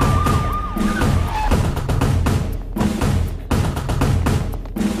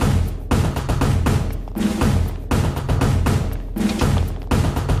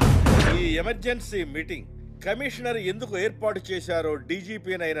 Emergency meeting commissioner ఎందుకు ఏర్పాటు చేశారో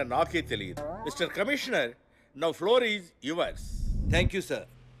డీజీపీనైనా నాకే తెలియదు. Mister commissioner, now floor is yours. Thank you sir.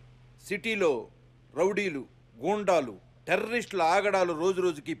 సిటీలో రౌడీలు, గూండాలు, టెర్రరిస్టుల ఆగడాలు రోజు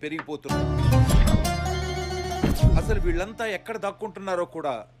రోజుకి పెరిగిపోతున్నాయి. అసలు వీళ్ళంతా ఎక్కడ దాక్కుంటున్నారో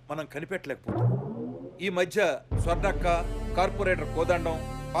కూడా మనం కనిపెట్టలేకపోతున్నాం. ఈ మధ్య స్వర్ణక్క, కార్పొరేటర్ కోదండం,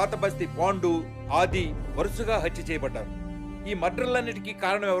 పాత బస్తీ పాండు, ఆది వరుసగా హత్య చేయబడ్డారు. ఈ మర్డర్లన్నిటికీ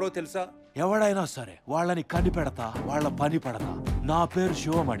కారణం ఎవరో తెలుసా? ఎవడైనా సరే వాళ్ళని కనిపెడతా, వాళ్ళ పని పడతా. నా పేరు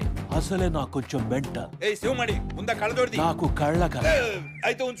శివమణి. అసలే నాకు కొంచెం మెంటల్. ఏ శివమణి, ముందా కళ్ళజోడిది. నాకు కళ్ళ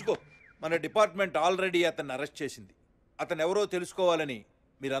అయితే ఉంచుకో. మన డిపార్ట్మెంట్ ఆల్రెడీ అతన్ని అరెస్ట్ చేసింది. అతను ఎవరో తెలుసుకోవాలని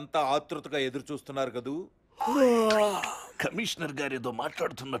మీరంతా ఆతృతగా ఎదురు చూస్తున్నారు కదూ. కమిషనర్ గారు ఏదో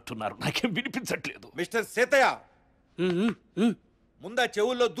మాట్లాడుతున్నట్టున్నారు, నాకేం వినిపించట్లేదు. మిస్టర్ సీతయ్య, ముందా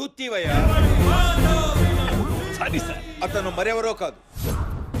చెవుల్లో దూత్తీవయ్యా. అతను మరెవరో కాదు,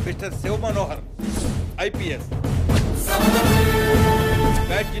 mister Shiva Manohar, IPS.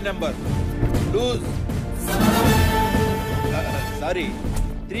 Badge number loose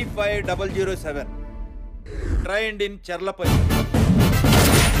 35007. Trained in Cherlapalli.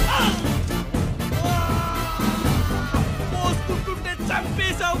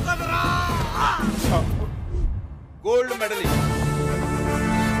 చంపేశావు కదరా. Gold medallist,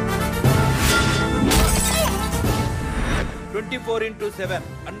 24/7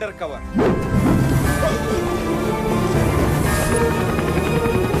 under cover.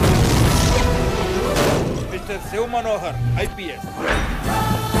 Mister Shiva Manohar, IPS.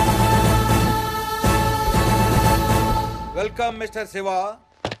 Welcome mister Shiva.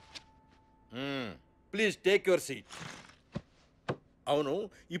 Please take your seat. అవును,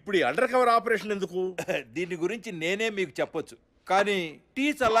 ఇప్పుడు ఈ అండర్ కవర్ ఆపరేషన్ ఎందుకు? దీని గురించి నేనే మీకు చెప్పొచ్చు, కానీ టీ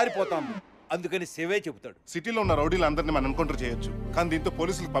చల్లారిపోతాం, అందుకని శివే చెబుతాడు. సిటీలో ఉన్న రౌడీలు అందరినీ మనం ఎన్కౌంటర్ చేయొచ్చు, కానీ దీంతో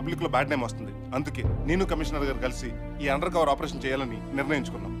పోలీసులకు పబ్లిక్ లో బ్యాడ్ నేమ్ వస్తుంది. అందుకే నేను కమిషనర్ గారు కలిసి ఈ అండర్ కవర్ ఆపరేషన్ చేయాలని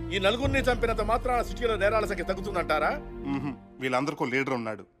నిర్ణయించుకున్నాం. ఈ నలుగురిని చంపినంత మాత్రాన సిటీలో నేరాల సంఖ్య తగ్గుతుందంటారా? వీళ్ళందరికీ లీడర్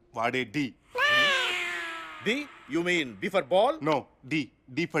ఉన్నాడు, వాడే D. D? You mean D for ball? No, D.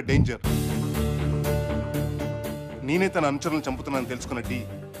 D for danger. నేనే తన అనుచరులను చంపుతున్నానని తెలుసుకున్న డి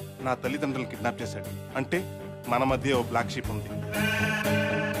నా తల్లిదండ్రులను కిడ్నాప్ చేశాడు. అంటే మన మధ్య ఓ బ్లాక్ షీప్ ఉంది.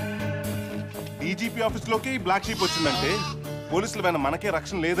 డీజీపీ ఆఫీస్ లోకి ఈ బ్లాక్ షీప్ వచ్చిందంటే పోలీసుల పైన మనకే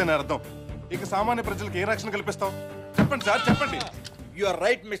రక్షణ లేదని అర్థం. ఇక సామాన్య ప్రజలకు ఏ రక్షణ కల్పిస్తాం? చెప్పండి సార్, చెప్పండి. You are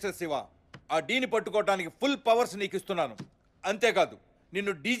right mister Shiva. ఆ డీని పట్టుకోవడానికి ఫుల్ పవర్స్ నీకు ఇస్తున్నాను. అంతేకాదు,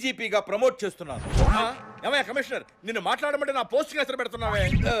 నిన్ను డీజీపీగా ప్రమోట్ చేస్తున్నాను. ఏమయ్య కమిషనర్, నిన్ను మాట్లాడమంటే నా పోస్టింగ్ అసలు పెడుతున్నావే.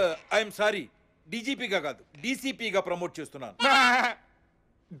 ఐఎమ్ సారీ, డీజీపీగా కాదు, డీసీపీగా ప్రమోట్ చేస్తున్నాను.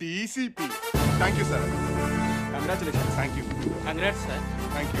 DCP. Thank you sir. Congratulations. Thank you. Congrats sir.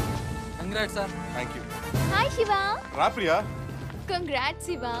 Thank you. Congrats sir. Thank you. Hi Shiva. రా Priya. Congrats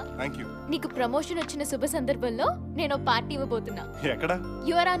Shiva. Thank you. నీకు ప్రమోషన్ వచ్చిన శుభ సందర్భంలో నేను పార్టీ ఇవ్వబోతున్నా. ఎక్కడ?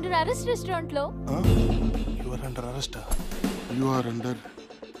 You are under arrest restaurant లో. You are under arrest. You are under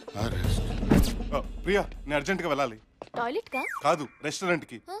arrest. Priya, నేను urgent గా వెళ్ళాలి. టాయిలెట్ కా? కాదు, రెస్టారెంట్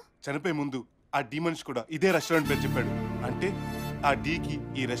కి. చనిపోయే ముందు ఆ డి మనిషి కూడా ఇదే రెస్టారెంట్ పేరు చెప్పాడు. అంటే ఆ డి కి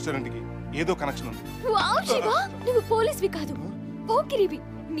ఈ రెస్టారెంట్ కి ఏదో కనెక్షన్ ఉంది. వావ్ శివ, నువ్వు పోలీస్వి కాదు, పోకిరివి.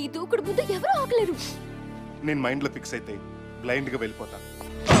 నీ దూకుడు ముందు ఎవరు ఆగలేరు. నేను మైండ్ లో ఫిక్స్ అయితే బ్లైండ్ గా వెళ్ళిపోతా.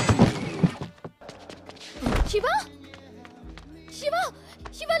 శివ, శివ,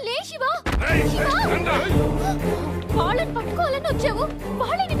 శివ లే శివ. వాళ్ళని పట్టుకోవాలని వచ్చావు,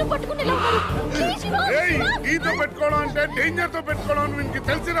 వాళ్ళే నిన్ను పట్టుకునేలా ఉన్నారు. లే శివ. నీతో పెట్టుకోవడం అంటే డేంజర్ తో పెట్టుకోవడం వీనికి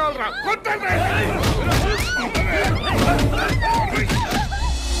తెలిసి రాలరా.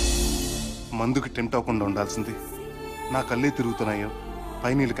 మందుకి టెంప్ట్ అవ్వకుండా ఉండాల్సింది. నా కళ్ళే తిరుగుతున్నాయో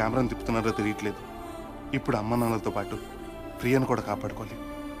పైన వీళ్ళు కెమెరాను తిప్పుతున్నారో తెలియట్లేదు. ఇప్పుడు అమ్మ నాన్నలతో పాటు ప్రియను కూడా కాపాడుకోవాలి.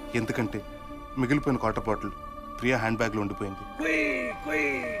 ఎందుకంటే మిగిలిపోయిన quarter bottle Priya hand bag లో ఉండిపోయింది.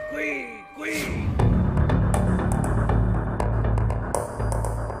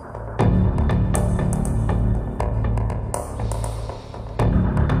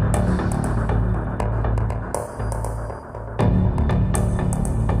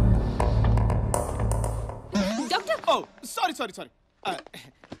 సారీ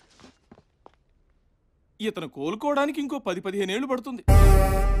ఇతను కోలుకోవడానికి ఇంకో 10-15 ఏళ్ళు పడుతుంది.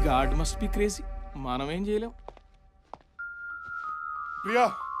 God must be crazy. మనం ఏం చేయలేం. ప్రియా,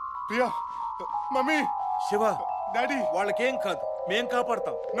 ప్రియా, మమ్మీ, శివ, డాడీ, వాళ్ళకేం కాదు, మేం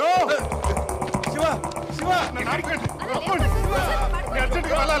కాపాడతాం. నో శివ, శివ, నన్ను ఆపకండి. నేను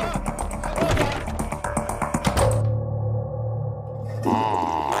అర్జెంట్గా వెళ్ళాలి.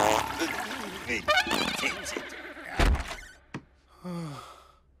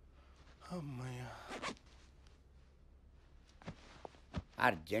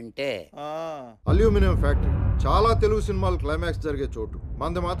 అర్జెంటే. అల్యూమినియం ఫ్యాక్టరీ చాలా తెలుగు సినిమాలు క్లైమాక్స్ జరిగే చోటు.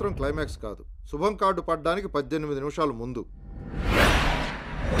 మంది మాత్రం క్లైమాక్స్ కాదు. శుభం కార్డు పడ్డానికి 18 నిమిషాలు ముందు.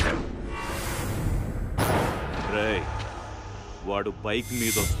 రేయ్, వాడు బైక్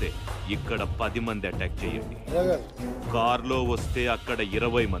మీద వస్తే ఇక్కడ 10 మంది అటాక్ చేయండి. కార్లో వస్తే అక్కడ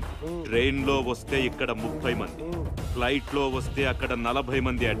 20 మంది, ట్రైన్ లో వస్తే ఇక్కడ 30 మంది, ఫ్లైట్ లో వస్తే అక్కడ 40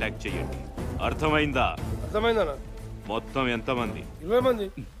 మంది అటాక్ చేయండి. అర్థమైందా? అర్థమైందన్నా. మొత్తం ఎంతమంది? 20 మంది.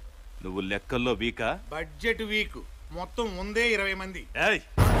 నువ్వు లెక్కల్లో వీకా? బడ్జెట్ వీక్, మొత్తం ముందే 20 మంది.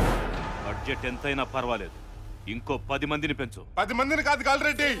 బడ్జెట్ ఎంతైనా పర్వాలేదు, ఇంకో 10 మందిని పెంచు. 10 మందిని కాదు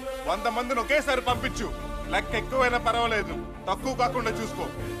గాలిరెడ్డి, 100 మందిని ఒకేసారి పంపించు. లెక్క ఎక్కువైనా పర్వాలేదు, తక్కువ కాకుండా చూసుకో.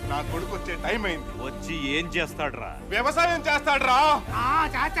 నా కొడుకు వచ్చే టైం అయింది. వచ్చి ఏం చేస్తాడ్రా? వ్యవసాయం చేస్తాడ్రా.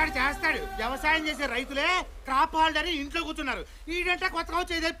 చేస్తాడు. వ్యవసాయం చేసే రైతులే క్రాప్ హోల్డర్ ఇంట్లో కూర్చున్నారు. ఈడంటే కొత్తగా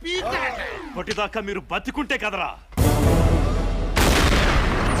వచ్చేదే పీక్. కొట్టిదాకా మీరు బతికుంటే కదరా.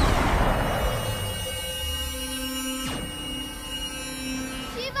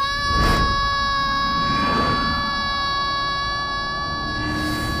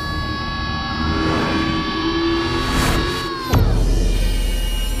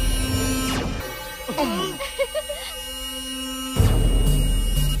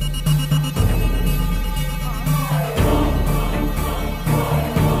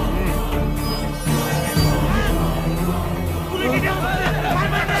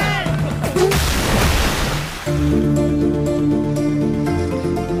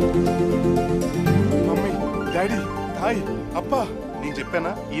 మమ్మీ, డాడీ, హాయ్, అప్పా. నేను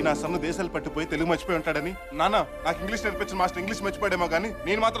చెప్పానా ఈ నా సన్ను దేశాలు పట్టిపోయి తెలుగు మర్చిపోయి ఉంటాడని? నాన్న, నాకు ఇంగ్లీష్ నేర్పించిన మాస్టర్ ఇంగ్లీష్ మర్చిపోయాడేమో కానీ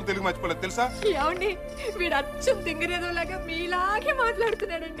నేను మాత్రం తెలుగు మర్చిపోలేదు తెలుసా? వీడు అచ్చం తింగరేదోలాగా మీలాగే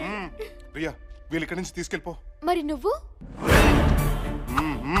మాట్లాడుతున్నాడండి. ప్రియా, వీళ్ళు ఇక్కడి నుంచి తీసుకెళ్ళిపో. మరి నువ్వు?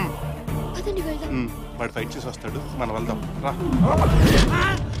 పదండి వెళ్దాం. వాడు ఫైట్ చేసి వస్తాడు, మనం వెళ్దాం రా.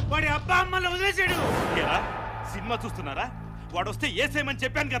 వాడి అబ్బా అమ్మల్ని వదిలేశాడు. సినిమా చూస్తున్నారా? వాడు వస్తే ఏసేమని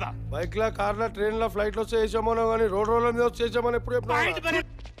చెప్పాను కదా. బైక్ లా, కార్ లా, ట్రైన్ లా, ఫ్లైట్ లో చేసామో గానీ రోడ్ల మీద చేసామని ఎప్పుడు చెప్పినా?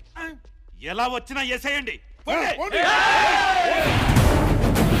 ఎలా వచ్చినా ఏసేయండి.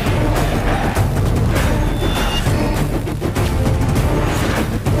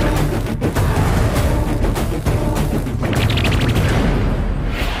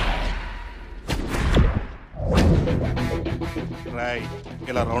 రాయ్,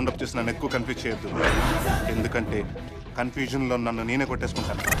 ఇలా రౌండప్ చేసి నన్ను ఎక్కువ కన్ఫ్యూజ్ చేయొద్దు. ఎందుకంటే కన్ఫ్యూజన్ లో నన్ను నేనే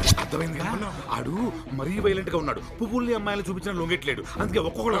కొట్టేసుకుంటాను. అర్థమైందిగా? ఆడు మరీ వైలెంట్ గా ఉన్నాడు. పువ్వుల్ని అమ్మాయిలు చూపించిన లొంగెట్లేడు. అందుకే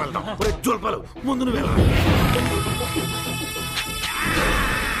ఒక్కొక్కరు వెళ్దాం. జోల్పాలు ముందు నువ్వు వెళ్ళాలి.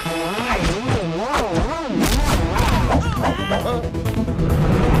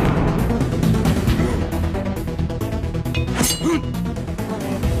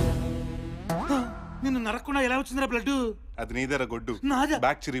 నిన్ను నరకుండా ఎలా వచ్చిందిరా బ్లడ్? అది నీదేరా గొడ్డు.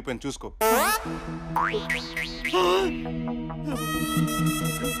 బ్యాక్ చిరిగిపోయింది చూసుకో.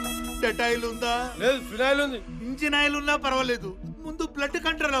 డెటాయిల్ ఉందా? లేదు, ఫినాయిల్ ఉంది. ఇంజిన్ ఆయిల్ ఉన్నా పర్వాలేదు, ముందు బ్లడ్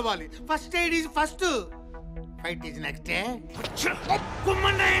కంట్రోల్ అవ్వాలి. First aid is first, fight is next.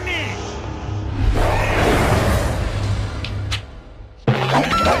 కుమ్మండి.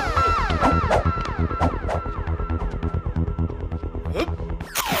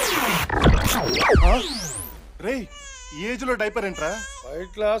 రే, ఈ ఏజ్ లో డైపర్ ఏంట్రా?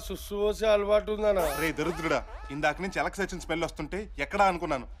 బైక్ లా సుస్సు పోసే అలవాటు ఉందనా? రే దరిద్రుడా, ఇందాక నుంచి ఎలక్స్ వచ్చిన స్మెల్ వస్తుంటే ఎక్కడా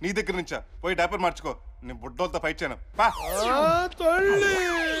అనుకున్నాను. నీ దగ్గర నుంచా? పోయి డైపర్ మార్చుకో. నీ బుడ్డోలతో ఫైట్ చేయను.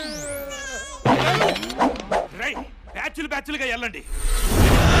 బ్యాచ్లుగా వెళ్ళండి.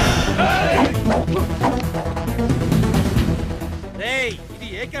 ఇది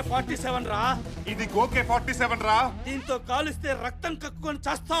AK-47 రా. ఇది గోకే-47 రా. దీంతో కాలిస్తే రక్తం కక్కుకొని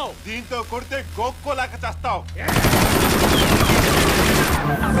చేస్తావు. దీంతో కొడితే గోక్కోలాగా చేస్తావు.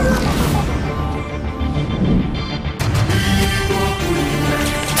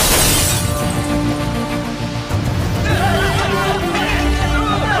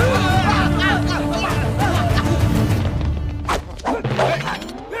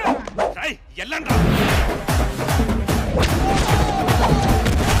 వెళ్ళండి.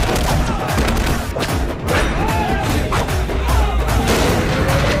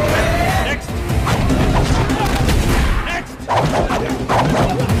 Next.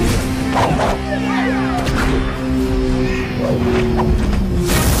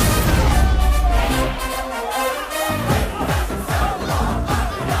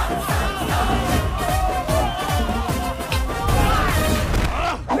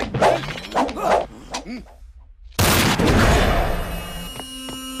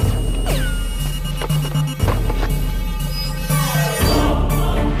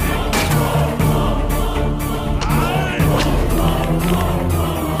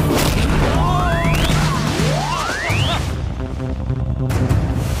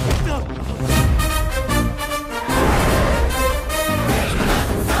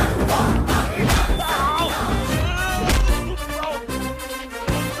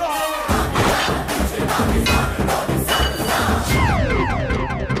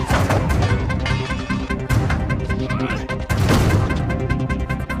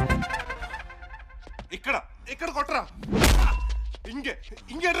 ఇక్కడ కొట్టరా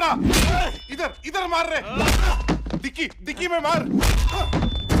ఇంగే రా ఇధర్ మార్ రే డిక్కీ మే మార్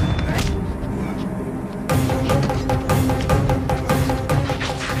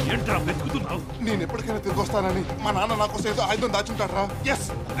ఏంట్రా వెతుకుతున్నావు? నేను ఎప్పటికైనా తిరిగి వస్తానని మా నాన్న నా కోసం ఏదో ఆయుధం దాచుంటాడ్రా. Yes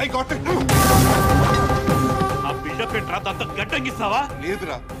I got it. ఆ బిల్డప్ ఏంట్రా? దాంతో గడ్డంగిస్తావా?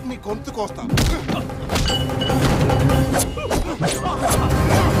 లేదురా నీ గొంతు కోస్తా.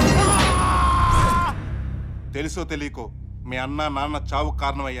 తెలుసో తెలియకో మీ అన్న నాన్న చావుకు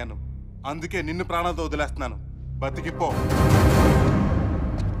కారణమయ్యాను. అందుకే నిన్ను ప్రాణాలతో వదిలేస్తున్నాను. బతికిపో.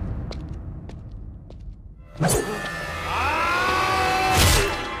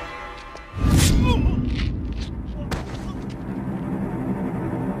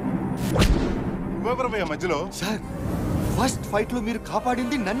 నువ్వెవరమయ్యా మధ్యలో? సార్ ఫస్ట్ ఫైట్ లో మీరు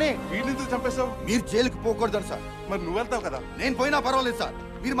కాపాడింది నన్నే. వీళ్ళెందుకు చంపేశావు? మీరు జైలుకి పోకూడదు సార్. మరి నువ్వెళ్తావు కదా. నేను పోయినా పర్వాలేదు సార్.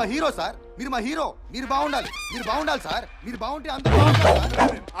 మీరు మా హీరో సార్. మీరు మా హీరో. మీరు బాగుండాలి సార్. మీరు బాగుంటే అందరూ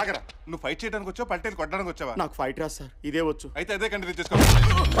బాగుంటారు. ఆగరా, నువ్వు ఫైట్ చేయడానికి వచ్చావు పల్టేలు కొట్టడానికి వచ్చావా? నాకు ఫైట్ రా సార్, ఇదే వచ్చు. అయితే అదే కంటిన్యూ చేసుకో.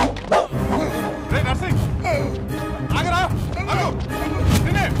 నర్సింగ్ ఆగరా,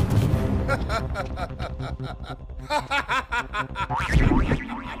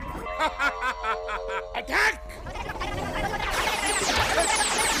 attack!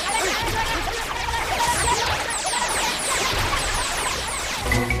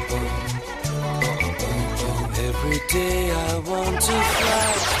 Every day I want to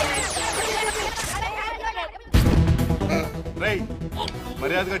fly. రేయ్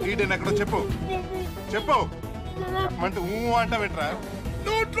మర్యాదగా డీటెయిల్ ఎక్కడో చెప్పు అంటే అంటావేట్రా?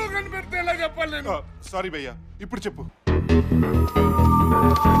 నోట్లో కనిపెడితే ఎలా చెప్పాలి నేను? సారీ భయ్యా, ఇప్పుడు చెప్పు.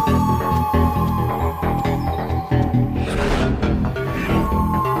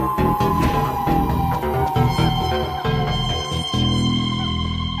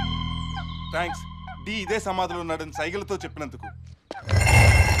 థ్యాంక్స్ డి ఇదే సమాధిలో ఉన్నాడని సైగలతో చెప్పినందుకు.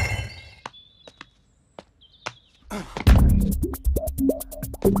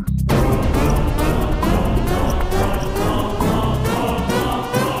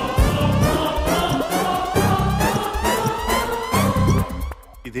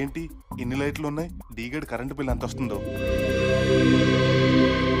 ఇదేంటి ఇన్ని లైట్లు ఉన్నాయి? డీగడ్ కరెంటు బిల్ ఎంత వస్తుందో.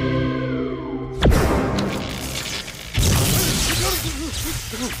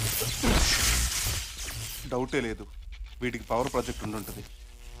 డౌటే లేదు, వీటికి పవర్ ప్రాజెక్ట్ ఉండుంటుంది.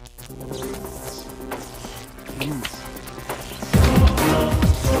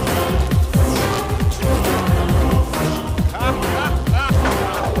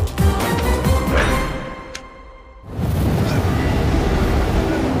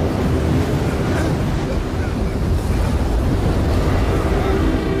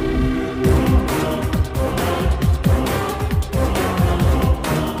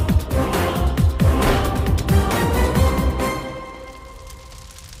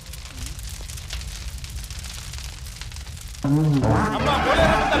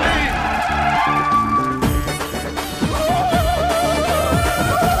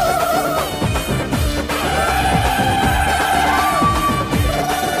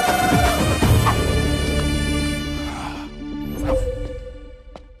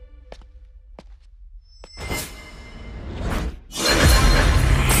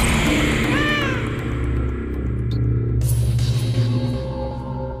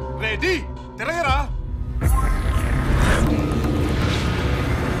 రెడీ తిరగరా.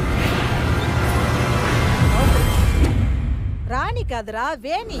 రాణి కాదురా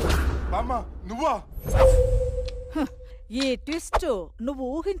వేణి. బామ్మ నువ్వా? ఈ ట్విస్ట్ నువ్వు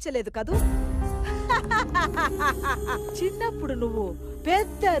ఊహించలేదు కదూ. చిన్నప్పుడు నువ్వు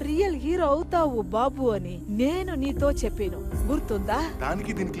పెద్ద రియల్ హీరో అవుతావు బాబు అని నేను నీతో చెప్పాను, గుర్తుందా?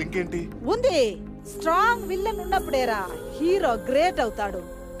 దానికి దీనికి లింక్ ఏంటి? ఉంది. స్ట్రాంగ్ విల్లన్ ఉన్నప్పుడేరా హీరో గ్రేట్ అవుతాడు.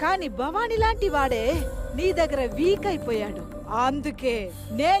 కానీ భవానీ లాంటి వాడే నీ దగ్గర వీక్ అయిపోయాడు. అందుకే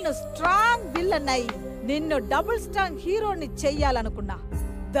నేను స్ట్రాంగ్ విల్లన్ అయి నిన్ను డబుల్ స్ట్రాంగ్ హీరోని చెయ్యాలనుకున్నా.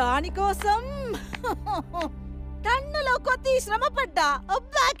 దానికోసం టన్నులో కొద్ది శ్రమ పడ్డా,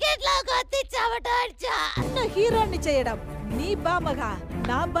 బకెట్లో కొద్ది చెమటోడ్చా. నన్ను హీరోని చేయడం నీ బామ్మగా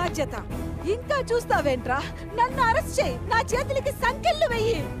నా బాధ్యత. ఇంకా చూస్తావేంట్రా? నన్ను అరెస్ట్ చేయి, నా చేతులకి సంకెళ్ళు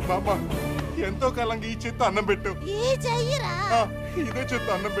వెయ్యి. బామ్మ ఎంతో కాలంగా ఈ చేత్తో అన్నం పెట్టు. ఈ చెయ్యిరా. ఇదే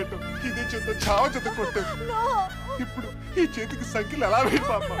చేత్తో అన్నం పెట్టు, ఇదే చేత్తో చావ చేత కొట్టు. ఇప్పుడు ఈ చేతికి సంఖ్యలు ఎలా వేయి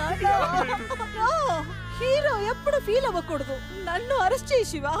బామ్మ? హీరో ఎప్పుడు ఫీల్ అవ్వకూడదు. నన్ను అరెస్ట్ చేయి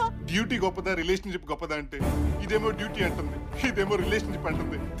శివ. డ్యూటీ గొప్పదా రిలేషన్షిప్ గొప్పదా అంటే ఇదేమో డ్యూటీ అంటుంది, ఇదేమో రిలేషన్షిప్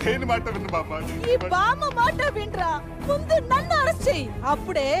అంటుంది. దేని మాట విన్ను బామ్మ? ఈ బామ్మ మాట వినరా, ముందు నన్ను అరెస్ట్ చెయ్యి.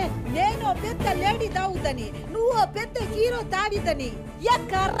 అప్పుడే నేను పెద్ద లేడీ దావుదని, నువ్వు పెద్ద హీరో దావిదని,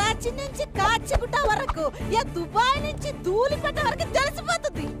 కరాచీ నుంచి కాచిగుట్ట వరకు, దుబాయ్ నుంచి ధూళిపేట వరకు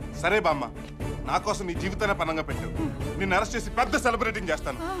తెలిసిపోతుంది. సరే బామ్మ, నా కోసం నీ జీవితాన్ని పనంగా పెట్టావు. నిన్ను అరెస్ట్ చేసి పెద్ద సెలబ్రేటింగ్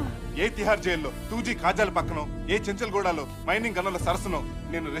చేస్తాను. ఏ తిహార్ జైల్లో 2G కాజాల పక్కనో, ఏ చెంచల్గూడలో మైనింగ్ గనుల సరస్సునో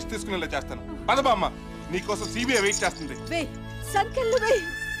నేను రెస్ట్ తీసుకునేలా చేస్తాను. పద బామ్మ, నీకోసం సిబిఐ వెయిట్ చేస్తుంది.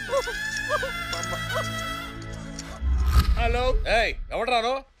 హలో,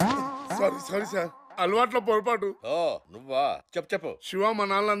 ఎవడ్రాను? సారీ సారీ సార్, అలవాట్లో పొరపాటు. ఓ నువ్వా? చెప్పు. శివ మా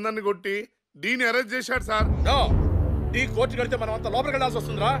నాన్నలందరినీ కొట్టి డీని అరెస్ట్ చేశాడు సార్. నీ కోర్టు కడితే మనం అంతా లోపలికి వెళ్ళాల్సి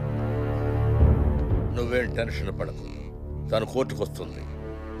వస్తుందిరా. నువ్వేం టెన్షన్ పడకు, తను కోర్టుకు వస్తుంది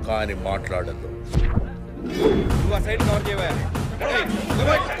కానీ మాట్లాడదు.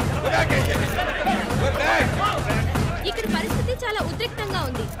 ఇక్కడ పరిస్థితి చాలా ఉద్రిక్తంగా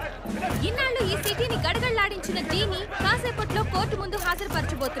ఉంది. ఇన్నాళ్ళు ఈ సిటీని గడగడలాడించిన డీని కాసేపట్లో కోర్టు ముందు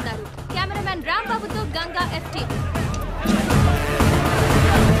హాజరుపరచబోతున్నారు. Cameraman రాంబాబుతో Ganga FT.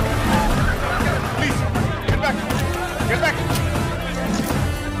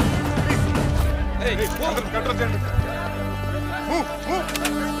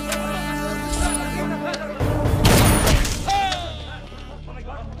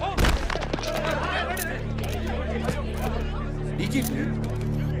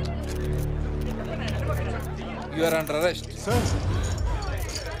 You are under arrest. Sir.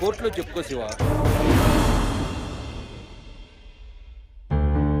 కోర్టులో చెప్పుకో Shiva.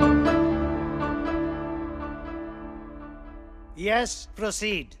 Yes,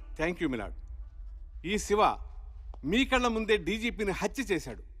 proceed. Thank you my lord. ఈ శివ మీ కళ్ళ ముందే డీజీపీని హత్య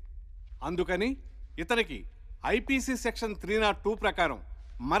చేశాడు. అందుకని ఇతనికి IPC సెక్షన్ 302 ప్రకారం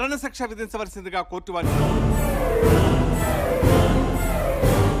మరణశిక్ష విధించవలసిందిగా కోర్టు వారి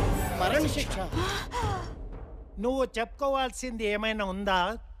మరణశిక్ష. నువ్వు చెప్పుకోవాల్సింది ఏమైనా ఉందా?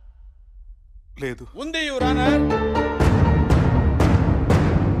 లేదు. ఉంది your honour.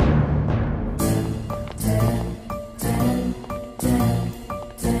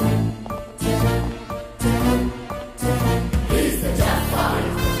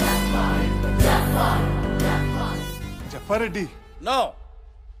 జఫారెడ్డి. No,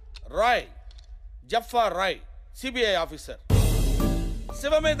 Roy, Jafar Roy, CBI officer.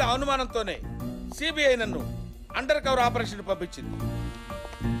 Shiva మీద అనుమానంతోనే సిబిఐ నన్ను అండర్ కవర్ ఆపరేషన్ పంపించింది.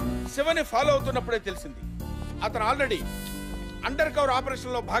 శివని ఫాలో అవుతున్నప్పుడే తెలిసింది అతను ఆల్రెడీ అండర్ కవర్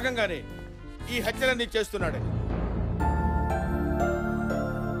ఆపరేషన్ లో భాగంగానే ఈ హత్యలన్నీ చేస్తున్నాడని.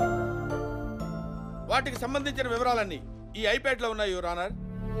 వాటికి సంబంధించిన వివరాలన్నీ ఈ ఐప్యాడ్ లో ఉన్నాయి యువర్ ఆనర్.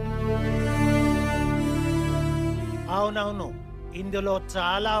 అవునవును, ఇందులో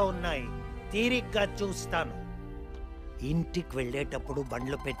చాలా ఉన్నాయి. తీరిగ్గా చూస్తాను. ఇంటికి వెళ్ళేటప్పుడు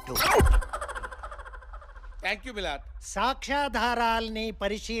బండ్లు పెట్టు. Thank you my lord. సాక్ష్యాధారాల్ని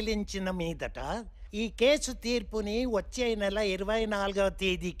పరిశీలించిన మీదట ఈ కేసు తీర్పుని వచ్చే నెల 24వ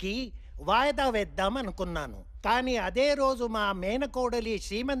తేదీకి వాయిదా వేద్దాం అనుకున్నాను. కానీ అదే రోజు మా మేనకోడలి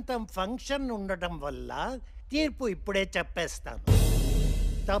శ్రీమంతం ఫంక్షన్ ఉండడం వల్ల తీర్పు ఇప్పుడే చెప్పేస్తాను.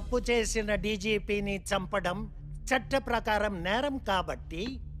 తప్పు చేసిన డీజీపీని చంపడం చట్ట ప్రకారం నేరం కాబట్టి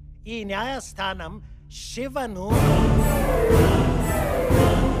ఈ న్యాయస్థానం శివను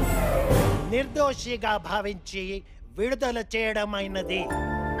నిర్దోషిగా భావించి విడుదల చేయడమైనది.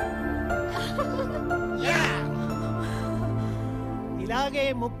 ఇలాగే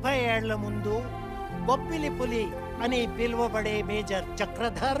 30 ఏళ్ల ముందు బొప్పిలి పులి అని పిలువబడే మేజర్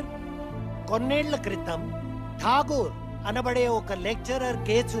చక్రధర్ కొన్నేళ్ల క్రితం ఠాగూర్ అనబడే ఒక లెక్చరర్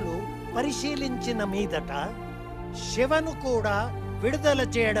కేసులు పరిశీలించిన మీదట శివను కూడా విడుదల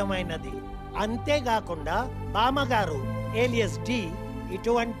చేయడమైనది. అంతేకాకుండా బామ్మగారు ఏలియస్ డి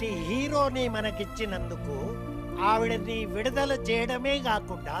ఇటువంటి హీరోని మనకిచ్చినందుకు ఆవిడని విడుదల చేయడమే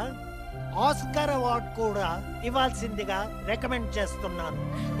కాకుండా ఆస్కర్ అవార్డ్ కూడా ఇవ్వాల్సిందిగా రికమెండ్ చేస్తున్నాను.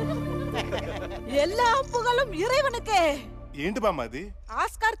 எல்லா புகழும் இறைவனுக்கே. ఏంటి బామ్మ అది?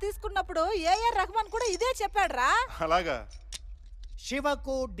 ఆస్కార్ తీసుకున్నప్పుడు ఏఆర్ రెహమాన్ కూడా ఇదే చెప్పాడురా. అలాగా?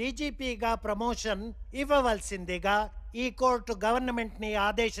 శివకు డీజీపీగా ప్రమోషన్ ఇవ్వవలసిందిగా ఈ కోర్టు గవర్నమెంట్ ని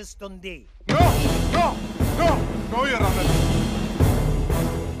ఆదేశిస్తుంది.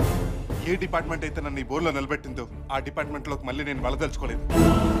 ఏ డిపార్ట్మెంట్ అయితే నన్ను ఈ బోర్లో నిలబెట్టిందో ఆ డిపార్ట్మెంట్ లోకి మళ్ళీ నేను వెళ్ళదలుచుకోలేదు.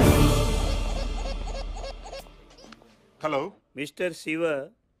 హలో మిస్టర్ శివ,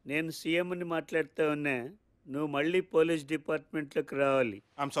 నేను సీఎంని మాట్లాడుతూ ఉన్నా. నువ్వు మళ్ళీ పోలీస్ డిపార్ట్మెంట్లోకి రావాలి.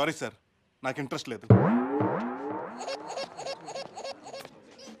 ఐఎమ్ సారీ సార్, నాకు ఇంట్రెస్ట్ లేదు.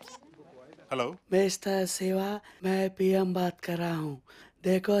 हेलो मिस्टर शिवा, मैं PM बात कर रहा हूँ.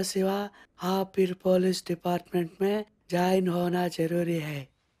 देखो शिवा आप फिर पुलिस डिपार्टमेंट में ज्वाइन होना जरूरी है।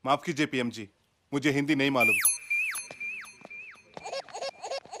 माफ कीजिए पीएम जी, मुझे हिंदी नहीं मालूम।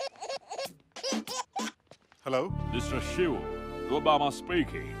 Hello mister Shiv Obama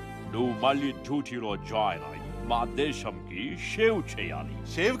speaking. నువ్వు మళ్ళీ డ్యూటీలో జాయిన్ అయ్యి మా దేశంకి షేవ్ చేయాలి.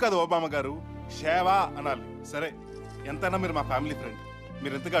 షేవ్ కాదు ఒబామా గారు, షేవ అనాలి. సరే, ఎంతైనా మీరు మా ఫ్యామిలీ ఫ్రెండ్.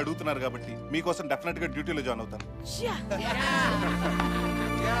 మీరు ఎంతగా అడుగుతున్నారు కాబట్టి మీకోసం డెఫినెట్ గా డ్యూటీలో జాయిన్ అవుతాను.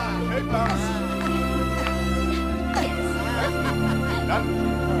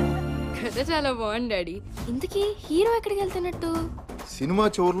 కథ చాలా బాగుంది డాడీ. ఇంతకీ హీరో ఎక్కడికి వెళ్తున్నట్టు? సినిమా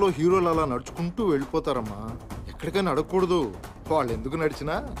చివరిలో హీరోలు అలా నడుచుకుంటూ వెళ్ళిపోతారమ్మా. ఎక్కడికైనా అడగకూడదు. వాళ్ళు ఎందుకు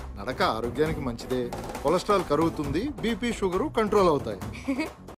నడిచినా నడక ఆరోగ్యానికి మంచిదే. కొలెస్ట్రాల్ కరుగుతుంది, బీపీ షుగరు కంట్రోల్ అవుతాయి.